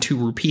becoming too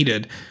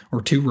repeated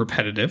or too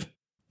repetitive.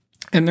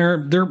 And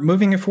they're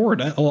moving it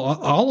forward.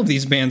 All of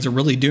these bands are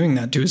really doing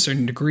that to a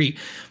certain degree.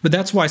 But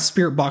that's why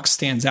Spiritbox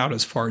stands out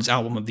as far as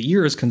album of the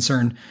year is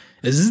concerned.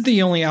 This is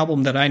the only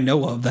album that I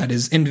know of that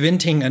is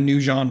inventing a new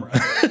genre.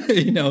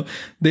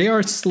 They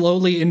are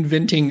slowly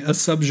inventing a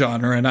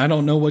subgenre, and I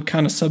don't know what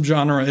kind of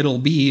subgenre it'll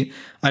be.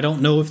 I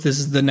don't know if this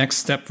is the next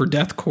step for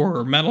deathcore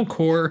or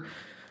metalcore,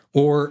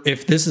 or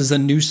if this is a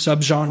new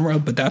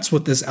subgenre, but that's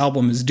what this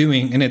album is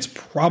doing, and it's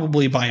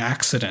probably by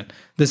accident.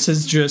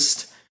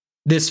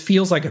 This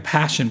feels like a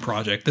passion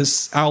project.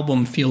 This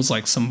album feels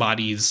like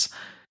somebody's,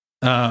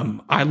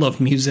 I love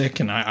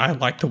music and I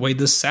like the way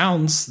this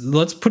sounds.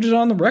 Let's put it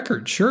on the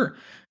record. Sure.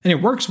 And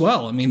it works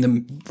well. I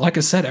mean, like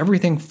I said,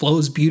 everything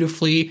flows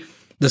beautifully.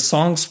 The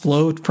songs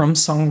flow from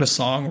song to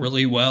song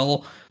really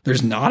well.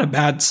 There's not a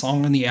bad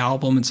song on the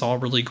album. It's all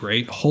really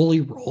great.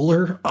 Holy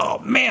Roller. Oh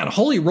man,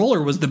 Holy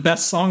Roller was the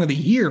best song of the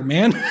year,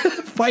 man.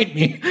 Fight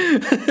me.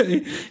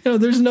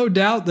 There's no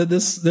doubt that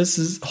this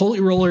is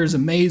Holy Roller is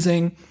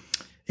amazing.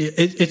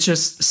 It's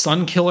just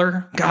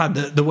Sunkiller. God,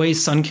 the way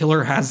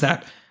Sunkiller has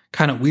that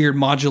kind of weird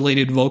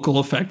modulated vocal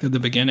effect at the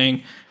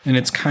beginning, and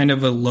it's kind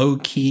of a low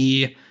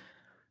key,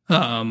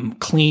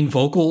 clean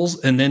vocals,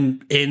 and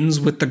then ends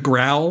with the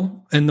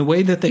growl, and the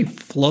way that they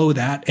flow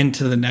that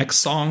into the next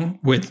song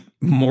with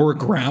more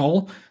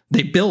growl,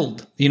 they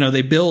build,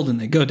 they build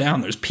and they go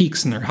down. There's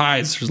peaks and there's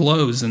highs, there's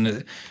lows, and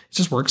it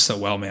just works so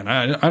well, man.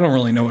 I don't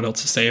really know what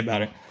else to say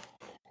about it.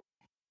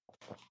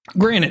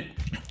 Granted,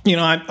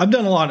 I've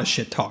done a lot of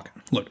shit talking.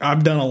 Look,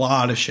 I've done a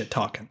lot of shit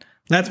talking.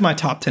 That's my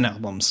top 10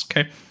 albums,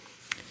 okay?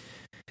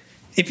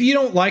 If you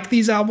don't like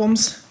these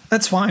albums,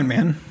 that's fine,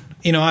 man.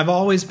 I've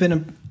always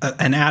been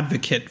an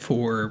advocate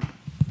for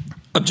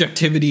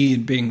objectivity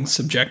and being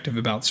subjective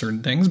about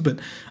certain things, but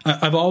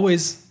I've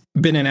always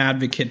been an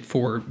advocate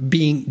for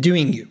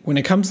doing you. When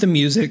it comes to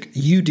music,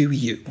 you do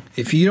you.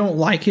 If you don't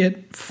like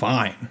it,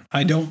 fine.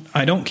 I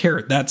don't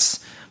care.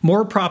 That's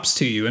more props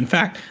to you. In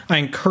fact, I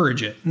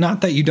encourage it.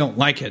 Not that you don't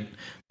like it,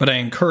 but I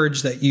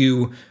encourage that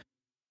you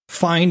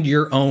find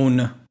your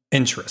own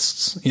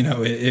interests.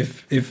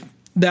 If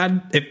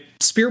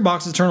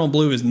Spiritbox Eternal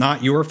Blue is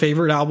not your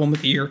favorite album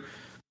of the year,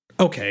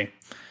 okay.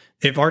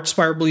 If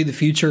Archspire Bleed the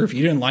Future, if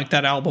you didn't like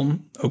that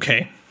album,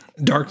 okay.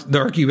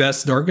 Dark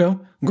US Darko,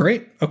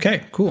 great.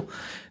 Okay, cool.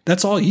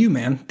 That's all you,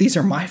 man. These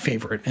are my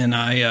favorite. And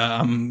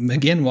I'm,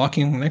 again,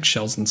 walking on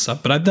eggshells and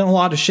stuff. But I've done a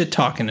lot of shit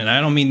talking, and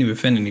I don't mean to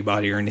offend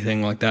anybody or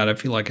anything like that. I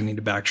feel like I need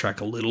to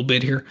backtrack a little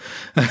bit here.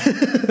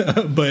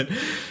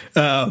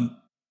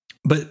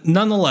 But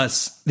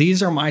nonetheless,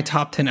 these are my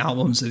top 10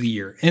 albums of the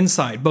year.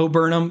 Inside, Bo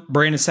Burnham,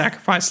 Brand of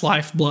Sacrifice,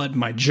 Lifeblood,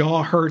 My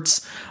Jaw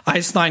Hurts,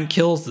 Ice Nine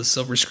Kills, The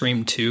Silver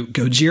Scream 2,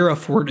 Gojira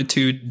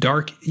Fortitude,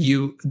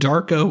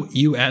 Darko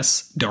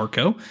US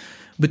Darko,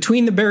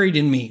 Between the Buried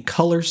and Me,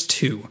 Colors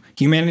 2,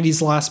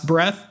 Humanity's Last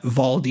Breath,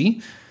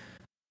 Valdi,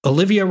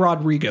 Olivia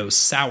Rodrigo,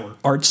 Sour,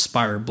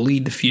 Archspire,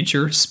 Bleed the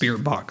Future,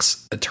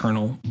 Spiritbox,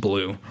 Eternal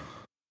Blue.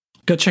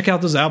 Go check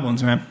out those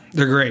albums, man.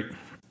 They're great.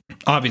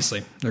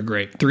 Obviously, they're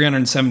great.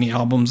 370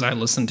 albums I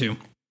listened to,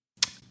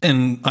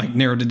 and I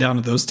narrowed it down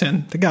to those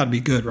 10. They gotta be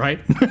good, right?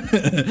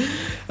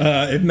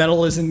 If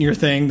metal isn't your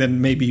thing,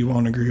 then maybe you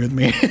won't agree with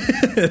me.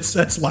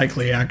 That's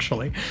likely,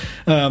 actually.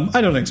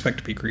 I don't expect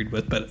to be agreed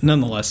with, but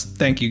nonetheless,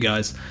 thank you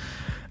guys.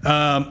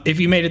 If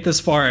you made it this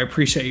far, I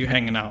appreciate you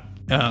hanging out.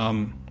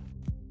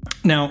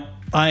 Now,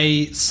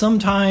 I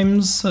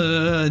sometimes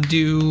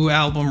do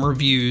album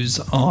reviews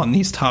on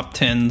these top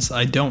 10s.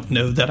 I don't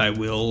know that I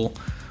will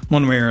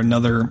one way or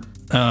another.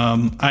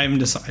 I haven't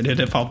decided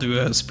if I'll do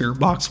a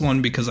Spiritbox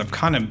one because I've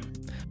kind of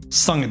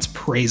sung its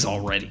praise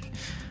already.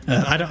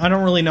 I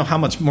don't really know how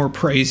much more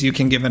praise you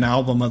can give an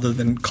album other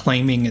than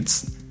claiming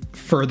it's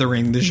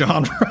furthering the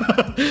genre,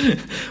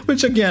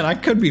 which again, I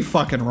could be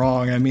fucking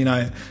wrong. I mean,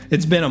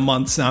 it's been a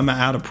month, so I'm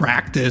out of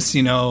practice,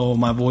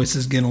 my voice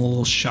is getting a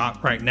little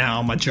shot right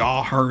now. My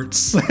jaw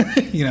hurts,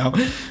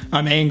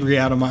 I'm angry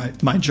out of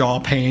my jaw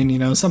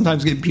pain,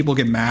 sometimes people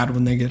get mad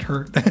when they get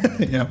hurt.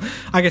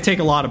 I could take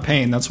a lot of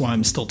pain. That's why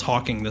I'm still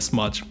talking this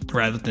much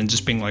rather than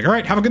just being like, all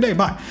right, have a good day.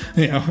 Bye.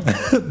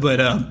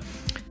 But,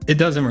 it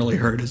doesn't really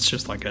hurt. It's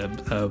just like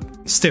a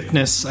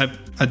stiffness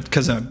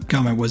because I've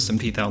got my wisdom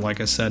teeth out,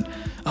 like I said.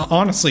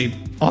 Honestly,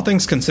 all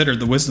things considered,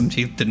 the wisdom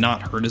teeth did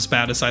not hurt as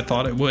bad as I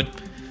thought it would.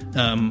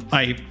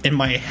 In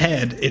my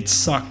head, it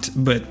sucked,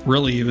 but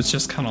really it was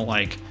just kind of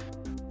like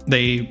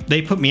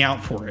they put me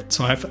out for it.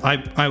 So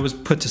I was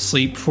put to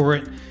sleep for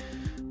it.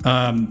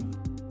 And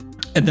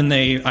then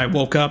I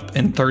woke up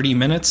in 30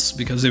 minutes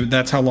because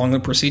that's how long the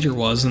procedure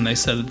was. And they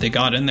said that they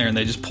got in there and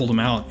they just pulled them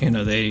out.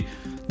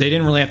 They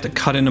didn't really have to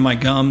cut into my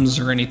gums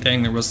or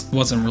anything. There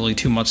wasn't really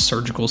too much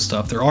surgical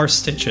stuff. There are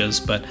stitches,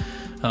 but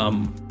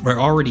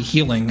we're already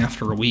healing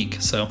after a week.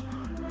 So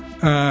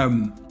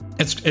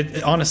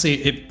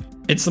honestly,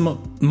 it's the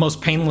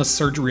most painless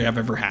surgery I've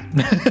ever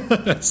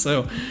had.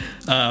 So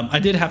I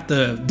did have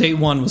day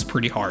one was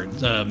pretty hard,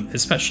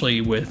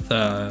 especially with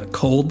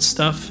cold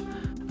stuff.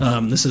 I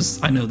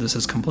know this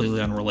is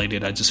completely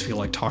unrelated. I just feel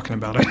like talking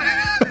about it.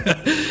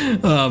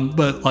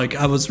 But like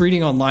I was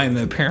reading online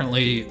that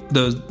apparently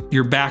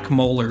your back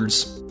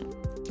molars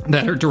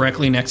that are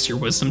directly next to your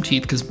wisdom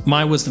teeth, because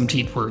my wisdom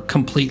teeth were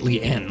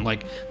completely in,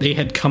 like they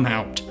had come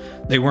out.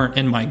 They weren't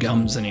in my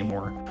gums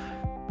anymore.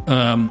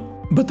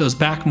 But those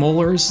back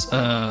molars,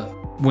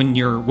 when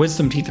your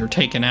wisdom teeth are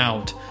taken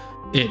out,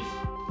 it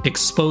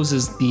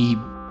exposes the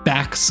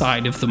back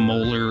side of the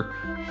molar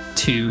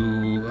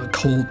to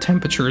cold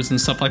temperatures and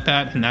stuff like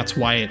that, and that's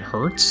why it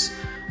hurts.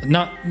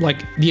 Not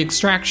like the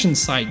extraction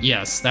site,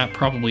 yes, that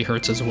probably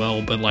hurts as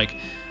well, but like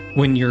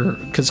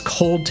because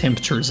cold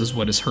temperatures is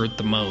what has hurt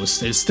the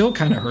most. It still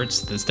kind of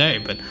hurts to this day,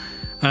 but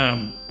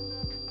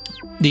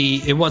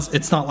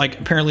it's not like,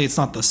 apparently it's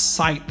not the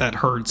site that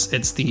hurts,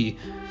 it's the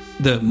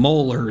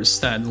molars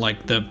that,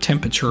 like, the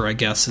temperature, I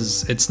guess,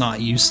 it's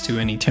not used to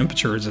any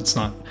temperatures.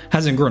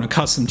 Hasn't grown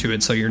accustomed to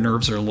it, so your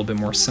nerves are a little bit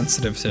more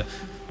sensitive to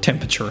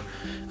temperature.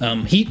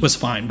 Heat was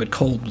fine, but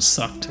cold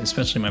sucked,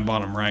 especially my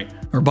bottom right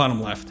or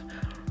bottom left.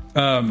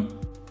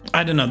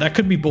 I don't know. That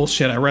could be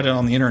bullshit. I read it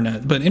on the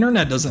internet, but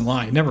internet doesn't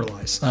lie. It never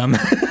lies.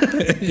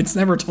 It's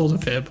never told a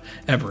fib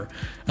ever.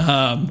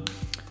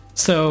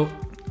 So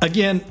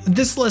again,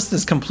 this list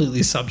is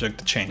completely subject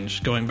to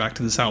change. Going back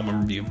to this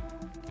album review,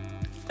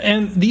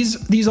 And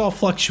these all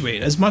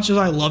fluctuate. As much as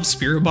I love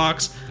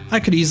Spiritbox, I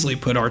could easily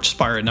put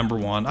Archspire at number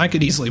 1. I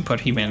could easily put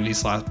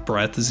Humanity's Last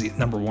Breath as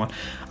number 1.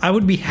 I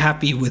would be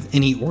happy with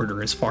any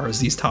order as far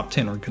as these top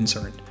 10 are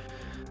concerned.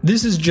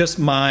 This is just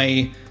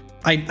my...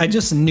 I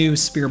just knew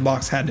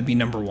Spiritbox had to be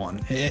number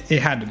 1.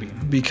 It had to be,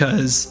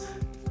 because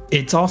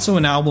it's also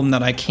an album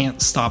that I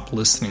can't stop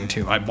listening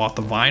to. I bought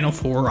the vinyl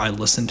for. I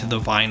listen to the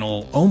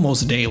vinyl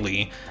almost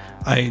daily.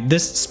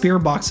 This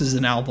Spiritbox is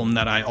an album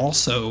that I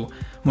also...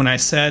 When I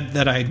said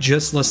that I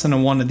just listened to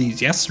one of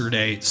these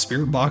yesterday,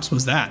 Spiritbox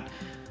was that.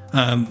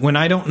 When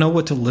I don't know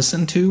what to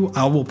listen to,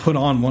 I will put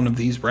on one of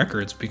these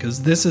records,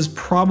 because this is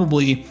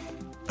probably,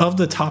 of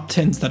the top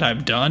 10s that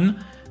I've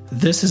done,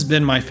 this has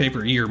been my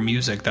favorite year of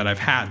music that I've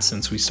had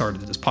since we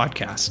started this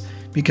podcast,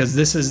 because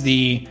this is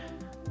the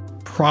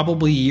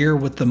probably year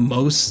with the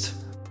most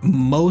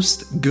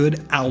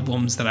good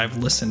albums that I've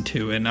listened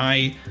to. And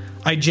I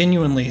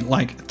genuinely,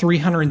 like,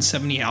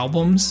 370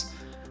 albums,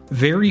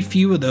 very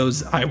few of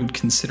those I would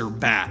consider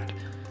bad.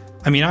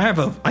 I mean,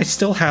 I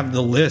still have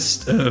the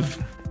list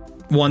of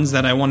ones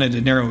that I wanted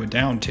to narrow it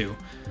down to.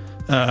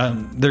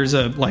 There's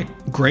a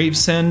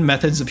Gravesend,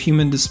 Methods of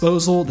Human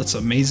Disposal. That's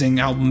an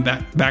amazing album,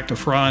 back to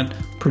front.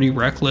 Pretty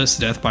Reckless,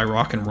 Death by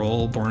Rock and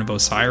Roll, Born of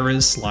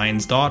Osiris,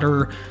 Lion's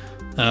Daughter.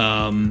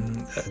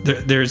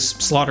 There's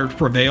Slaughter to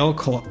Prevail,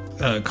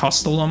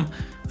 Costolum,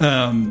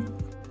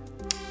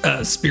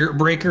 Spirit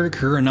Breaker,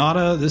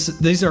 Kuranata.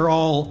 These are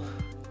all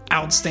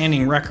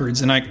outstanding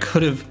records, and I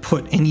could have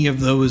put any of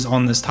those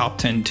on this top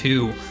 10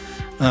 too,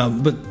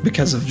 but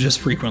because of just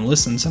frequent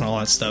listens and all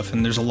that stuff.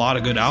 And there's a lot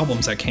of good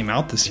albums that came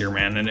out this year,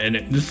 man,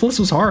 and this list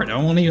was hard. I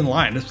won't even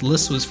lie, this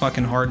list was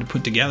fucking hard to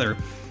put together.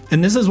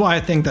 And this is why I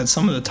think that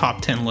some of the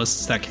top 10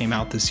 lists that came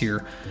out this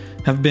year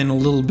have been a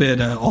little bit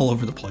all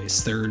over the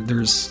place.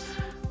 There's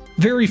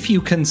very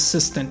few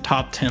consistent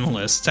top 10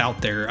 lists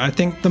out there. I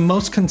think the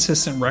most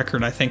consistent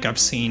record I think I've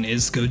seen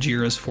is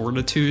Gojira's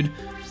Fortitude.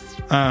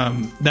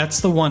 That's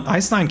the one.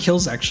 Ice Nine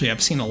Kills, actually,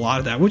 I've seen a lot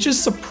of that, which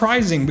is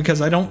surprising,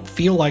 because I don't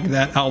feel like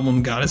that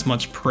album got as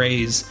much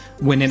praise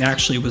when it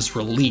actually was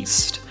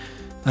released.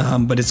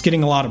 But it's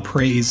getting a lot of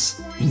praise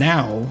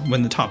now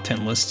when the top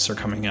 10 lists are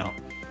coming out.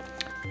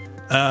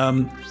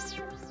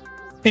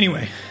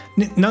 Anyway,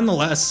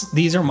 nonetheless,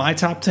 these are my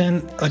top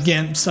 10.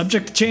 Again,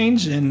 subject to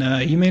change, and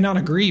you may not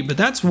agree, but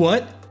that's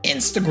what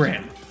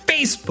Instagram,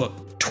 Facebook,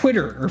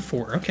 Twitter are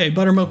for. Okay,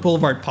 Buttermilk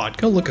Boulevard Pod.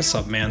 Go look us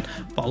up, man.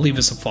 Leave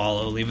us a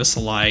follow, leave us a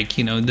like.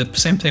 You know, the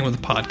same thing with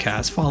the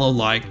podcast. Follow,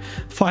 like.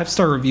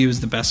 5-star review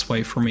is the best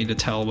way for me to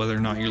tell whether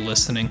or not you're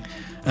listening.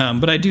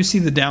 But I do see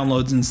the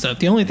downloads and stuff.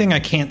 The only thing I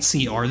can't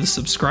see are the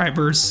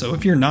subscribers. So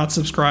if you're not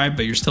subscribed,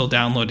 but you're still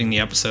downloading the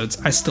episodes,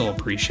 I still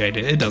appreciate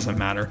it. It doesn't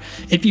matter.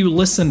 If you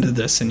listen to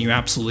this and you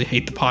absolutely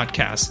hate the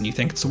podcast and you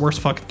think it's the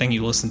worst fucking thing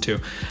you listen to,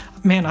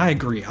 man, I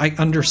agree. I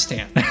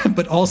understand.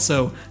 But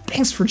also,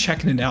 thanks for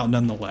checking it out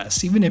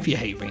nonetheless, even if you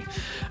hate me.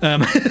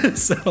 Like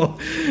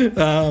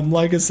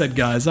I said,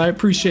 guys, I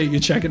appreciate you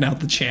checking out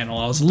the channel.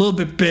 I was a little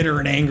bit bitter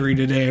and angry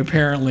today,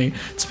 apparently.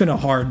 It's been a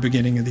hard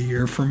beginning of the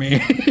year for me.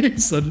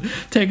 So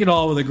take it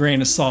all with a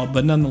grain of salt.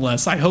 But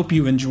nonetheless, I hope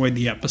you enjoyed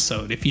the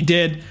episode. If you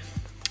did,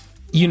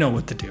 you know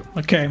what to do,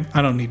 okay?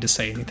 I don't need to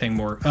say anything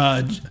more.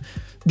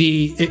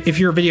 If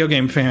you're a video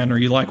game fan or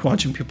you like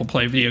watching people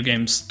play video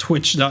games,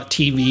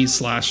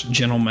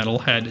 twitch.tv/gentle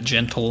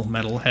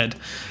metalhead.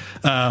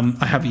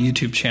 I have a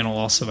YouTube channel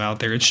also out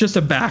there. It's just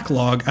a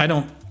backlog. I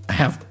don't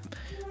have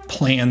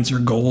plans or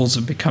goals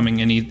of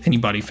becoming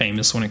anybody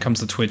famous when it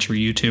comes to Twitch or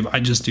YouTube. I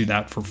just do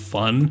that for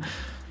fun.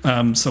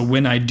 So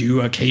when I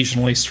do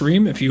occasionally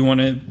stream, if you want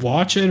to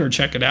watch it or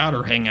check it out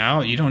or hang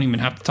out, you don't even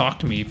have to talk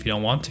to me if you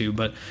don't want to.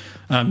 But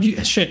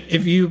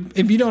if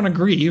you don't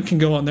agree, you can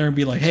go on there and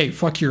be like, hey,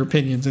 fuck your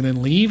opinions, and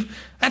then leave.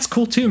 That's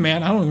cool too,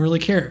 man. I don't really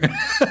care.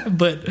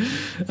 But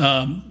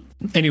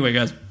anyway,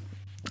 guys,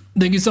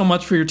 thank you so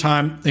much for your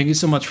time. Thank you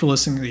so much for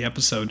listening to the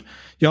episode.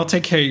 Y'all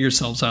take care of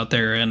yourselves out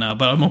there. And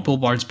Buttermilk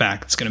Boulevard's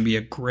back. It's going to be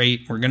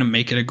we're going to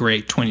make it a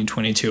great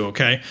 2022.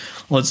 Okay,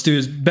 let's do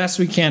as best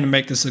we can to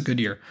make this a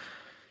good year.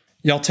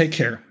 Y'all take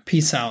care.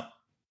 Peace out.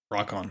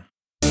 Rock on.